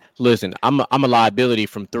liability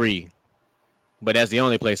from 3, but that's the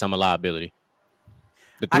only place I'm a liability.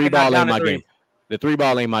 The 3 ball ain't my game. The 3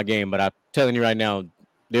 ball ain't my game, but I'm telling you right now,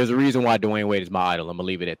 there's a reason why Dwayne Wade is my idol. I'm gonna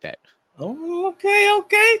leave it at that. Oh,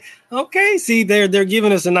 okay. See, they're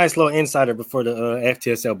giving us a nice little insider before the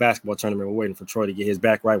FTSL basketball tournament. We're waiting for Troy to get his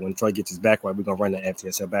back right. When Troy gets his back right, we're gonna run the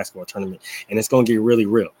FTSL basketball tournament, and it's gonna get really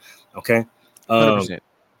real. Okay. 100%.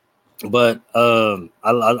 But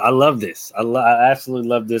I love this. I absolutely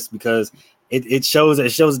love this because it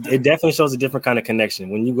definitely shows a different kind of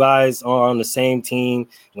connection when you guys are on the same team.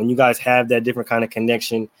 When you guys have that different kind of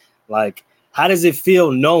connection, like. How does it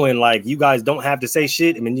feel knowing like you guys don't have to say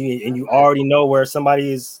shit? I mean, you already know where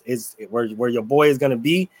somebody is where your boy is gonna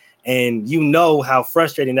be, and you know how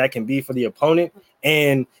frustrating that can be for the opponent.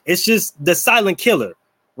 And it's just the silent killer,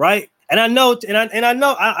 right? And I know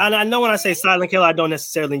when I say silent killer, I don't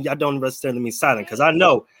necessarily mean silent because I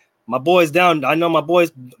know my boys down. I know my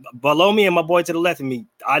boys below me and my boy to the left of me.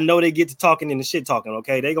 I know they get to talking and the shit talking.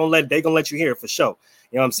 Okay, they gonna let you hear it for sure.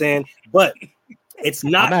 You know what I'm saying? But it's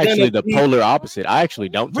not. I'm actually the polar opposite. I actually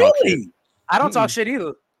don't talk shit. I don't talk shit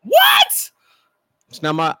either. What? It's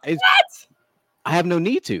not my. What? I have no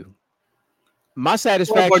need to. My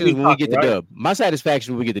satisfaction is when we get the dub. My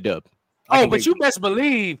satisfaction when we get the dub. Oh, but you best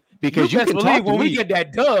believe because you can talk when we get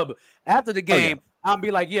that dub after the game, I'll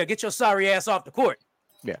be like, yeah, get your sorry ass off the court.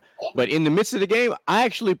 Yeah, but in the midst of the game, I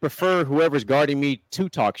actually prefer whoever's guarding me to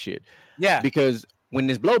talk shit. Yeah, because when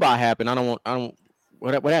this blow by happened, I don't.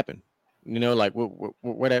 What happened? You know, like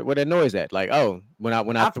what that noise at? Like, oh, when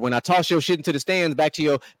I toss your shit into the stands, back to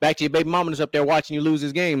your baby mama that's up there watching you lose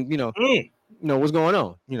this game. You know what's going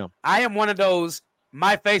on. You know, I am one of those.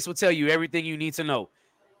 My face will tell you everything you need to know.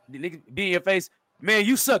 Be in your face, man.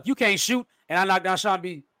 You suck. You can't shoot. And I knock down Sean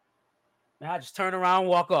B. And I just turn around and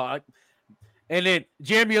walk off. And then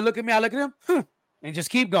Jeremy will look at me. I look at him, and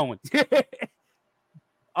just keep going.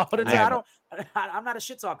 All the time. I'm not a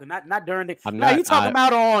shit talker. Not during the. Now you talking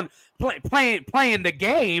about on playing the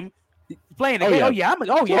game. Playing the game.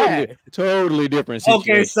 Yeah. Totally different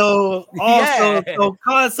situation. Okay, so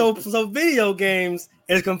also so video games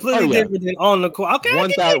is completely different than on the court. Okay,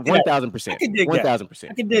 1,000%. I can dig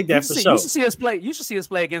 1,000%. I can dig that for sure. You should see us play. You should see us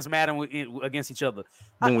play against Madden against each other.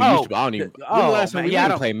 When we used to, I don't even. Last time we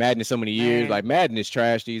didn't play Madden in so many years. Like Madden is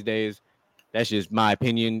trash these days. That's just my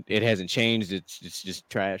opinion. It hasn't changed. It's just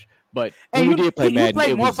trash. But when we did play Madden, you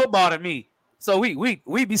played more football than me. So we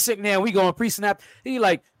be sitting there and we going pre-snap. He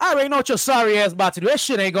like, I already know what your sorry ass about to do. That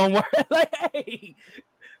shit ain't gonna work. Like, hey,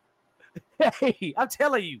 I'm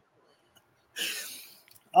telling you.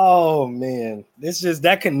 Oh man, it's just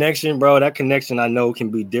that connection, bro. That connection I know can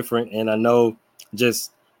be different, and I know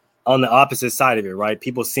just on the opposite side of it, right?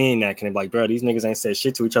 People seeing that can be like, bro, these niggas ain't said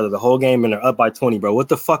shit to each other the whole game, and they're up by 20, bro. What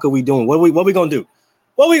the fuck are we doing? What we gonna do?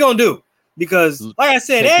 What we gonna do? Because, like I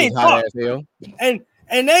said, they ain't talk.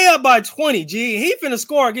 And they up by 20. G, he finna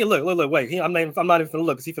score again. Look. Wait, I'm not even finna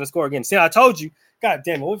look because he finna score again. See, I told you. God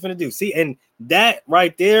damn it, what we finna do? See, and that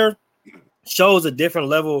right there shows a different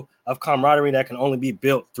level of camaraderie that can only be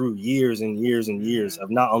built through years and years and years of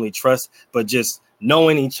not only trust, but just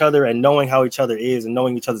knowing each other and knowing how each other is and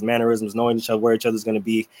knowing each other's mannerisms, knowing each other where each other's gonna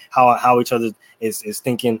be, how each other is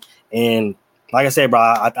thinking. And like I said, bro,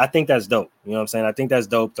 I think that's dope. You know what I'm saying? I think that's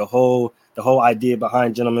dope. The whole idea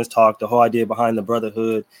behind Gentleman's Talk, the whole idea behind the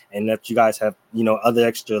brotherhood, and that you guys have, other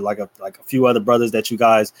extra, like a few other brothers that you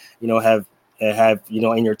guys, have,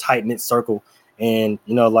 in your tight knit circle. And,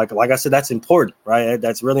 like I said, that's important, right?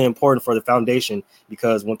 That's really important for the foundation,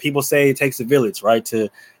 because when people say it takes a village, right? To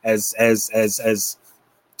as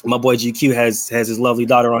my boy GQ has his lovely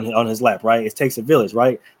daughter on his lap, right? It takes a village,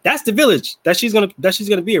 right? That's the village that she's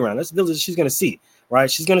gonna be around. That's the village she's gonna see, right?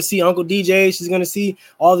 She's gonna see Uncle DJ. She's gonna see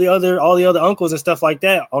all the other uncles and stuff like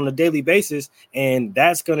that on a daily basis, and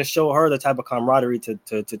that's gonna show her the type of camaraderie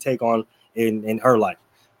to take on in her life.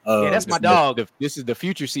 That's my dog. This is the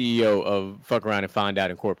future CEO of Fuck Around and Find Out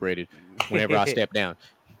Incorporated. Whenever I step down,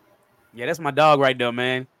 yeah, that's my dog right there,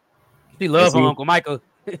 man. She loves her Uncle Michael.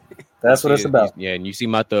 That's what it's about. Yeah, and you see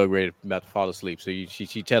my thug ready about to fall asleep. So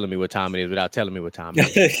she telling me what time it is without telling me what time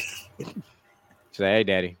it is. She's like, hey,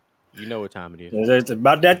 daddy, you know what time it is. It's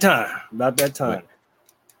about that time.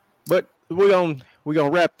 But we're gonna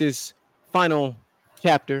wrap this final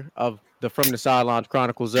chapter of the From the Sidelines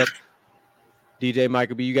Chronicles up. DJ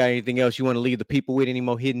Micah B, you got anything else you want to leave the people with? Any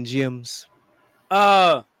more hidden gems?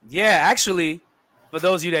 Yeah, actually, for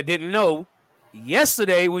those of you that didn't know,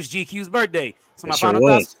 yesterday was GQ's birthday. So my final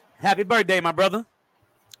thoughts. Happy birthday, my brother.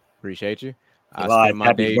 Appreciate you. I spent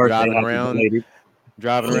my day driving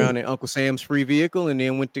around in Uncle Sam's free vehicle, and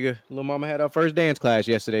then went to Little Mama had our first dance class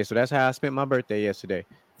yesterday. So that's how I spent my birthday yesterday.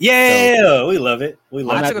 Yeah, so, we love it.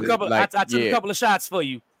 I took a couple. I took a couple of shots for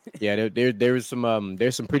you. Yeah, there's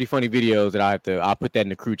some pretty funny videos that I'll put that in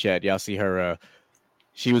the crew chat. Y'all see her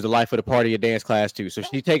She was the life of the party at dance class too. So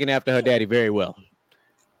she's taken after her daddy very well.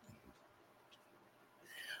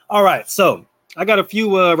 All right, so I got a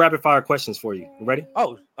few rapid fire questions for you. You ready?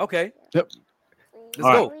 Oh, okay. Yep. Let's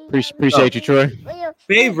go. Appreciate you, Troy.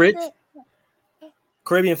 Favorite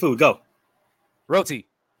Caribbean food? Go. Roti.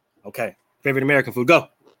 Okay. Favorite American food? Go.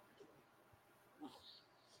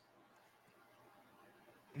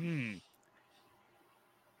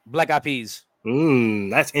 Black eyed peas.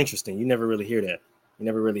 That's interesting. You never really hear that.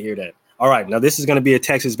 All right, now this is going to be a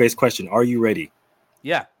Texas-based question. Are you ready?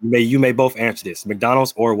 Yeah. You may both answer this.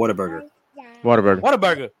 McDonald's or Whataburger?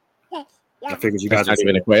 Whataburger. I figured you guys would say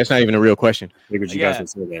that. That's not even a real question. I figured you guys would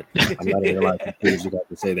say that. I'm not even gonna lie. I figured you guys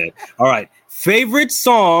would say that. All right. Favorite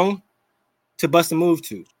song to bust a move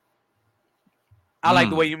to? I like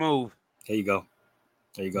the way you move. There you go.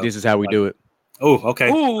 This is how we do it. Oh, okay.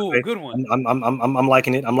 Ooh, okay. Good one. I'm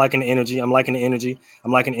liking it. I'm liking the energy.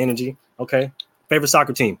 Okay. Favorite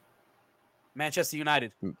soccer team? Manchester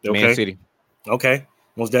United. Man City. Okay.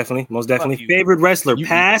 Most definitely. Favorite wrestler,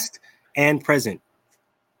 past and present?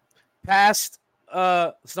 Past,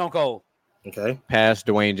 Stone Cold. Okay. Past,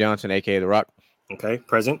 Dwayne Johnson, aka The Rock. Okay.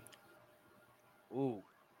 Present. Ooh.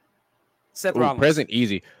 Seth Rollins. Present,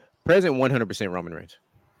 easy. Present, 100% Roman Reigns.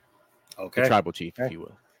 Okay. The tribal chief, if you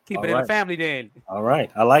will. Keep it in the family then. All right.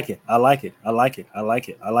 I like it.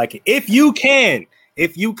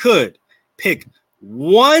 If you could pick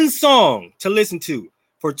one song to listen to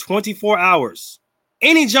for 24 hours,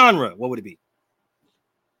 any genre, what would it be?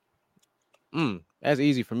 That's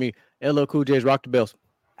easy for me. LL Cool J's Rock the Bells.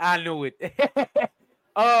 I knew it.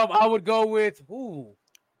 I would go with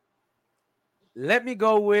let me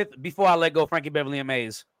go with Before I Let Go, Frankie Beverly and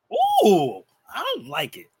Maze. Ooh, I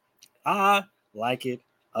like it. I like it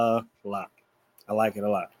a lot.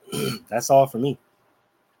 That's all for me.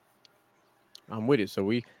 I'm with it.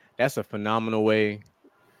 So that's a phenomenal way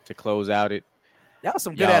to close out it. Y'all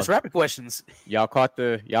some good ass rapid questions. Y'all caught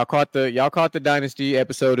the Dynasty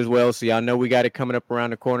episode as well. So y'all know we got it coming up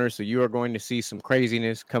around the corner. So you are going to see some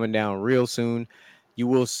craziness coming down real soon. You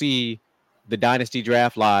will see the Dynasty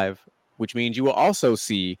draft live, which means you will also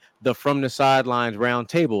see the From the Sidelines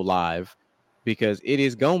Roundtable live, because it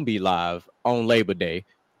is gonna be live on Labor Day.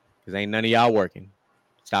 Because ain't none of y'all working.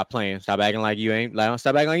 Stop playing. Stop acting like you ain't.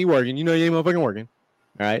 Stop acting like you working. You know you ain't motherfucking working.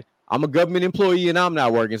 All right. I'm a government employee and I'm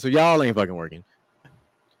not working, so y'all ain't fucking working.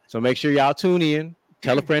 So make sure y'all tune in.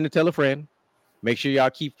 Tell a friend to tell a friend. Make sure y'all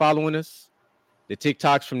keep following us. The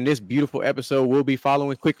TikToks from this beautiful episode will be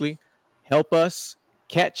following quickly. Help us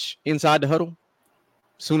catch Inside the Huddle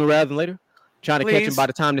sooner rather than later. Trying to catch them by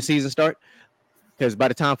the time the season starts. Because by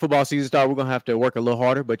the time football season starts, we're going to have to work a little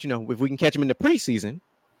harder. But, if we can catch them in the preseason,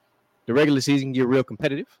 the regular season can get real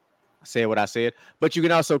competitive. I said what I said. But you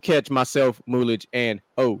can also catch myself, Moolage, and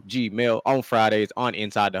OG Mel on Fridays on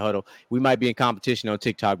Inside the Huddle. We might be in competition on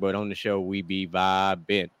TikTok, but on the show, we be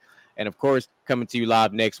vibing. And, of course, coming to you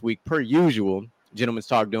live next week, per usual, Gentleman's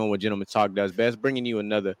Talk doing what Gentleman's Talk does best, bringing you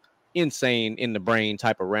another insane in the brain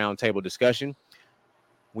type of roundtable discussion.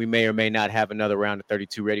 We may or may not have another round of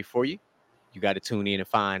 32 ready for you. You got to tune in and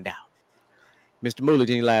find out. Mr. Moolage,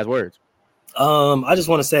 any last words? I just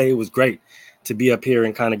want to say it was great to be up here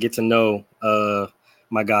and kind of get to know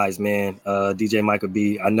my guys, man. DJ Micah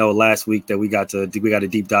B. I know last week that we got a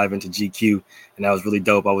deep dive into GQ, and that was really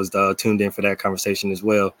dope. I was tuned in for that conversation as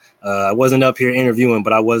well. I wasn't up here interviewing,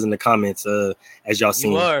 but I was in the comments, as y'all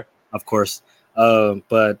seen, of course.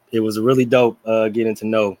 But it was really dope getting to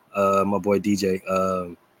know my boy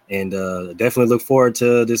DJ. And definitely look forward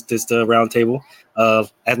to this round table.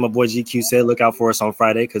 As my boy GQ said, look out for us on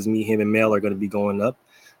Friday, because me, him, and Mel are going to be going up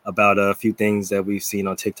about a few things that we've seen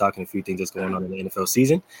on TikTok and a few things that's going on in the NFL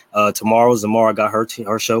season. Tomorrow, Zamara got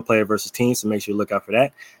her show, Player versus Team, so make sure you look out for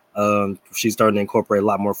that. She's starting to incorporate a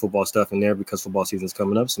lot more football stuff in there because football season is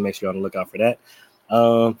coming up, so make sure you're on the lookout for that.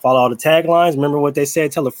 Follow all the taglines. Remember what they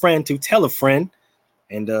said, tell a friend to tell a friend.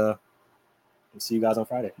 And we'll see you guys on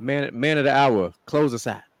Friday. Man of the hour, close us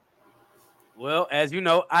out. Well, as you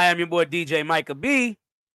know, I am your boy DJ Micah B.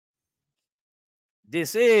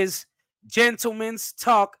 This is Gentleman's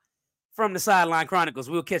Talk from the Sideline Chronicles.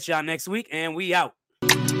 We'll catch y'all next week, and we out.